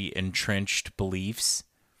really entrenched beliefs,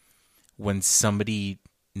 when somebody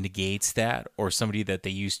negates that, or somebody that they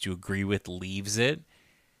used to agree with leaves it,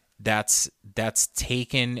 that's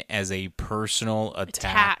taken as a personal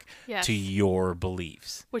attack yes. to your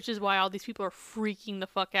beliefs. Which is why all these people are freaking the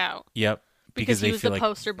fuck out. Yep. Because he they was feel the like,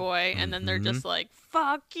 poster boy, and then they're just like,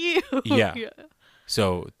 fuck you. Yeah.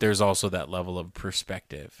 So there's also that level of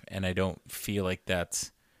perspective, and I don't feel like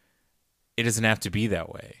it doesn't have to be that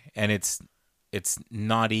way. And it's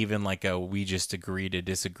not even like a we just agree to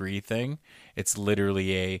disagree thing. It's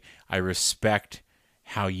literally I respect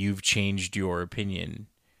how you've changed your opinion.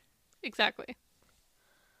 Exactly.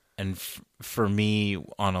 And for me,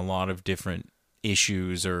 on a lot of different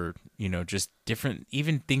issues, or just different,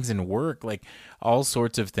 even things in work, like all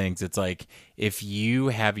sorts of things, it's like, if you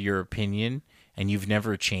have your opinion and you've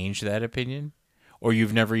never changed that opinion, or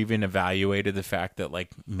you've never even evaluated the fact that like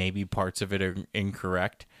maybe parts of it are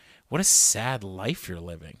incorrect, what a sad life you're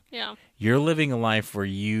living. Yeah. You're living a life where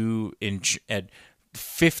you at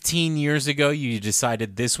 15 years ago you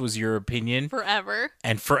decided this was your opinion Forever.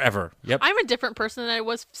 and forever. Yep. I'm a different person than I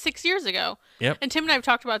was 6 years ago. Yep. And Tim and I have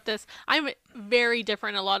talked about this. I'm very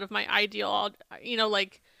different. A lot of my ideal,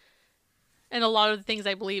 and a lot of the things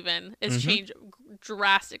I believe in has changed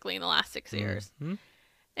drastically in the last 6 years.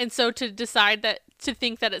 And so to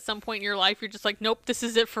think that at some point in your life you're just like, nope, this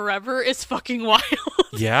is it forever, is fucking wild.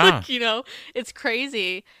 Yeah. It's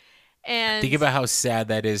crazy. And think about how sad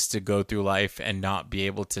that is to go through life and not be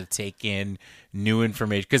able to take in new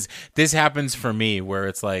information. Because this happens for me, where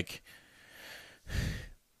it's like,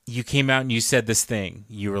 you came out and you said this thing.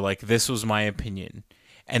 You were like, this was my opinion.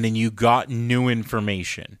 And then you got new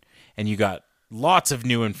information. And you got lots of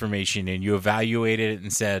new information. And you evaluated it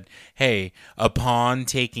and said, hey, upon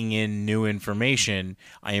taking in new information,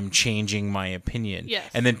 I am changing my opinion. Yes.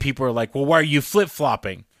 And then people are like, well, why are you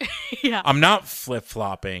flip-flopping? Yeah. I'm not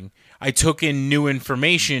flip-flopping. I took in new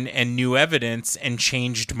information and new evidence and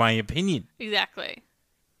changed my opinion. Exactly.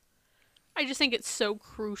 I just think it's so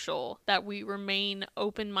crucial that we remain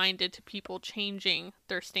open-minded to people changing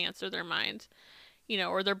their stance or their mind,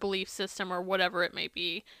 or their belief system or whatever it may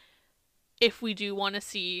be, if we do want to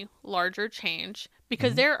see larger change,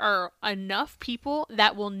 because there are enough people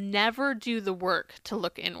that will never do the work to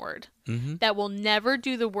look inward, that will never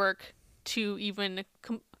do the work to even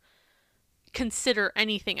consider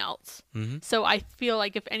anything else. So I feel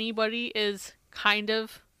like if anybody is kind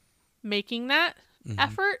of making that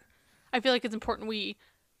effort, I feel like it's important we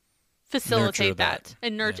facilitate that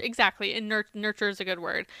and nurture. Yeah. Exactly. And nurture is a good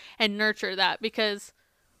word. And nurture that, because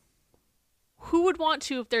who would want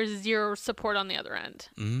to if there's zero support on the other end?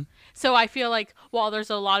 Mm-hmm. So I feel like while there's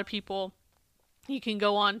a lot of people, you can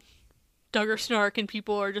go on Doug or Snark and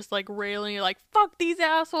people are just like railing, like, fuck these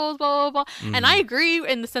assholes, blah, blah, blah. Mm-hmm. And I agree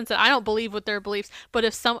in the sense that I don't believe with their beliefs, but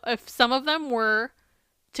if some of them were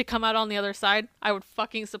to come out on the other side, I would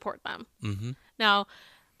fucking support them. Mm-hmm. Now,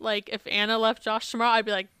 like, if Anna left Josh tomorrow, I'd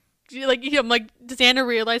be like, I'm like, does Anna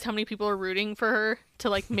realize how many people are rooting for her to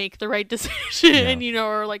like make the right decision, Yeah.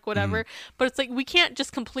 or like whatever? Mm-hmm. But it's like, we can't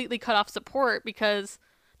just completely cut off support because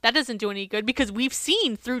that doesn't do any good, because we've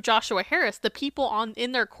seen through Joshua Harris, the people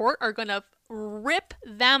in their court are going to rip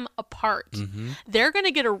them apart. Mm-hmm. They're going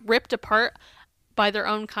to get ripped apart by their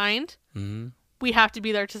own kind. Mm-hmm. We have to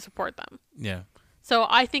be there to support them. Yeah. So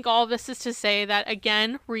I think all of this is to say that,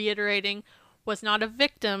 again, reiterating, was not a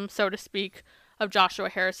victim, so to speak, of Joshua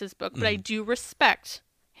Harris's book, but I do respect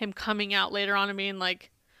him coming out later on and being like,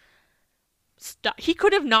 he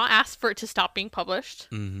could have not asked for it to stop being published.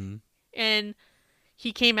 Mm-hmm. And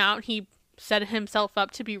he came out and he set himself up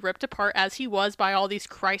to be ripped apart as he was by all these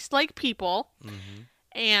Christ-like people. Mm-hmm.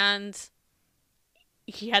 And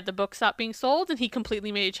he had the book stop being sold, and he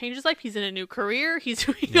completely made a change in his life. He's in a new career. He's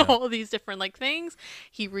doing all of these different like things.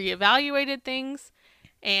 He reevaluated things.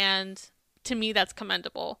 And to me, that's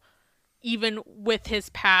commendable, even with his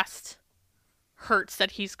past hurts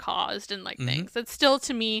that he's caused and like things. It's still,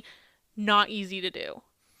 to me, not easy to do.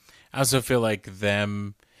 I also feel like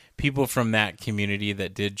people from that community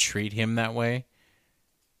that did treat him that way,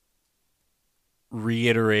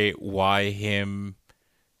 reiterate why him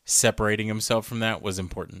separating himself from that was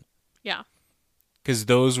important. Yeah. Because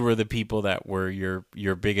those were the people that were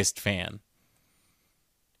your biggest fan.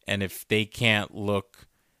 And if they can't look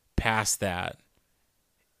past that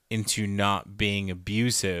into not being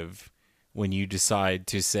abusive when you decide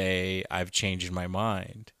to say, I've changed my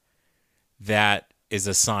mind, that is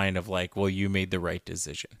a sign of like, well, you made the right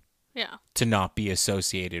decision. Yeah. To not be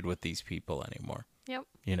associated with these people anymore. Yep.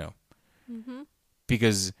 You know? Mm-hmm.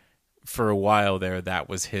 Because for a while there, that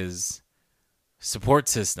was his support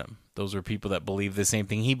system. Those were people that believed the same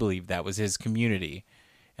thing he believed. That was his community.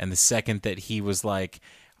 And the second that he was like,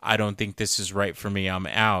 I don't think this is right for me, I'm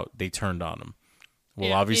out, they turned on him. Well,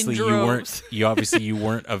 Yeah, obviously in you droves. you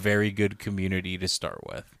weren't a very good community to start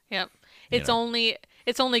with. Yep. You It's know.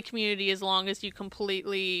 only community as long as you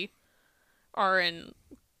completely are in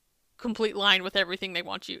complete line with everything they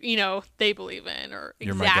want they believe in, or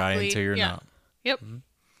You're exactly. my guy until you're not. Yep.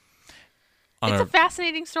 On It's a- a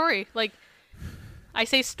fascinating story. Like, I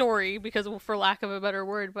say story because, for lack of a better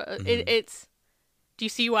word, but it's. Do you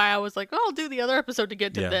see why I was like, oh, I'll do the other episode to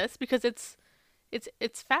get to Yeah. this, because it's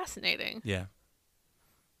fascinating. Yeah.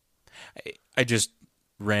 I just,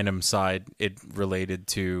 random side, it related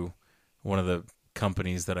to one of the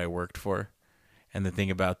companies that I worked for. And the thing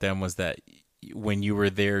about them was that when you were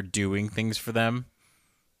there doing things for them,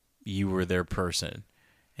 you were their person.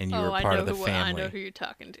 And you were part of the family. I know who you're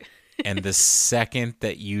talking to. And the second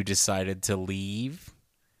that you decided to leave,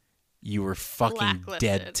 you were fucking Blacklisted.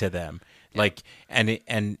 dead to them. Like, and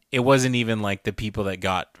it wasn't even like the people that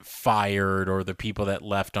got fired or the people that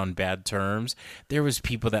left on bad terms. There was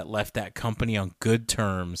people that left that company on good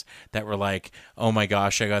terms that were like, oh my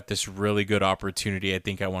gosh, I got this really good opportunity, I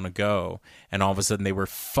think I want to go. And all of a sudden they were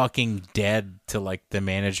fucking dead to like the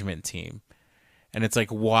management team. And it's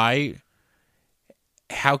like, why?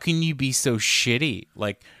 How can you be so shitty?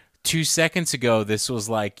 Like, 2 seconds ago, this was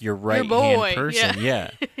like your right hand person.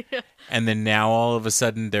 Yeah. And then now all of a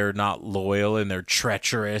sudden they're not loyal and they're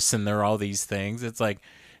treacherous and they're all these things. It's like,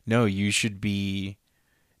 no, you should be,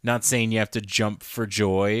 not saying you have to jump for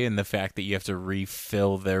joy in the fact that you have to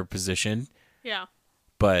refill their position. Yeah.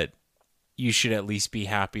 But you should at least be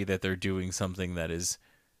happy that they're doing something that is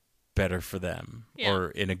better for them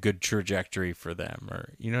or in a good trajectory for them,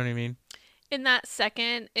 or, you know what I mean? In that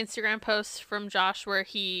second Instagram post from Josh where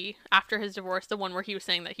he, after his divorce, the one where he was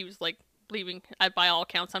saying that he was like leaving, by all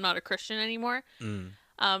accounts, I'm not a Christian anymore.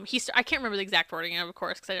 I can't remember the exact wording of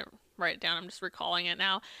course, because I didn't write it down. I'm just recalling it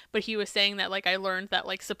now. But he was saying that, like, I learned that,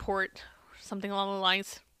 like, support, something along the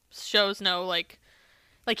lines, shows no, like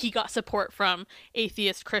he got support from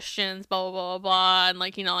atheist Christians, blah, blah, blah, blah, and,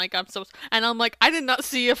 like, like, I'm like, I did not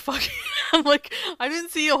see I'm like, I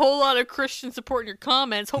didn't see a whole lot of Christian support in your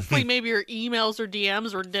comments. Hopefully maybe your emails or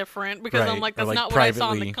DMs were different, because I'm Right. like, Or, that's like, not what I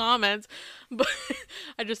saw in the privately. comments. But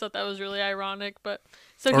I just thought that was really ironic, but...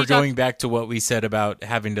 So Or going back to what we said about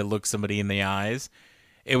having to look somebody in the eyes,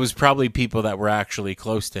 it was probably people that were actually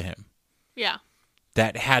close to him Yeah.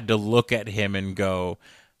 that had to look at him and go,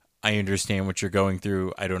 I understand what you're going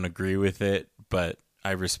through. I don't agree with it, but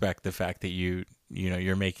I respect the fact that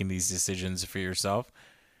you're making these decisions for yourself.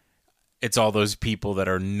 it's all those people that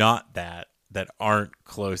are not that aren't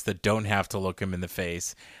close, that don't have to look him in the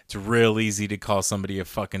face. It's real easy to call somebody a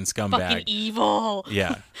fucking scumbag. Fucking evil.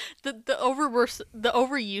 Yeah. the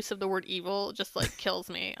overuse of the word evil just like kills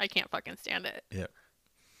me. I can't fucking stand it. Yeah.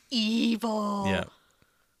 Evil. Yeah.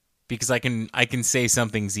 Because I can say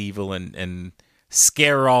something's evil and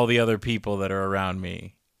scare all the other people that are around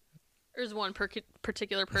me. There's one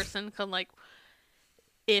particular person called like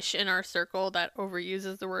Ish in our circle that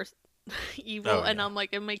overuses the word evil, Oh, and yeah. I'm like,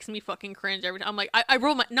 it makes me fucking cringe every time. I'm like, I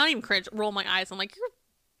roll my, not even cringe, roll my eyes. I'm like, you're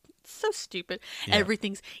so stupid. Yeah.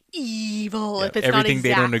 Everything's evil. Yeah, If it's everything not they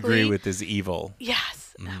exactly, don't agree with is evil.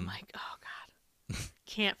 Yes. And I'm like, oh god,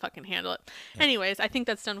 can't fucking handle it. Anyways, I think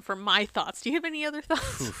that's done for my thoughts. Do you have any other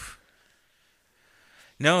thoughts? Oof.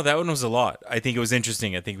 No, that one was a lot. I think it was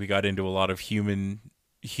interesting. I think we got into a lot of human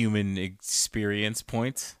experience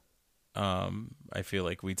points. I feel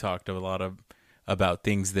like we talked a lot about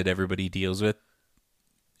things that everybody deals with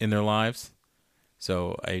in their lives.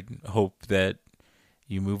 So I hope that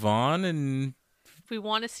you move on, and If we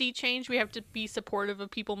want to see change, we have to be supportive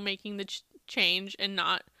of people making the change and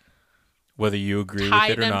not whether you agree tie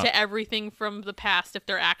with it or them not. to everything from the past if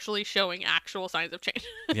they're actually showing actual signs of change.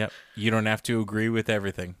 Yep. You don't have to agree with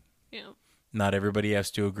everything. Yeah. Not everybody has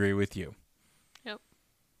to agree with you. Yep.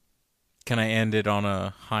 Can I end it on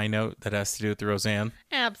a high note that has to do with Roseanne?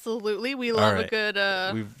 Absolutely. We love right. a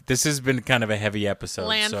good This has been kind of a heavy episode.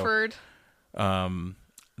 Lanford.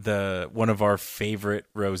 So, one of our favorite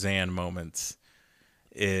Roseanne moments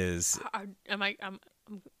is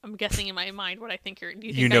I'm guessing in my mind what I think you're. Do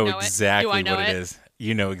you think you know I know exactly it? Do I know what it is.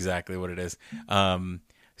 You know exactly what it is.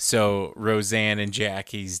 So Roseanne and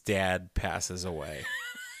Jackie's dad passes away.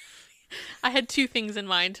 I had two things in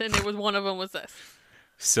mind, and one of them was this.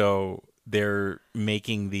 So they're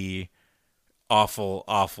making the awful,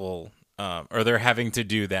 or they're having to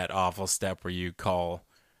do that awful step where you call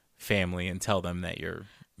family and tell them that you're,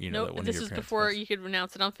 that Nope, one of this your is parents before passed. you could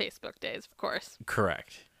announce it on Facebook days, of course.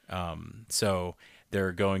 Correct. So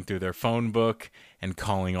they're going through their phone book and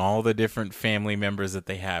calling all the different family members that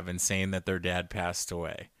they have and saying that their dad passed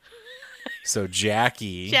away. So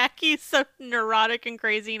Jackie's so neurotic and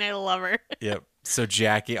crazy, and I love her. Yep. So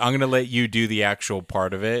Jackie, I'm gonna let you do the actual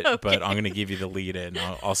part of it, Okay. but I'm gonna give you the lead in.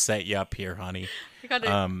 I'll set you up here, honey.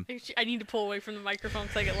 I need to pull away from the microphone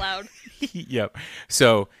so I get loud. Yep.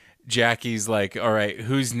 So Jackie's like, all right,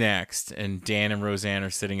 who's next? And Dan and Roseanne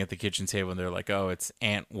are sitting at the kitchen table, and they're like, oh, it's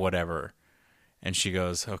Aunt whatever. And she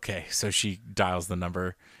goes, okay. So she dials the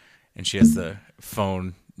number, and she has the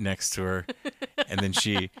phone next to her. And then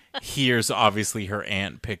she hears, obviously, her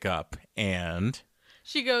aunt pick up. And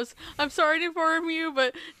She goes, I'm sorry to inform you,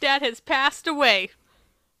 but Dad has passed away.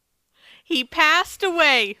 He passed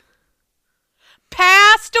away.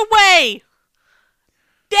 Passed away.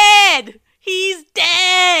 Dead. He's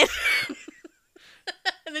dead.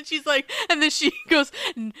 And then she's like, and then she goes,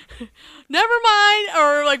 never mind.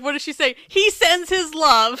 Or like, what does she say? He sends his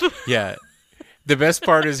love. yeah, the best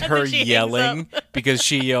part is And her then she hangs yelling because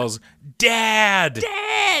she yells, Dad!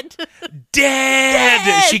 Dead. Dad!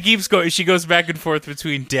 Dad! She keeps going. She goes back and forth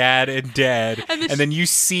between Dad and Dad, And then then you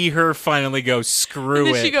see her finally go, screw And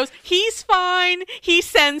then it. she goes, he's fine. He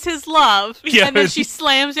sends his love. Yeah. And then she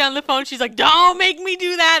slams down the phone. She's like, don't make me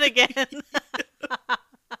do that again.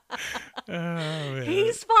 Oh, man.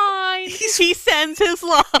 He's fine. He sends his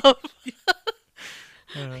love.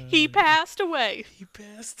 He passed away. He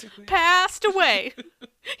passed away. Passed away.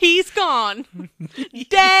 He's gone.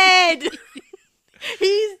 Dead.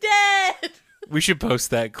 He's dead. We should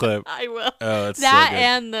post that clip. I will. Oh, it's That so good.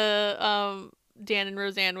 and the Dan and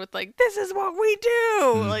Roseanne with like, this is what we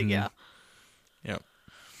do. Like, yeah. Yep.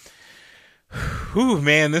 Whew,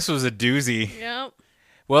 man, this was a doozy. Yep.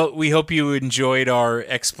 Well, we hope you enjoyed our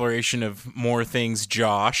exploration of more things,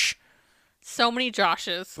 Josh. So many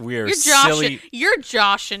Joshes. We are You're silly. You're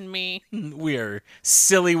joshing me. We are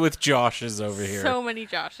silly with Joshes over here. So many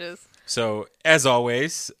Joshes. So, as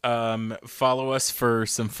always, follow us for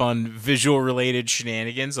some fun visual-related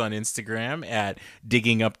shenanigans on Instagram at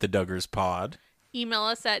Digging Up the Duggars Pod. Email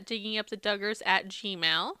us at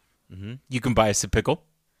digginguptheduggars@gmail. You can buy us a pickle.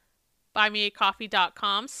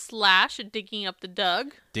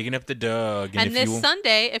 buymeacoffee.com/diggingupthedug. Digging Up the Doug. And if this you,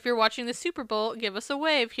 Sunday, if you're watching the Super Bowl, give us a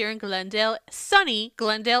wave here in sunny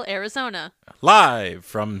Glendale, Arizona. live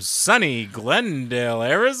from sunny Glendale,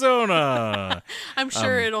 Arizona. I'm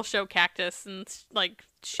sure it'll show cactus and like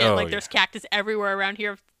shit. Oh, Like there's cactus everywhere around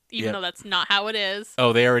here, even Yep. though that's not how it is.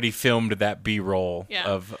 Oh, they already filmed that B-roll Yeah.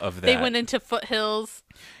 of that. They went into foothills,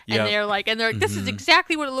 and Yep. they're like, this is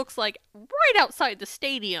exactly what it looks like right outside the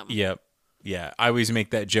stadium. Yep. Yeah, I always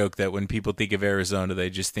make that joke that when people think of Arizona, they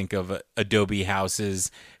just think of adobe houses,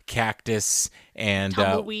 cactus, and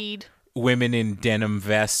Tumbleweed. Women in denim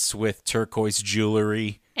vests with turquoise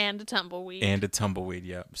jewelry. And a tumbleweed.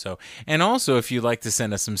 Yeah. So, and also, if you'd like to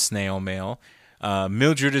send us some snail mail,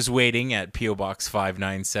 Mildred is waiting at P.O. Box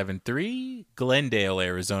 5973, Glendale,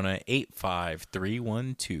 Arizona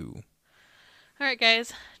 85312. All right,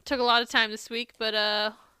 guys. Took a lot of time this week, but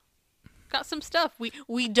got some stuff.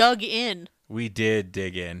 We dug in. We did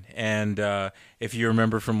dig in. And if you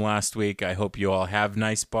remember from last week, I hope you all have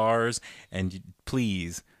nice bars. And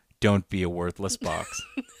please don't be a worthless box.